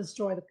does not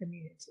destroy the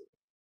community,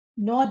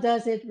 nor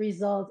does it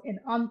result in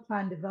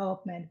unplanned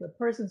development where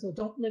persons who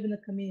don't live in the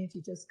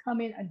community just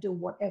come in and do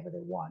whatever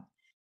they want.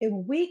 If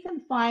we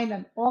can find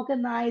an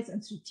organized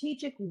and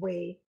strategic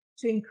way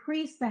to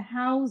increase the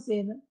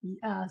housing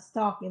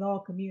stock in our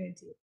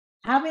community,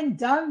 having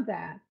done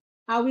that,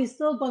 are we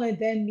still going to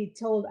then be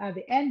told at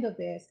the end of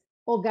this,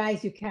 oh,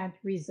 guys, you can't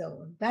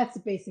rezone? That's the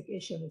basic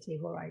issue on the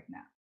table right now.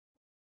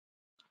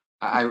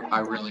 I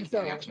really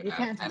can't answer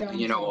that. And,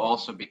 you know,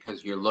 also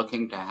because you're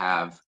looking to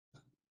have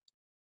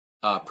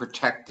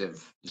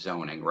protective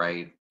zoning,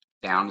 right?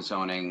 Down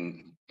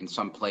zoning in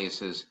some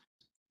places.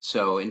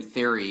 So in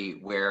theory,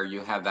 where you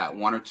have that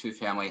 1 or 2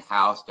 family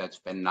house that's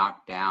been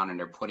knocked down and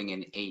they're putting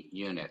in 8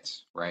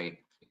 units, right?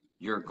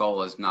 Your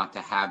goal is not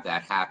to have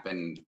that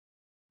happen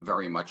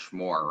very much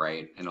more,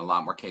 right? In a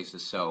lot more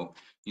cases. So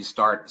you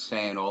start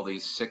saying all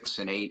these 6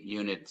 and 8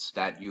 units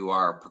that you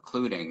are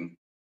precluding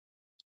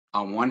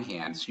on one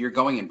hand, so you're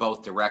going in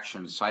both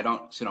directions. So I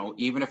don't, you know,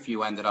 even if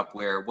you ended up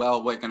where,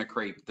 well, we're going to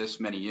create this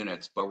many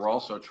units, but we're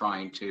also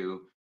trying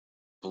to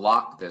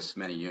block this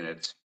many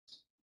units,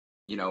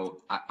 you know,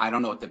 I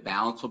don't know what the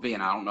balance will be,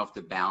 and I don't know if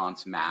the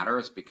balance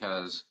matters,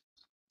 because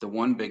the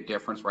one big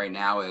difference right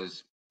now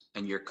is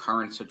in your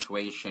current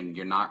situation,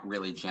 you're not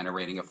really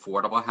generating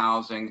affordable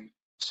housing.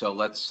 So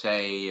let's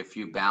say if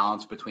you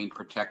balance between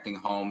protecting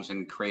homes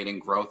and creating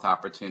growth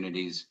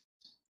opportunities,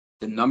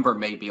 the number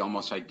may be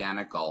almost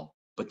identical.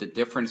 But the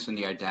difference in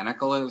the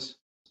identical is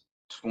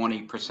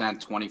 20%,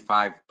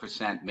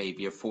 25% may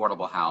be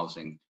affordable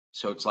housing.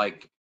 So it's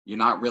like you're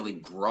not really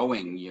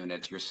growing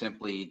units. You're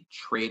simply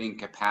trading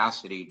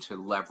capacity to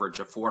leverage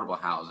affordable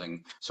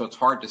housing. So it's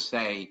hard to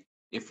say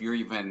if you're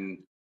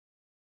even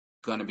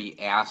going to be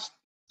asked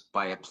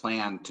by a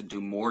plan to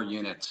do more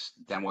units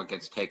than what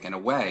gets taken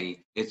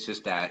away. It's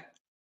just that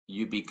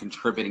you'd be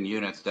contributing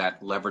units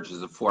that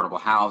leverages affordable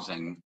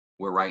housing,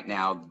 where right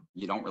now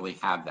you don't really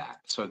have that.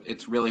 So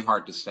it's really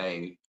hard to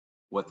say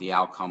what the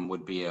outcome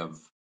would be of,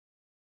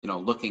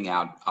 looking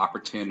at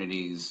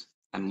opportunities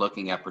and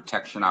looking at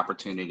protection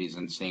opportunities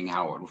and seeing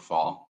how it would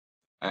fall.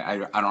 I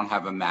don't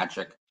have a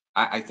magic.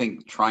 I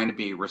think trying to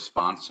be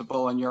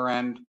responsible on your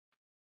end,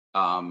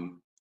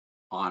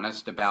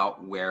 honest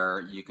about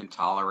where you can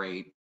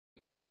tolerate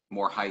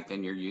more height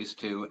than you're used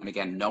to. And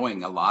again,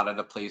 knowing a lot of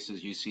the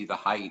places you see the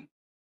height,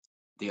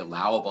 the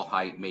allowable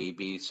height may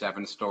be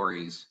 7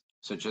 stories.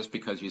 So just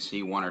because you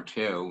see 1 or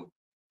 2,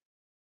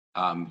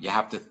 you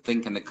have to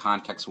think in the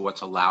context of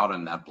what's allowed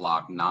in that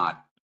block,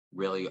 not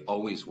really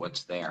always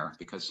what's there,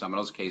 because some of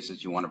those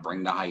cases you want to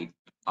bring the height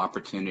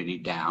opportunity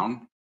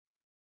down.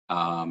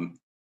 And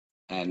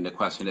the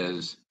question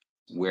is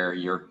where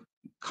you're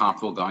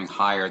comfortable going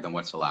higher than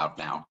what's allowed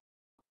now.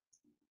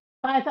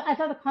 I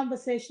thought the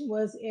conversation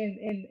was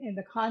in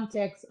the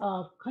context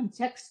of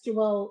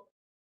contextual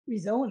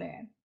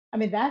rezoning. I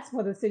mean, that's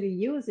what the city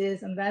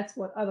uses, and that's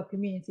what other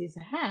communities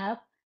have,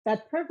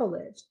 that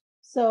privilege.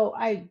 So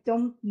I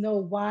don't know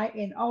why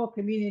in our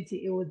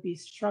community it would be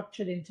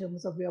structured in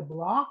terms of your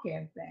block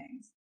and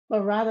things,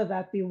 but rather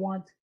that we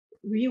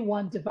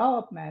want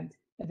development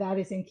that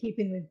is in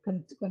keeping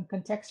with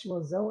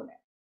contextual zoning.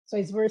 So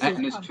it's versus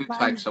And there's 2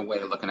 types of way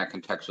of looking at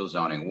contextual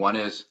zoning. One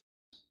is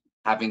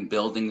having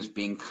buildings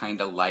being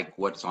kind of like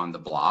what's on the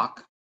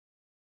block.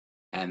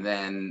 And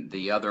then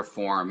the other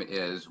form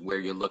is where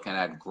you're looking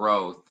at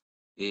growth,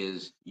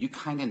 is you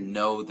kind of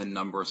know the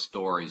number of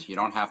stories. You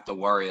don't have to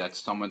worry that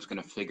someone's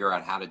going to figure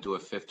out how to do a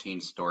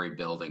 15-story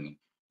building.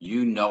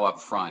 You know up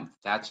front,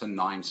 that's a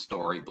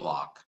 9-story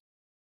block.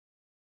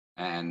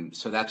 And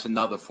so that's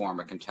another form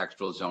of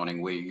contextual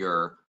zoning where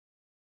you're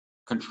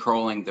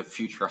controlling the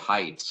future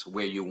heights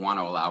where you want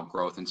to allow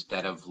growth,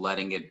 instead of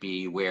letting it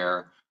be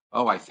where,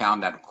 oh, I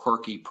found that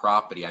quirky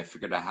property, I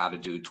figured out how to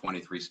do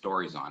 23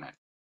 stories on it.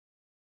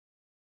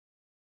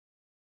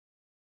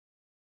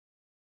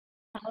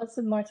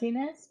 Allison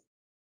Martinez.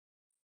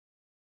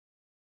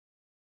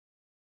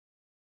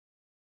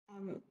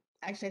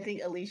 Actually, I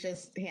think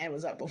Alicia's hand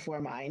was up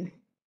before mine.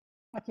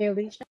 Okay,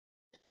 Alicia.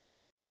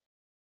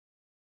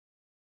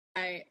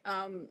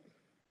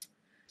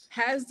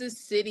 Has the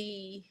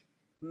city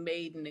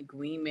made an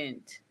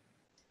agreement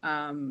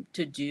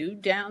to do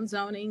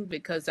downzoning?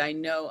 Because I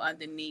know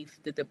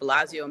underneath the de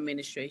Blasio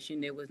administration,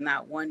 there was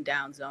not one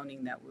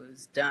downzoning that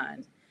was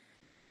done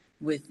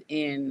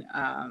within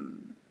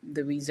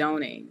the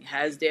rezoning.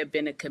 Has there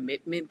been a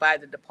commitment by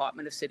the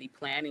Department of City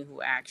Planning, who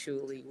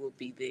actually will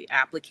be the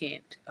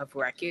applicant of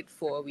record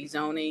for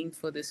rezoning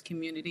for this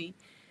community?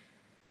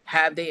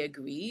 Have they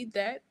agreed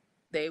that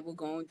they were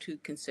going to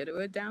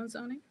consider a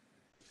downzoning,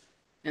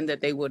 and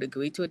that they would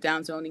agree to a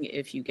downzoning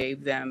if you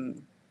gave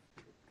them,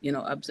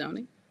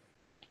 upzoning?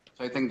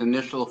 So I think the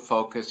initial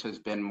focus has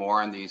been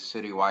more on these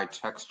citywide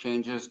text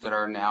changes that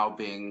are now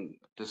being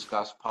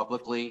discussed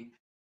publicly.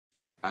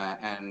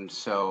 And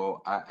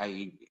so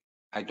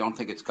I don't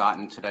think it's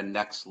gotten to the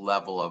next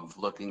level of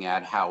looking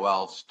at how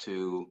else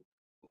to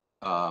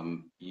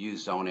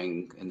use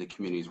zoning in the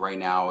communities. Right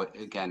now,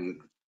 again,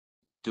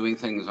 doing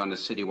things on a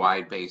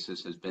citywide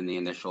basis has been the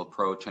initial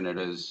approach, and it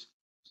is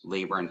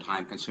labor and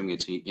time consuming.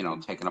 It's,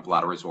 taking up a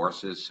lot of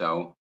resources.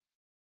 So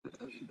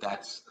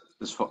that's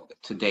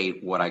to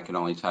date what I can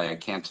only tell you. I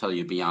can't tell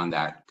you beyond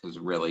that, because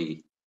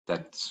really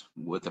that's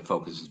what the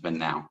focus has been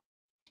now.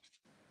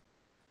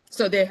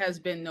 So there has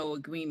been no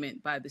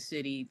agreement by the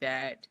city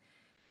that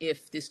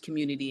if this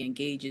community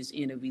engages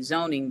in a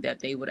rezoning, that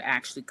they would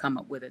actually come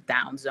up with a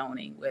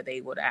downzoning where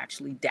they would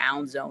actually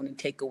downzone and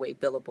take away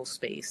billable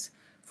space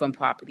from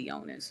property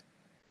owners.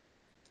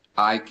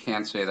 I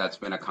can't say that's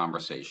been a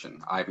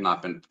conversation. I've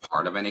not been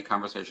part of any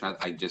conversation.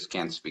 I just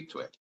can't speak to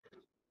it.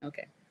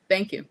 Okay,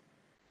 thank you.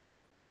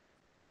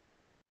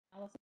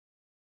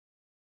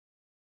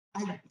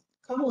 A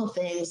couple of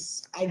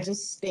things. I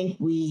just think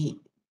we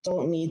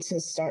don't need to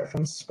start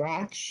from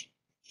scratch.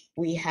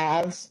 We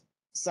have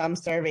some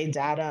survey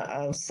data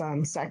of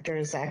some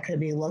sectors that could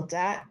be looked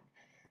at,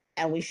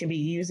 and we should be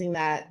using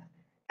that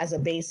as a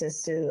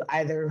basis to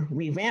either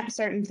revamp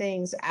certain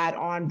things, add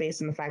on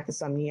based on the fact that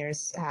some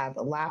years have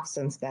elapsed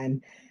since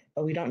then,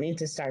 but we don't need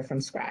to start from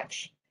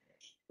scratch.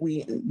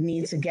 We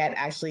need to get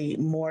actually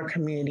more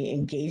community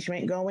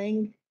engagement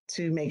going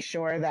to make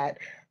sure that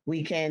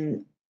we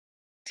can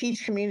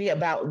teach community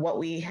about what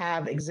we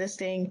have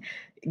existing,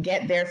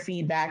 get their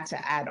feedback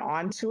to add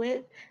on to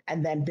it,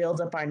 and then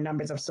build up our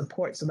numbers of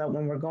support so that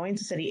when we're going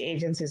to city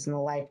agencies and the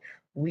like,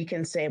 we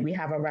can say we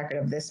have a record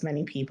of this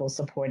many people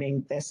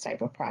supporting this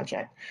type of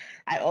project.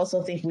 I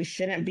also think we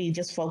shouldn't be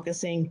just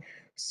focusing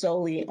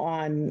solely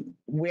on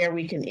where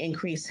we can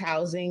increase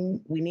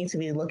housing. We need to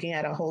be looking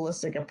at a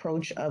holistic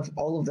approach of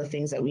all of the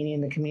things that we need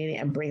in the community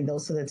and bring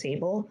those to the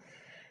table.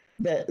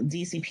 the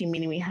DCP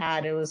meeting we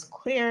had, it was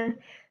clear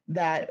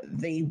that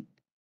they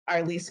are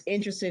at least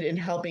interested in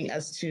helping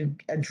us to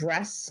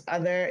address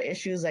other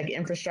issues like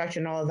infrastructure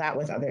and all of that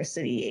with other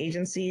city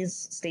agencies,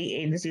 state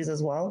agencies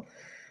as well.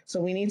 So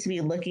we need to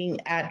be looking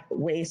at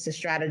ways to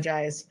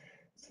strategize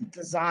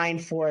design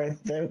for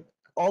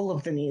all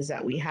of the needs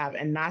that we have,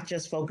 and not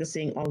just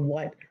focusing on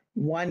what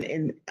one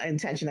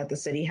intention that the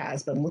city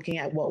has, but looking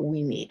at what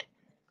we need.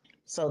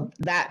 So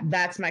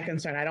that's my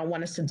concern. I don't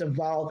want us to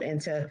devolve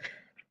into,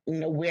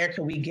 where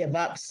can we give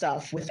up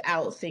stuff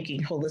without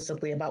thinking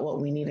holistically about what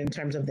we need in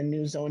terms of the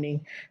new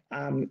zoning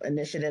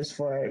initiatives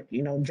for,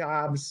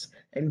 jobs,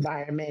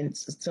 environment,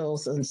 still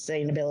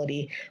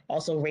sustainability,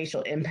 also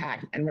racial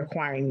impact, and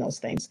requiring those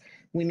things.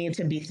 We need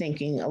to be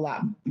thinking a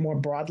lot more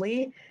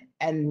broadly,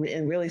 and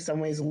in really some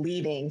ways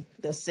leading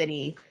the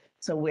city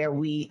to where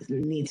we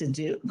need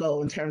to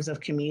go in terms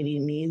of community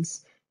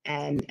needs,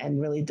 and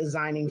really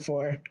designing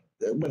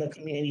with a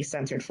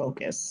community-centered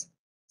focus.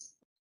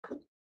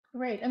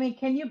 Great. I mean,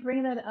 can you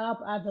bring that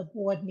up at the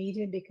board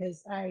meeting?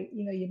 Because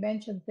you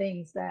mentioned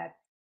things that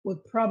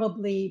would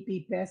probably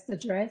be best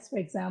addressed. For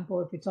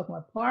example, if you're talking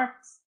about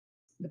parks,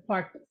 the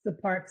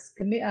parks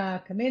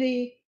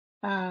committee,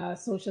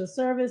 social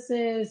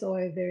services,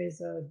 or if there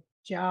is a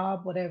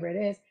job, whatever it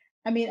is.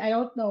 I mean, I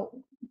don't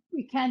know.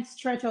 We can't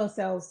stretch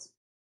ourselves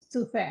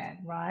too thin,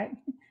 right?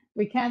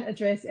 We can't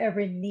address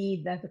every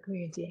need that the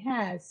community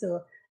has.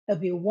 So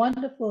it'd be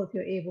wonderful if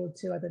you're able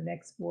to, at the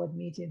next board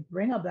meeting,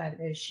 bring up that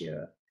issue,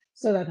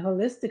 so that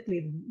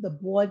holistically the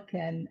board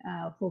can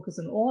focus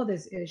on all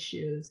these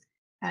issues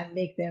and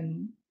make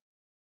them,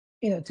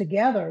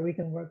 together we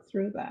can work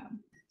through them.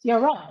 So you're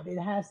right, it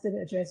has to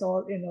address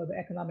all, the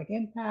economic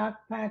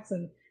impacts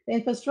and the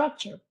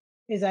infrastructure.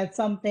 Is that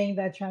something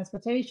that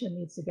transportation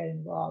needs to get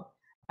involved?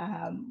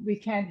 We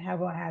can't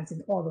have our hands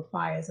in all the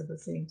fires at the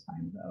same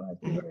time, though.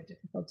 It'd be very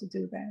difficult to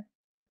do that.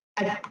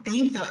 I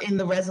think in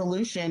the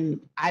resolution,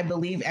 I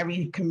believe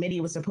every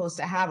committee was supposed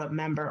to have a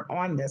member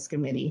on this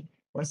committee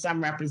or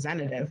some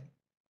representative,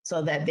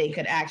 so that they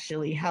could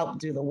actually help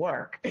do the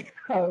work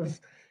of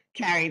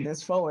carrying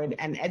this forward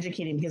and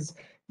educating, because at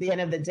the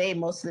end of the day,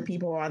 most of the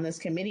people who are on this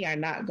committee are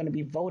not going to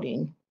be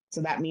voting. So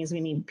that means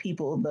we need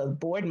people, the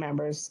board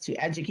members, to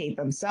educate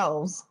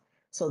themselves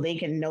so they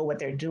can know what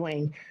they're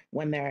doing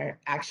when they're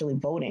actually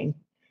voting.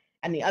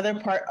 And the other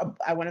part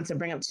I wanted to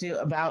bring up too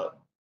about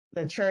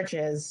the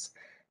churches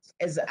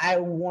is I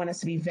want us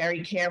to be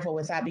very careful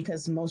with that,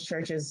 because most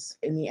churches,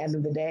 in the end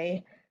of the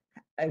day,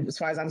 as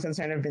far as I'm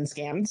concerned, have been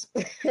scammed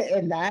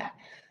in that.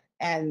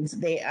 And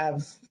they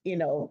have,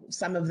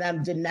 some of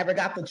them never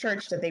got the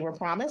church that they were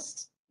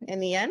promised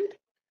in the end.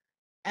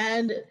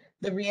 And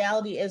the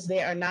reality is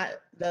they are not,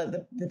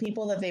 the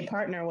people that they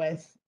partner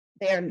with,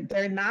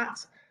 they're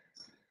not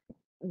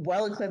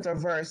well equipped or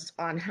versed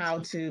on how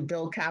to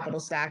build capital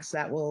stacks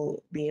that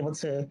will be able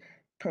to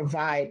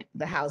provide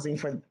the housing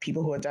for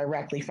people who are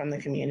directly from the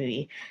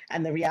community.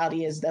 And the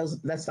reality is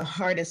that's the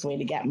hardest way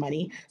to get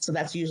money. So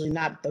that's usually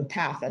not the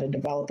path that a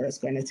developer is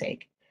going to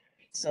take.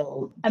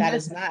 So that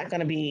is not going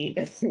to be,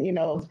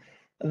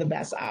 the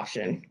best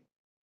option.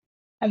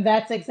 And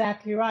that's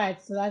exactly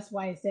right. So that's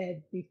why I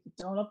said,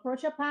 don't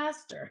approach a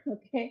pastor,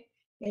 okay?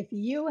 If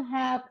you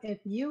have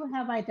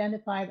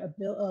identified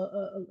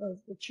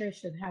a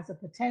church that has a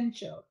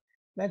potential,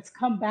 let's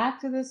come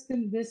back to this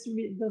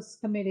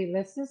committee.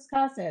 Let's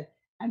discuss it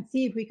and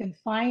see if we can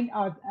find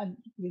out, and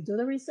we do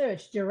the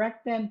research,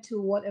 direct them to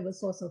whatever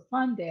source of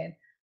funding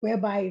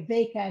whereby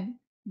they can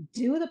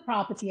do the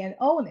property and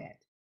own it.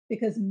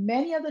 Because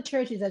many of the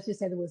churches, as you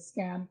said, it was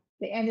scam.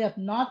 They ended up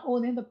not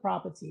owning the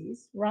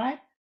properties, right?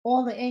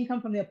 All the income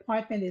from the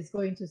apartment is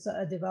going to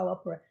a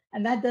developer,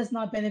 and that does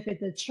not benefit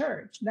the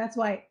church. That's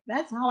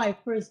how I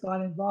first got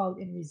involved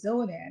in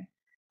rezoning,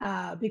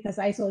 because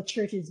I saw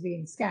churches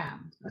being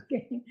scammed.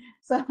 Okay,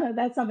 so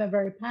that's something I'm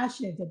very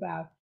passionate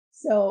about.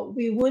 So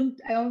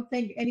I don't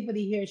think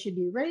anybody here should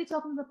be ready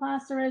talking to the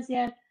pastor as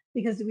yet,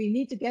 because we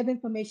need to get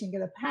information,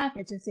 get a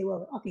package, and say,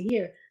 well, okay,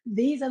 here,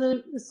 these are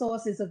the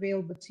sources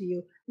available to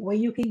you where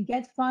you can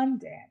get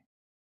funding,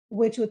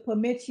 which would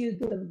permit you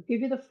to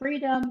give you the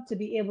freedom to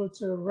be able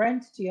to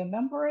rent to your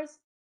members.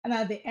 And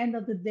at the end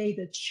of the day,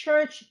 the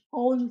church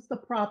owns the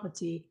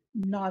property,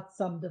 not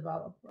some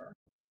developer.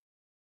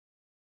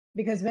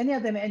 Because many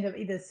of them end up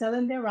either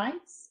selling their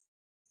rights,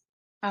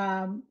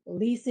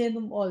 leasing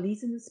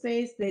the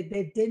space.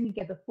 They didn't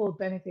get the full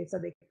benefits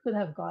that they could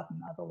have gotten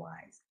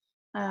otherwise.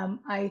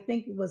 I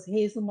think it was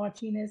Hazel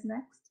Martinez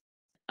next.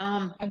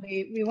 And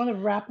we want to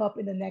wrap up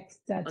in the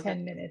next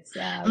 10 minutes.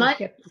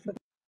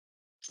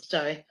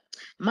 Sorry.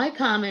 My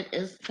comment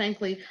is,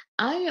 frankly,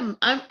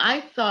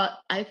 I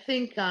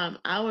think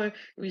our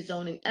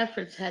rezoning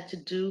efforts had to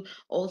do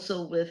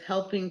also with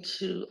helping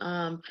to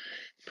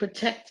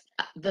protect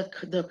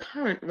the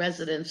current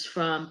residents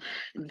from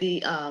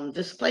the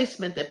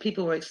displacement that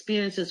people were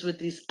experiencing with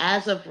these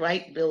as of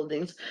right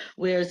buildings,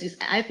 whereas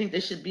I think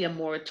there should be a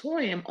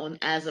moratorium on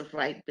as of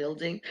right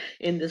building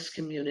in this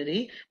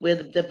community, where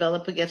the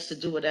developer gets to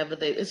do whatever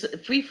it's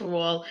free for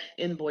all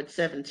in Board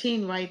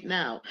 17 right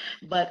now.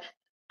 But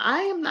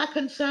I am not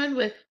concerned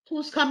with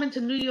who's coming to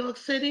New York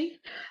City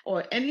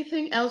or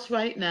anything else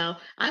right now.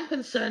 I'm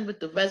concerned with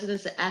the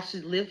residents that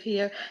actually live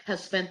here, have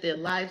spent their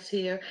lives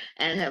here,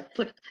 and have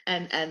put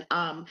and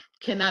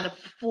cannot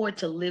afford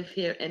to live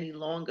here any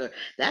longer.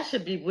 That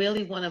should be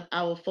really one of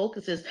our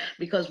focuses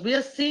because we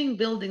are seeing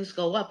buildings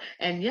go up.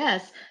 And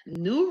yes,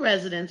 new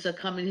residents are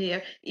coming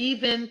here,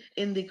 even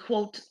in the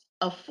quote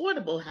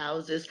affordable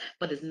houses,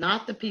 but it's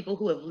not the people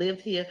who have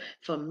lived here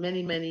for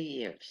many, many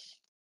years.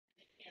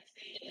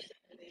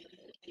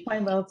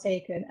 Point well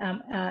taken.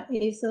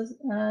 Asa,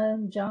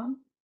 John,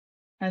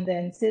 and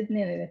then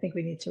Sydney, and I think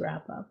we need to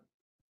wrap up.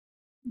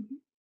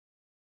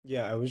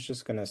 Yeah, I was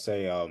just gonna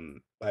say,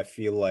 I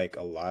feel like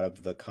a lot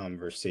of the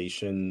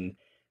conversation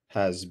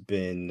has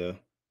been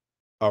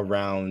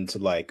around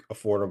like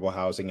affordable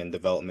housing and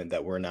development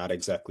that we're not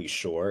exactly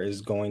sure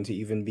is going to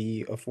even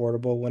be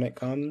affordable when it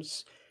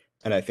comes.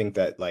 And I think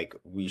that like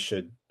we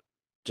should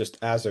just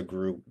as a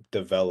group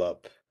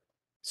develop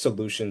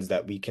solutions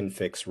that we can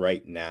fix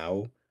right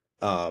now,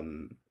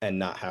 and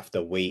not have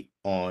to wait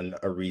on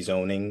a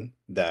rezoning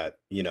that,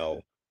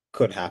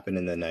 could happen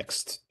in the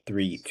next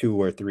 2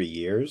 or 3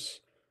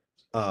 years.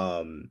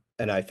 And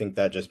I think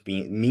that just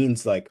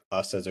means like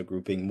us as a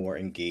group being more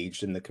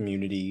engaged in the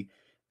community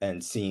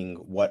and seeing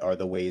what are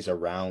the ways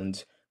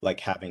around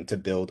like having to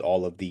build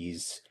all of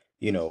these,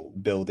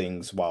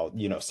 buildings while,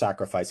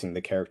 sacrificing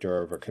the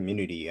character of our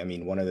community. I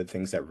mean, one of the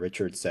things that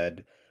Richard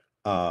said,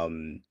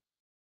 um,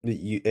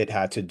 it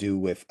had to do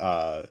with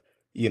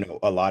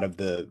a lot of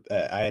the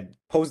I had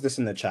posed this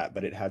in the chat,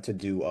 but it had to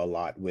do a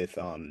lot with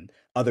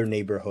other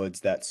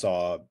neighborhoods that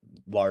saw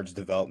large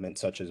development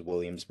such as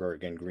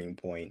Williamsburg and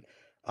Greenpoint.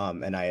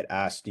 And I had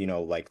asked,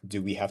 like,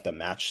 do we have to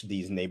match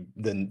these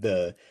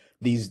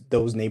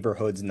those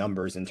neighborhoods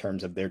numbers in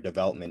terms of their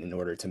development in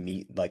order to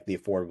meet like the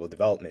affordable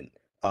development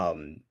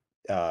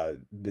the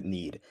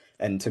need?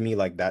 And to me,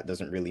 like, that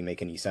doesn't really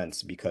make any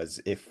sense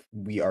because if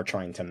we are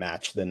trying to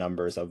match the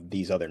numbers of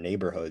these other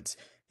neighborhoods,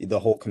 the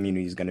whole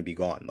community is going to be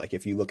gone. Like,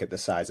 if you look at the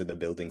size of the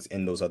buildings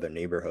in those other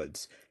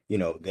neighborhoods,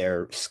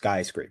 they're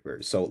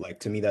skyscrapers. So,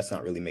 like, to me, that's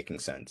not really making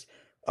sense.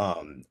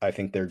 I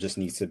think there just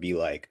needs to be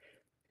like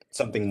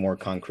something more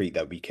concrete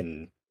that we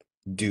can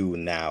do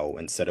now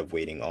instead of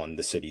waiting on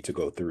the city to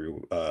go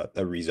through a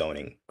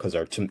rezoning because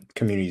our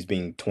community is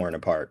being torn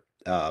apart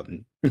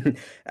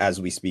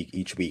as we speak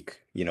each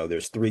week.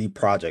 There's 3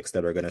 projects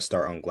that are going to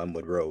start on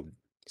Glenwood Road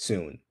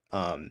soon.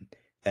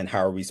 And how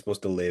are we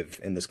supposed to live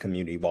in this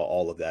community while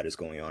all of that is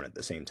going on at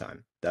the same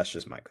time? That's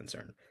just my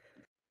concern.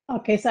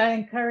 Okay, so I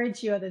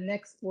encourage you at the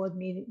next board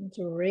meeting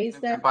to raise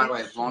that. And by the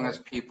way, as long as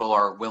people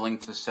are willing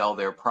to sell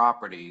their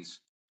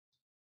properties,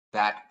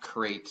 that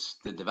creates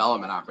the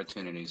development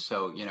opportunities.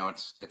 So,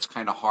 it's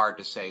kind of hard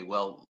to say,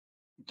 well,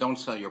 don't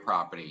sell your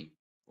property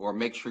or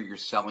make sure you're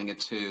selling it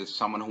to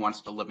someone who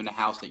wants to live in a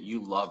house that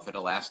you love for the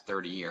last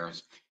 30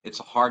 years. It's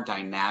a hard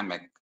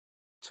dynamic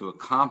to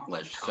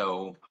accomplish.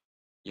 So,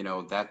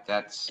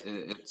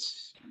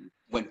 it's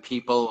when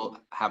people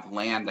have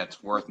land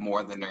that's worth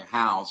more than their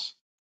house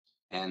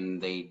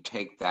and they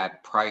take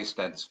that price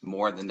that's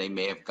more than they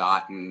may have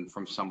gotten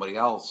from somebody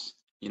else,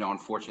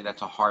 unfortunately,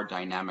 that's a hard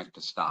dynamic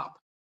to stop.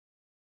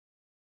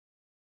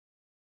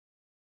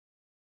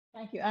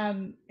 Thank you.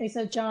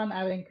 So John,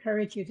 I would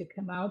encourage you to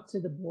come out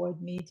to the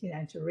board meeting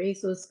and to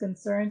raise those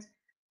concerns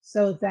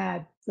so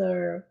that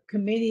the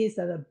committees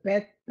that are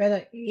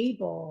better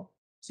able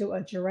to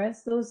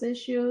address those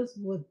issues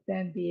would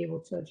then be able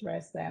to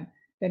address them.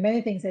 There are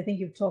many things I think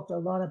you've talked a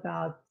lot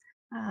about,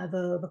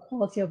 the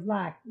quality of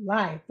life,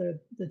 the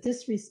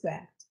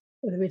disrespect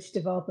with which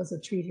developers are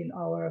treating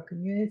our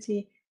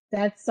community.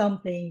 That's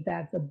something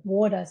that the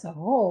board as a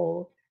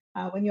whole,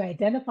 when you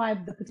identify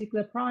the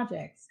particular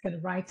projects,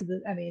 can write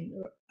to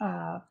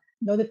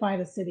notify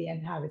the city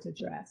and have it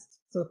addressed.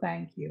 So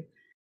thank you.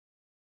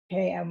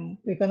 Okay,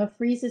 we're gonna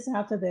freeze this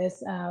after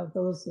this.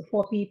 Those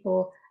 4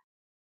 people,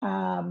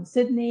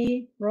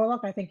 Sydney, Roloff,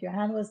 I think your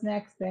hand was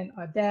next, then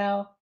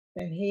Adele,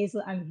 then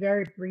Hazel, and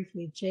very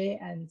briefly Jay,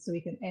 and so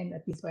we can end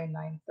at least by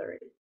 9:30.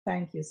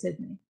 Thank you,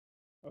 Sydney.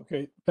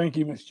 Okay, thank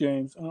you, Ms.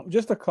 James.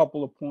 Just a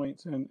couple of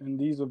points, and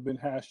these have been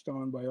hashed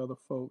on by other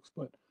folks,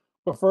 but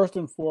first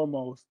and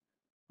foremost,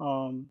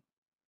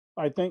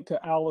 I think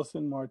to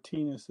Allison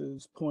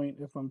Martinez's point,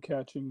 if I'm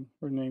catching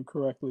her name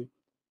correctly,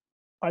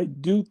 I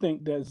do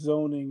think that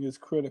zoning is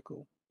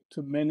critical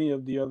to many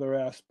of the other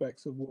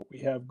aspects of what we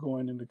have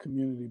going in the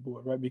community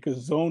board, right?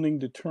 Because zoning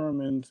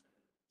determines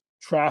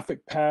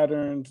traffic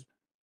patterns,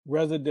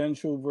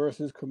 residential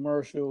versus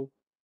commercial.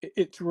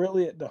 It's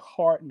really at the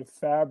heart and the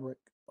fabric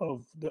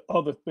of the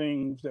other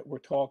things that we're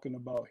talking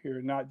about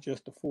here, not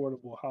just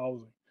affordable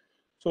housing.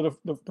 So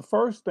the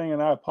first thing,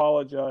 and I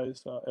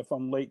apologize if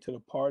I'm late to the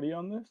party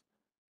on this,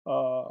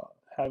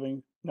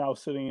 having now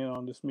sitting in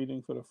on this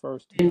meeting for the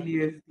first time. 10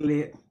 years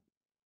late.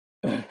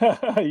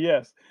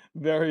 Yes,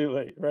 very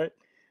late, right?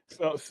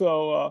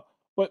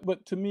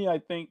 But to me, I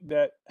think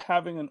that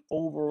having an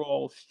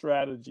overall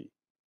strategy,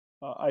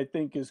 I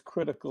think is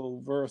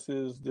critical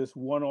versus this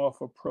one-off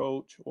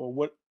approach or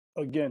what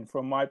again,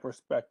 from my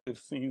perspective,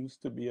 seems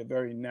to be a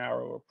very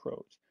narrow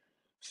approach.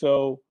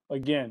 So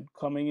again,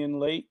 coming in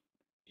late,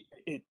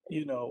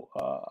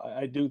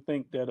 I do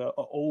think that a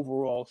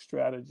overall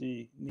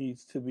strategy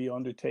needs to be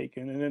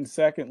undertaken. And then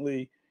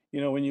secondly,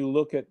 when you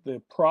look at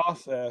the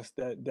process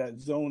that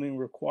zoning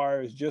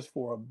requires just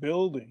for a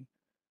building,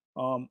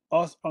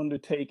 us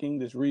undertaking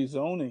this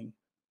rezoning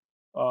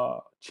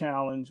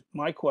challenge,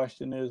 my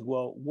question is,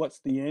 well, what's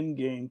the end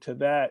game to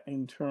that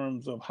in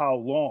terms of how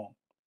long?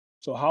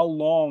 So how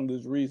long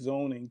does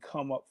rezoning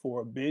come up for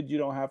a bid? You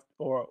don't have,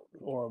 or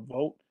a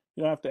vote.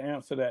 You don't have to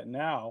answer that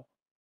now,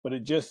 but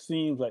it just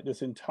seems like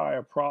this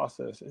entire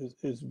process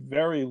is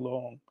very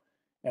long.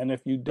 And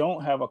if you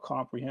don't have a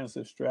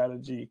comprehensive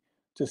strategy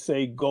to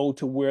say go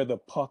to where the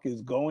puck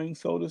is going,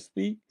 so to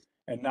speak,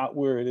 and not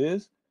where it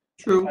is,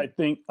 True. I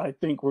think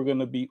we're going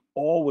to be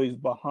always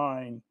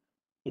behind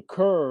the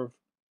curve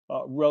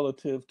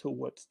relative to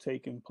what's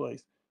taking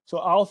place. So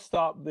I'll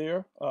stop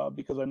there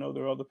because I know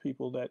there are other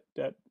people that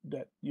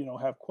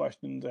have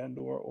questions and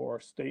or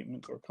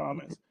statements or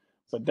comments,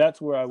 but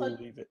that's where I will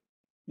leave it.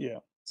 Yeah.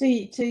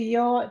 To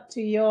your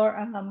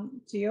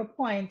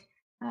point,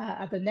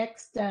 at the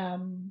next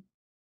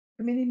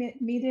committee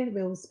meeting,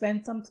 we'll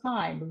spend some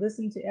time,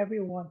 listen to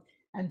everyone,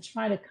 and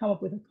try to come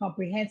up with a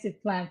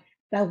comprehensive plan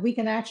that we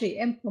can actually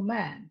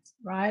implement.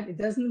 Right? It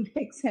doesn't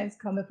make sense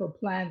coming up with a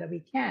plan that we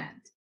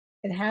can't.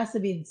 It has to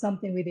be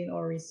something within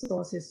our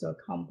resources to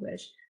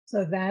accomplish.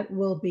 So that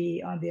will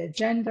be on the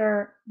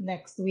agenda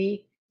next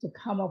week to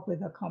come up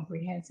with a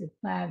comprehensive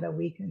plan that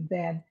we can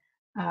then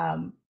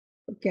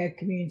get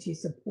community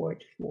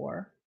support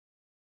for.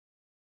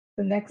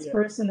 The next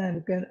person,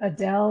 and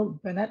Adele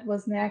Bennett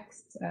was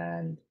next,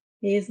 and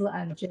Hazel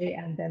and Jay,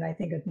 and then I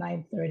think at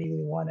 9:30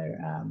 we want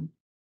to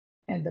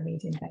end the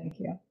meeting. Thank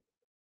you.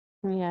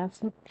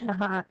 Yes.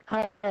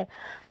 Hi,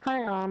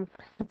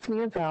 it's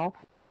me, Adele.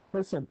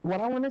 Listen, what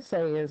I want to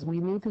say is we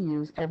need to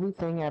use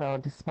everything at our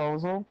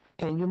disposal.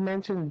 And you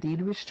mentioned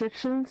deed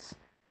restrictions.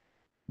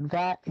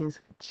 That is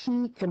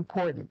key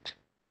important,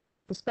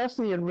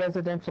 especially in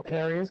residential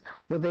areas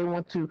where they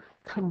want to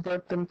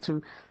convert them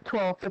to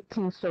 12,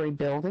 15-story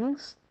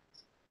buildings.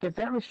 If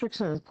that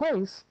restriction is in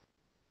place,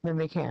 then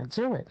they can't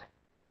do it.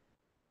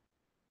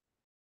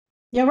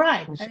 You're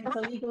right, and it's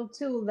a legal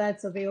tool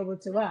that's available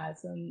to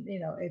us, and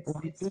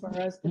it's for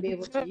us to be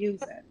able to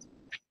use it.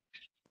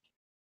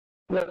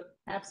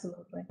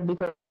 Absolutely.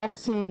 Because I'm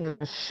seeing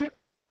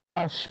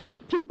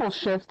people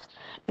shift,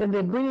 and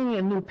they're bringing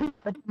in new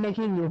people,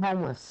 making you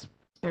homeless,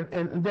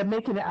 and they're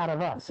making it out of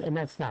us, and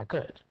that's not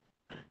good.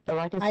 So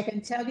like I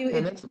can tell you,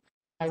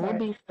 I will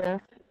be there.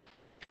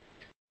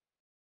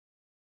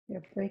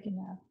 You're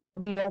breaking up.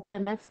 I'll be at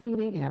the next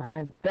meeting, and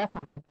I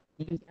definitely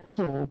use that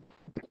tool.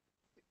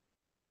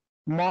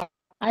 Mark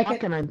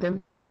and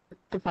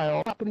identify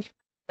all properties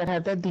that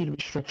have that deed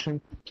restriction.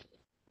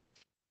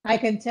 I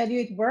can tell you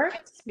it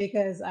works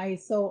because I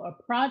saw a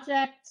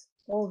project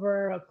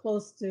over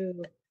close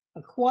to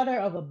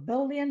 $250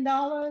 million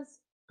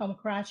come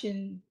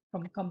crashing,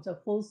 come to a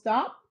full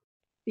stop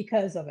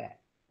because of it.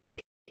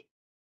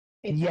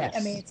 Yes.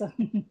 I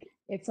mean,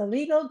 it's a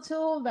legal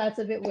tool that's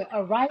a bit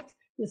a right.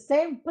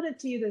 Put it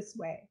to you this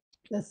way: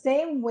 the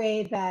same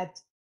way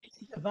that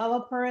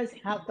developers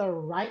have the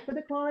right, what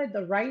they call it,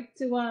 the right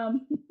to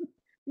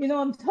you know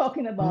what I'm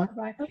talking about,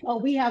 right? Oh,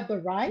 we have the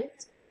right.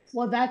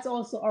 Well, that's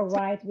also a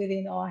right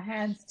within our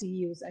hands to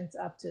use, and it's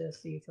up to us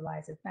to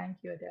utilize it. Thank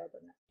you, Adele.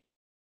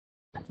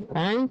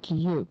 Thank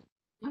you.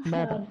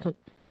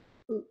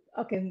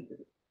 Okay,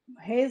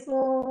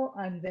 Hazel,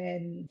 and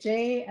then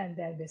Jay, and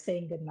then we're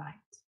saying good night.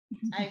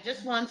 I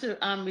just want to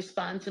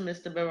respond to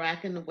Mr.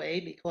 Barack in a way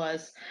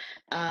because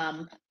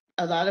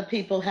a lot of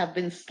people have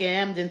been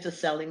scammed into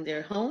selling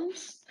their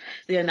homes.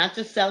 They're not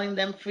just selling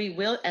them free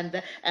will, and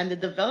the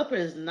developer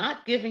is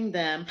not giving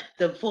them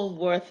the full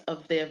worth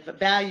of their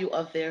value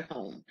of their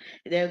home.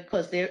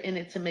 Because they're in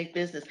it to make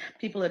business.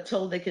 People are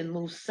told they can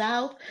move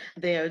south.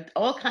 There are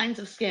all kinds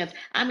of scams.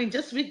 I mean,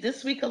 just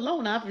this week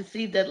alone, I've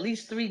received at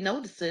least 3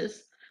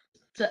 notices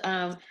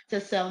to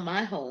sell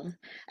my home,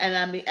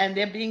 and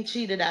they're being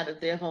cheated out of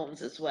their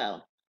homes as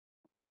well.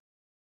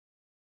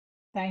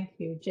 Thank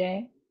you,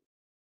 Jay.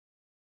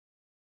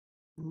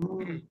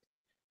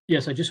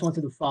 Yes, I just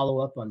wanted to follow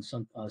up on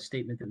some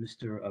statement that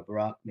Mr.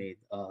 Barack made,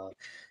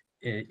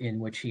 in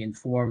which he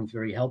informed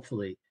very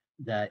helpfully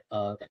that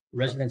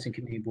residents in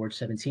Community Board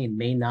 17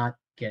 may not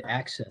get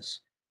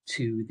access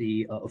to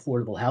the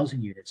affordable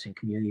housing units in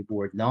Community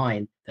Board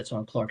 9 that's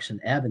on Clarkson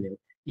Avenue,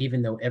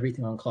 even though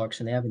everything on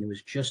Clarkson Avenue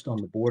is just on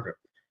the border.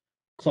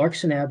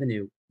 Clarkson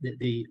Avenue,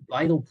 the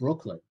vital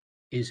Brooklyn,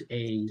 is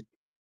a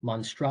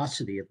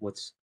monstrosity of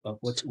what's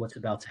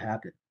about to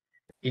happen.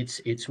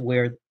 It's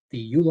where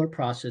the ULURP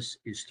process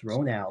is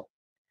thrown out.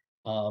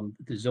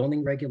 The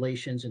zoning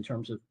regulations in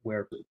terms of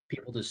where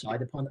people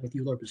decide upon it with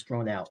ULURP is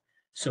thrown out.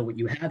 So what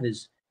you have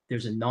is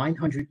there's a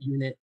 900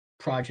 unit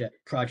project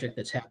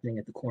that's happening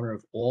at the corner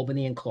of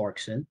Albany and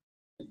Clarkson.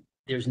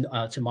 There's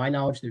to my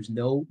knowledge, there's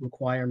no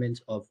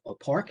requirement of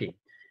parking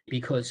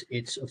because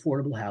it's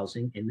affordable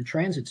housing in the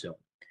transit zone.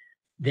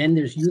 Then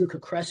there's Utica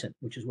Crescent,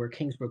 which is where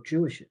Kingsbrook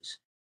Jewish is.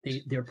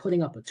 They're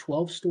putting up a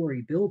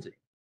 12-story building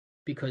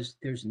because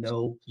there's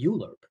no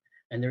ULURP,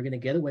 and they're going to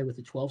get away with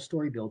a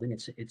 12-story building.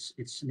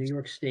 It's New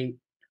York State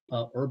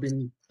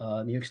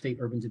New York State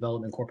Urban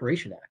Development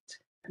Corporation Act,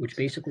 which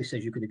basically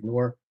says you could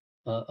ignore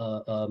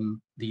the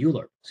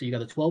ULURP. So you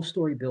got a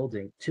 12-story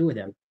building, two of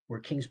them,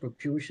 where Kingsbrook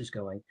Jewish is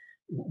going,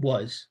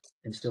 was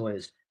and still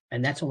is,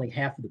 and that's only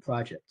half of the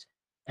project.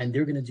 And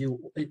they're going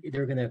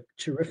to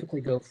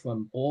terrifically go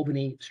from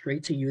Albany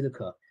straight to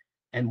Utica.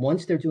 And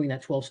once they're doing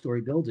that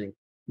 12-story building,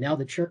 now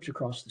the church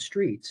across the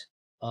street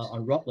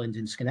on Rutland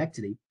in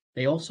Schenectady,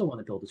 they also want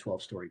to build a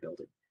 12-story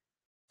building.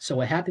 So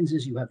what happens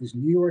is you have this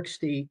New York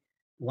State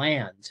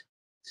land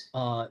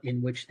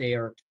in which they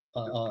are,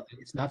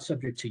 it's not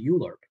subject to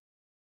ULURP.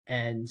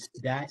 And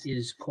that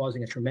is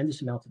causing a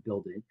tremendous amount of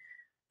building.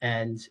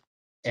 And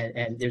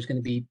there's going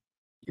to be,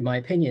 in my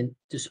opinion,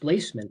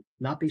 displacement,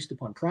 not based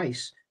upon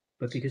price,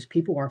 but because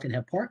people aren't going to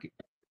have parking.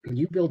 When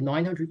you build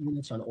 900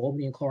 units on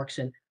Albany and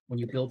Clarkson, when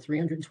you build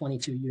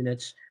 322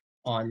 units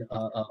on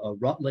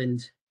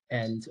Rutland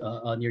and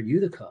near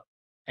Utica,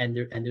 and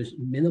there's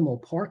minimal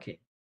parking,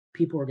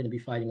 people are going to be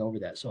fighting over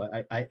that. So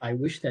I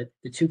wish that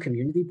the two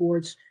community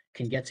boards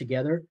can get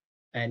together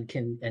and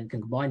can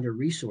combine their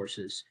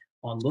resources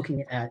on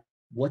looking at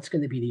what's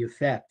going to be the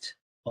effect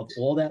of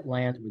all that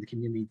land where the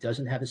community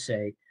doesn't have a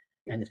say.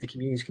 And if the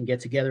communities can get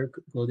together,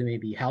 go to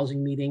maybe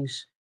housing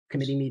meetings,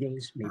 committee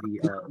meetings, maybe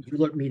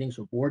ULURP meetings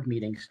or board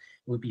meetings,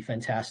 it would be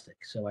fantastic.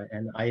 So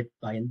I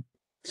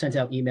sent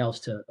out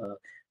emails to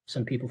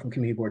some people from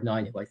Community Board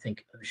 9 who I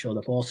think showed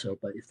up also.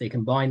 But if they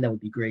combine, that would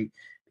be great,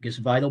 because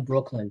Vital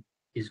Brooklyn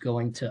is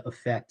going to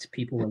affect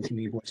people in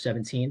Community Board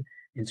 17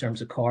 in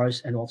terms of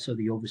cars, and also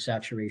the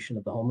oversaturation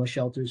of the homeless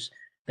shelters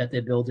that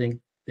they're building.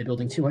 They're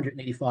building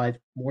 285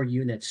 more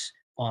units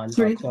on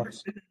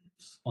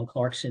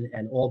Clarkson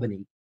and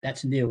Albany.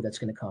 That's new. That's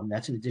going to come.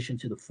 That's in addition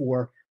to the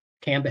 4.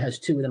 Canberra has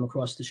 2 of them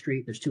across the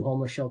street. There's 2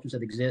 homeless shelters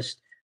that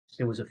exist.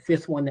 There was a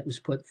 5th one that was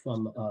put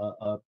from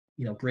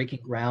breaking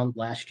ground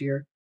last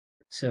year.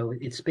 So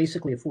it's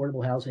basically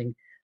affordable housing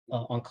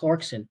on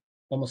Clarkson.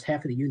 Almost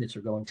half of the units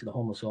are going to the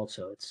homeless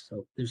also.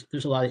 So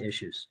there's a lot of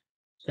issues.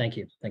 Thank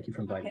you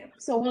for inviting me.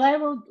 So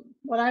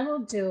what I will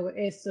do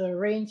is to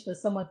arrange for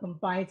someone from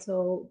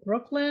Vital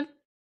Brooklyn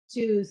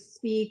to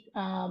speak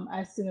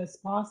as soon as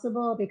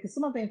possible, because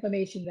some of the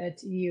information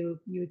that you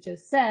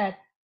just said,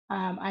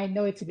 I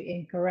know it to be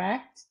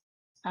incorrect.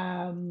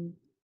 And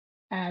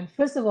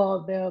first of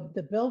all,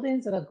 the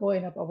buildings that are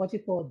going up are what you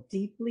call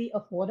deeply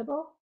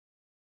affordable,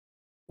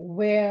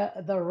 where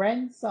the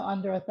rents are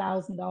under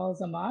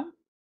 $1,000 a month.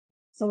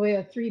 So we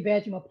have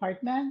 3-bedroom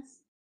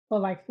apartments for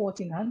like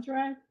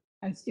 $1,400,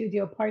 and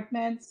studio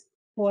apartments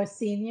for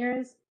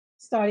seniors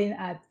starting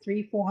at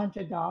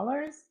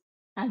 $300-400,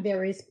 and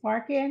there is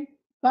parking.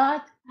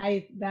 But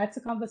that's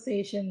a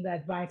conversation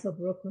that Vital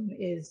Brooklyn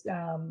is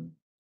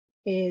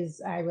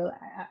I will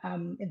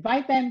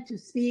invite them to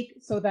speak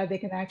so that they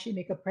can actually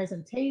make a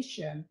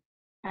presentation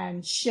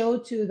and show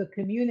to the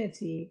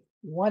community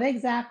what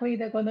exactly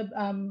they're going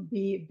to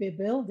be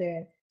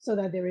building, so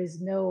that there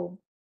is no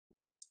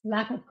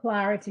lack of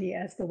clarity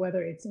as to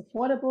whether it's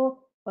affordable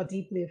or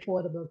deeply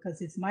affordable,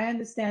 because it's my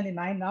understanding,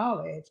 my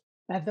knowledge,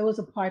 that those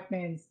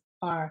apartments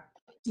are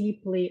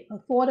deeply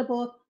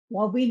affordable.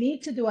 What we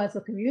need to do as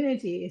a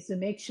community is to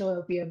make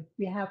sure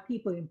we have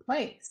people in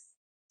place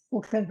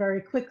who can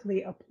very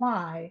quickly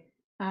apply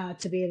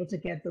to be able to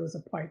get those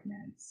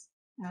apartments.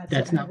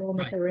 That's not we'll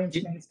make right.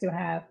 arrangements to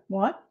have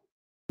what?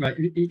 Right.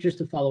 Just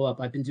to follow up,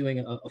 I've been doing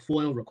a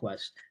FOIL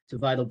request to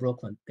Vital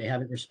Brooklyn. They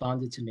haven't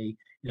responded to me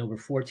in over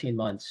 14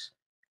 months.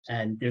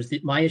 And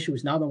my issue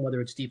is not on whether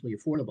it's deeply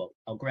affordable.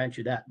 I'll grant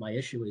you that. My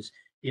issue is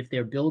if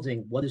they're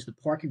building, what is the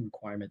parking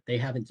requirement? They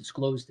haven't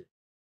disclosed it.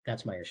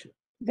 That's my issue.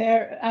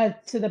 There,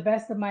 to the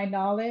best of my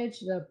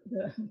knowledge,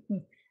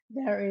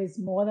 there is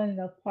more than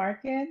enough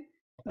parking,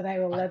 but I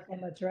will let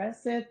them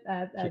address it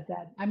at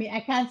that. I mean, I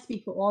can't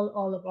speak for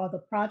all of other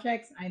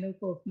projects. I know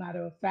for a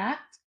matter of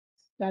fact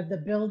that the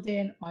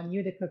building on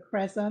Utica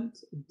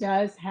Crescent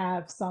does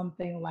have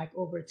something like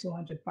over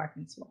 200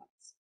 parking spots.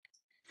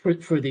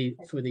 For the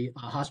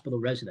hospital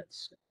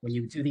residents, when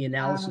you do the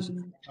analysis of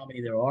how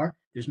many there are,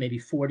 there's maybe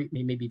 40,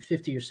 maybe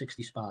 50 or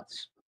 60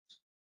 spots.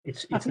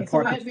 It's Okay, the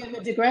so parking.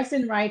 we're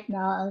digressing right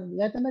now, and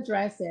let them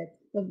address it.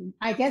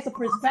 I guess the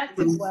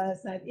perspective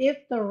was that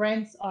if the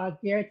rents are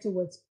geared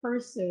towards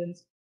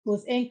persons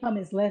whose income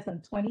is less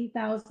than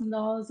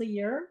 $20,000 a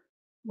year,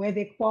 where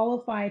they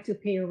qualify to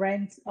pay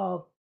rent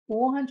of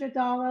 $400,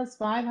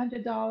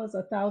 $500,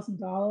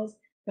 $1,000,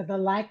 that the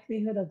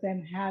likelihood of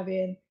them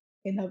having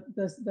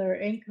their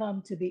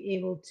income to be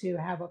able to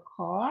have a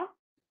car.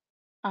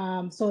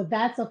 So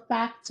that's a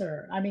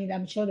factor. I mean,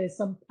 I'm sure there's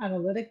some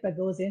analytic that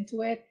goes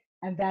into it,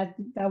 and that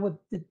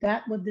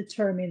would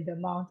determine the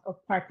amount of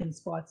parking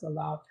spots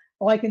allowed.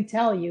 Or I can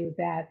tell you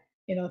that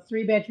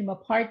 3-bedroom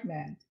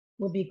apartment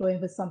will be going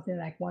for something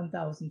like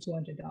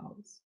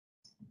 $1,200.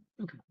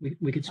 Okay,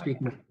 we could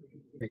speak more.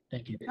 Great,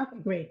 thank you. Okay,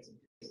 great.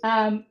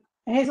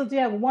 Hazel, do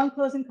you have one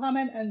closing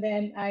comment, and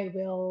then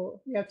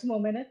you have 2 more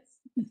minutes?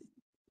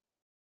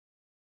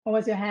 Or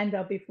was your hand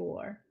up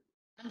before?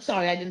 I'm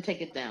sorry, I didn't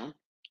take it down.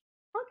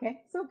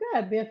 Okay, so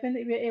good.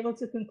 We're able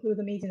to conclude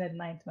the meeting at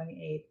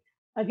 9:28.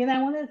 Again,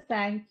 I want to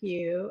thank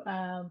you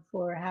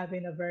for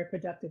having a very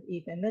productive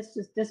evening. Let's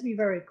just be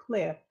very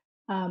clear.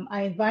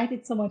 I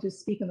invited someone to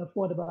speak on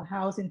affordable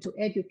housing, to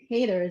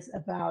educators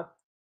about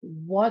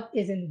what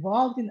is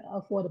involved in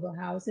affordable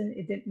housing.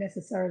 It didn't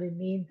necessarily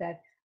mean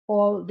that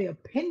all the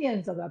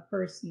opinions of that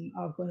person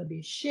are going to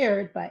be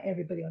shared by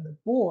everybody on the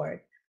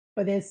board,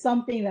 but there's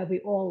something that we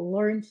all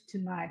learned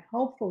tonight,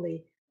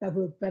 hopefully, that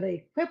will better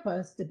equip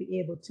us to be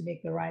able to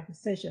make the right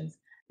decisions,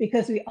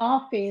 because we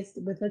are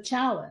faced with a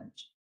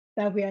challenge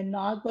that we are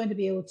not going to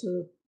be able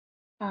to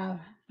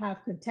have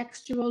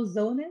contextual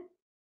zoning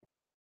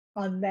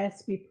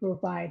unless we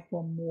provide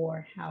for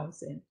more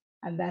housing.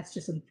 And that's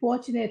just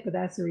unfortunate, but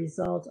that's a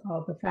result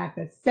of the fact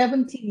that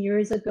 17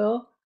 years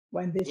ago,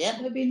 when this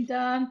should have been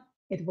done,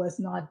 it was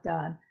not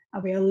done.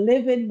 And we are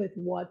living with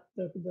what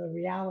the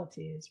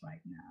reality is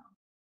right now,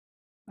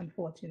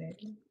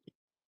 unfortunately.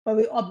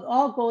 But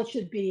our goal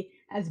should be,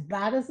 as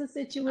bad as the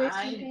situation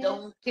I is.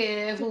 don't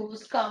care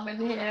who's coming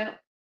here.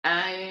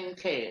 I ain't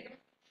care.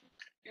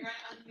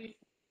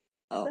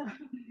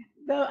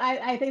 So,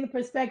 I think the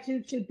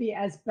perspective should be,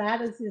 as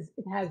bad as it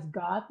has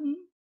gotten,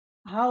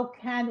 how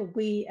can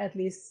we at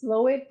least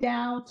slow it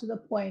down to the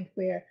point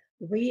where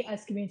we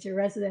as community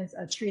residents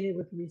are treated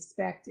with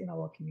respect in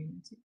our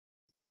community?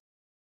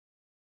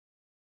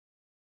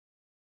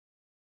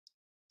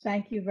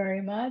 Thank you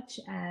very much,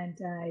 and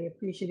I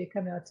appreciate you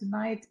coming out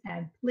tonight.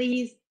 And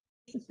please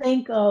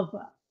think of,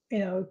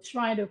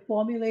 trying to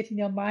formulate in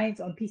your minds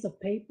on a piece of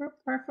paper,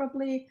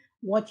 preferably,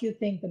 what you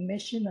think the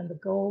mission and the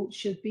goal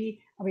should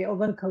be. And we are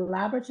going to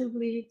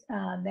collaboratively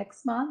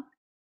next month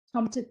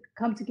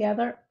come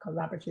together,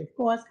 collaboratively, of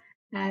course,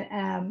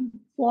 and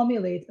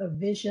formulate a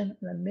vision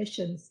and a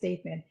mission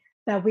statement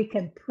that we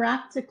can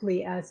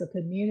practically, as a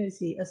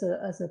community, as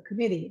a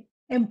committee,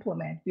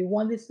 implement. We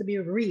want this to be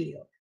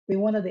real. We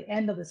want at the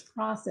end of this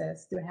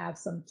process to have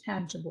some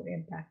tangible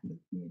impact in the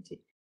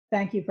community.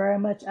 Thank you very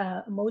much.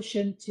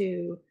 Motion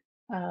to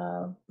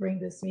bring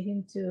this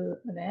meeting to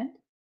an end.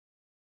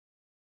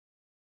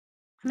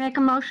 Make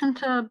a motion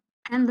to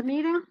end the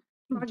meeting.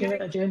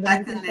 Adjourn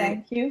the meeting.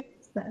 Thank you.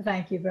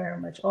 Thank you very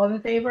much. All in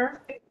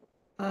favor?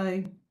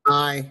 Aye.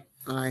 Aye.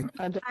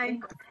 Aye.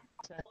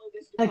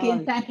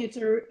 Again, thank you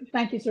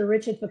to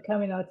Richard for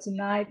coming out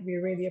tonight. We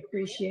really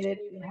appreciate it.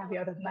 We have you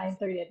out at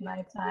 9:30 at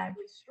night time.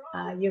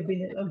 You've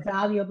been a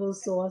valuable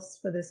source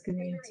for this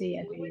community,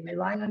 and we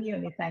rely on you,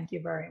 and we thank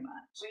you very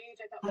much.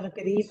 Have a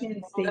good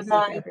evening. Stay safe,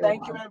 everyone.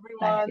 Thank you, everyone.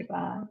 Thank you.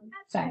 Bye.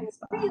 Thanks.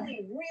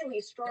 Bye.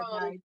 Really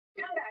strong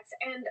comebacks,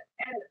 and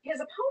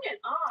his opponent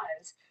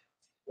Oz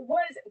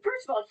was,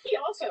 first of all, he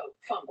also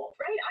fumbled,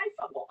 right? I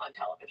fumble on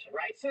television,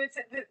 right? So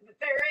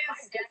there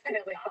is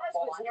definitely Oz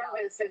was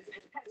nervous and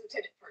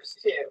hesitant at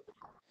first too.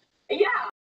 Yeah.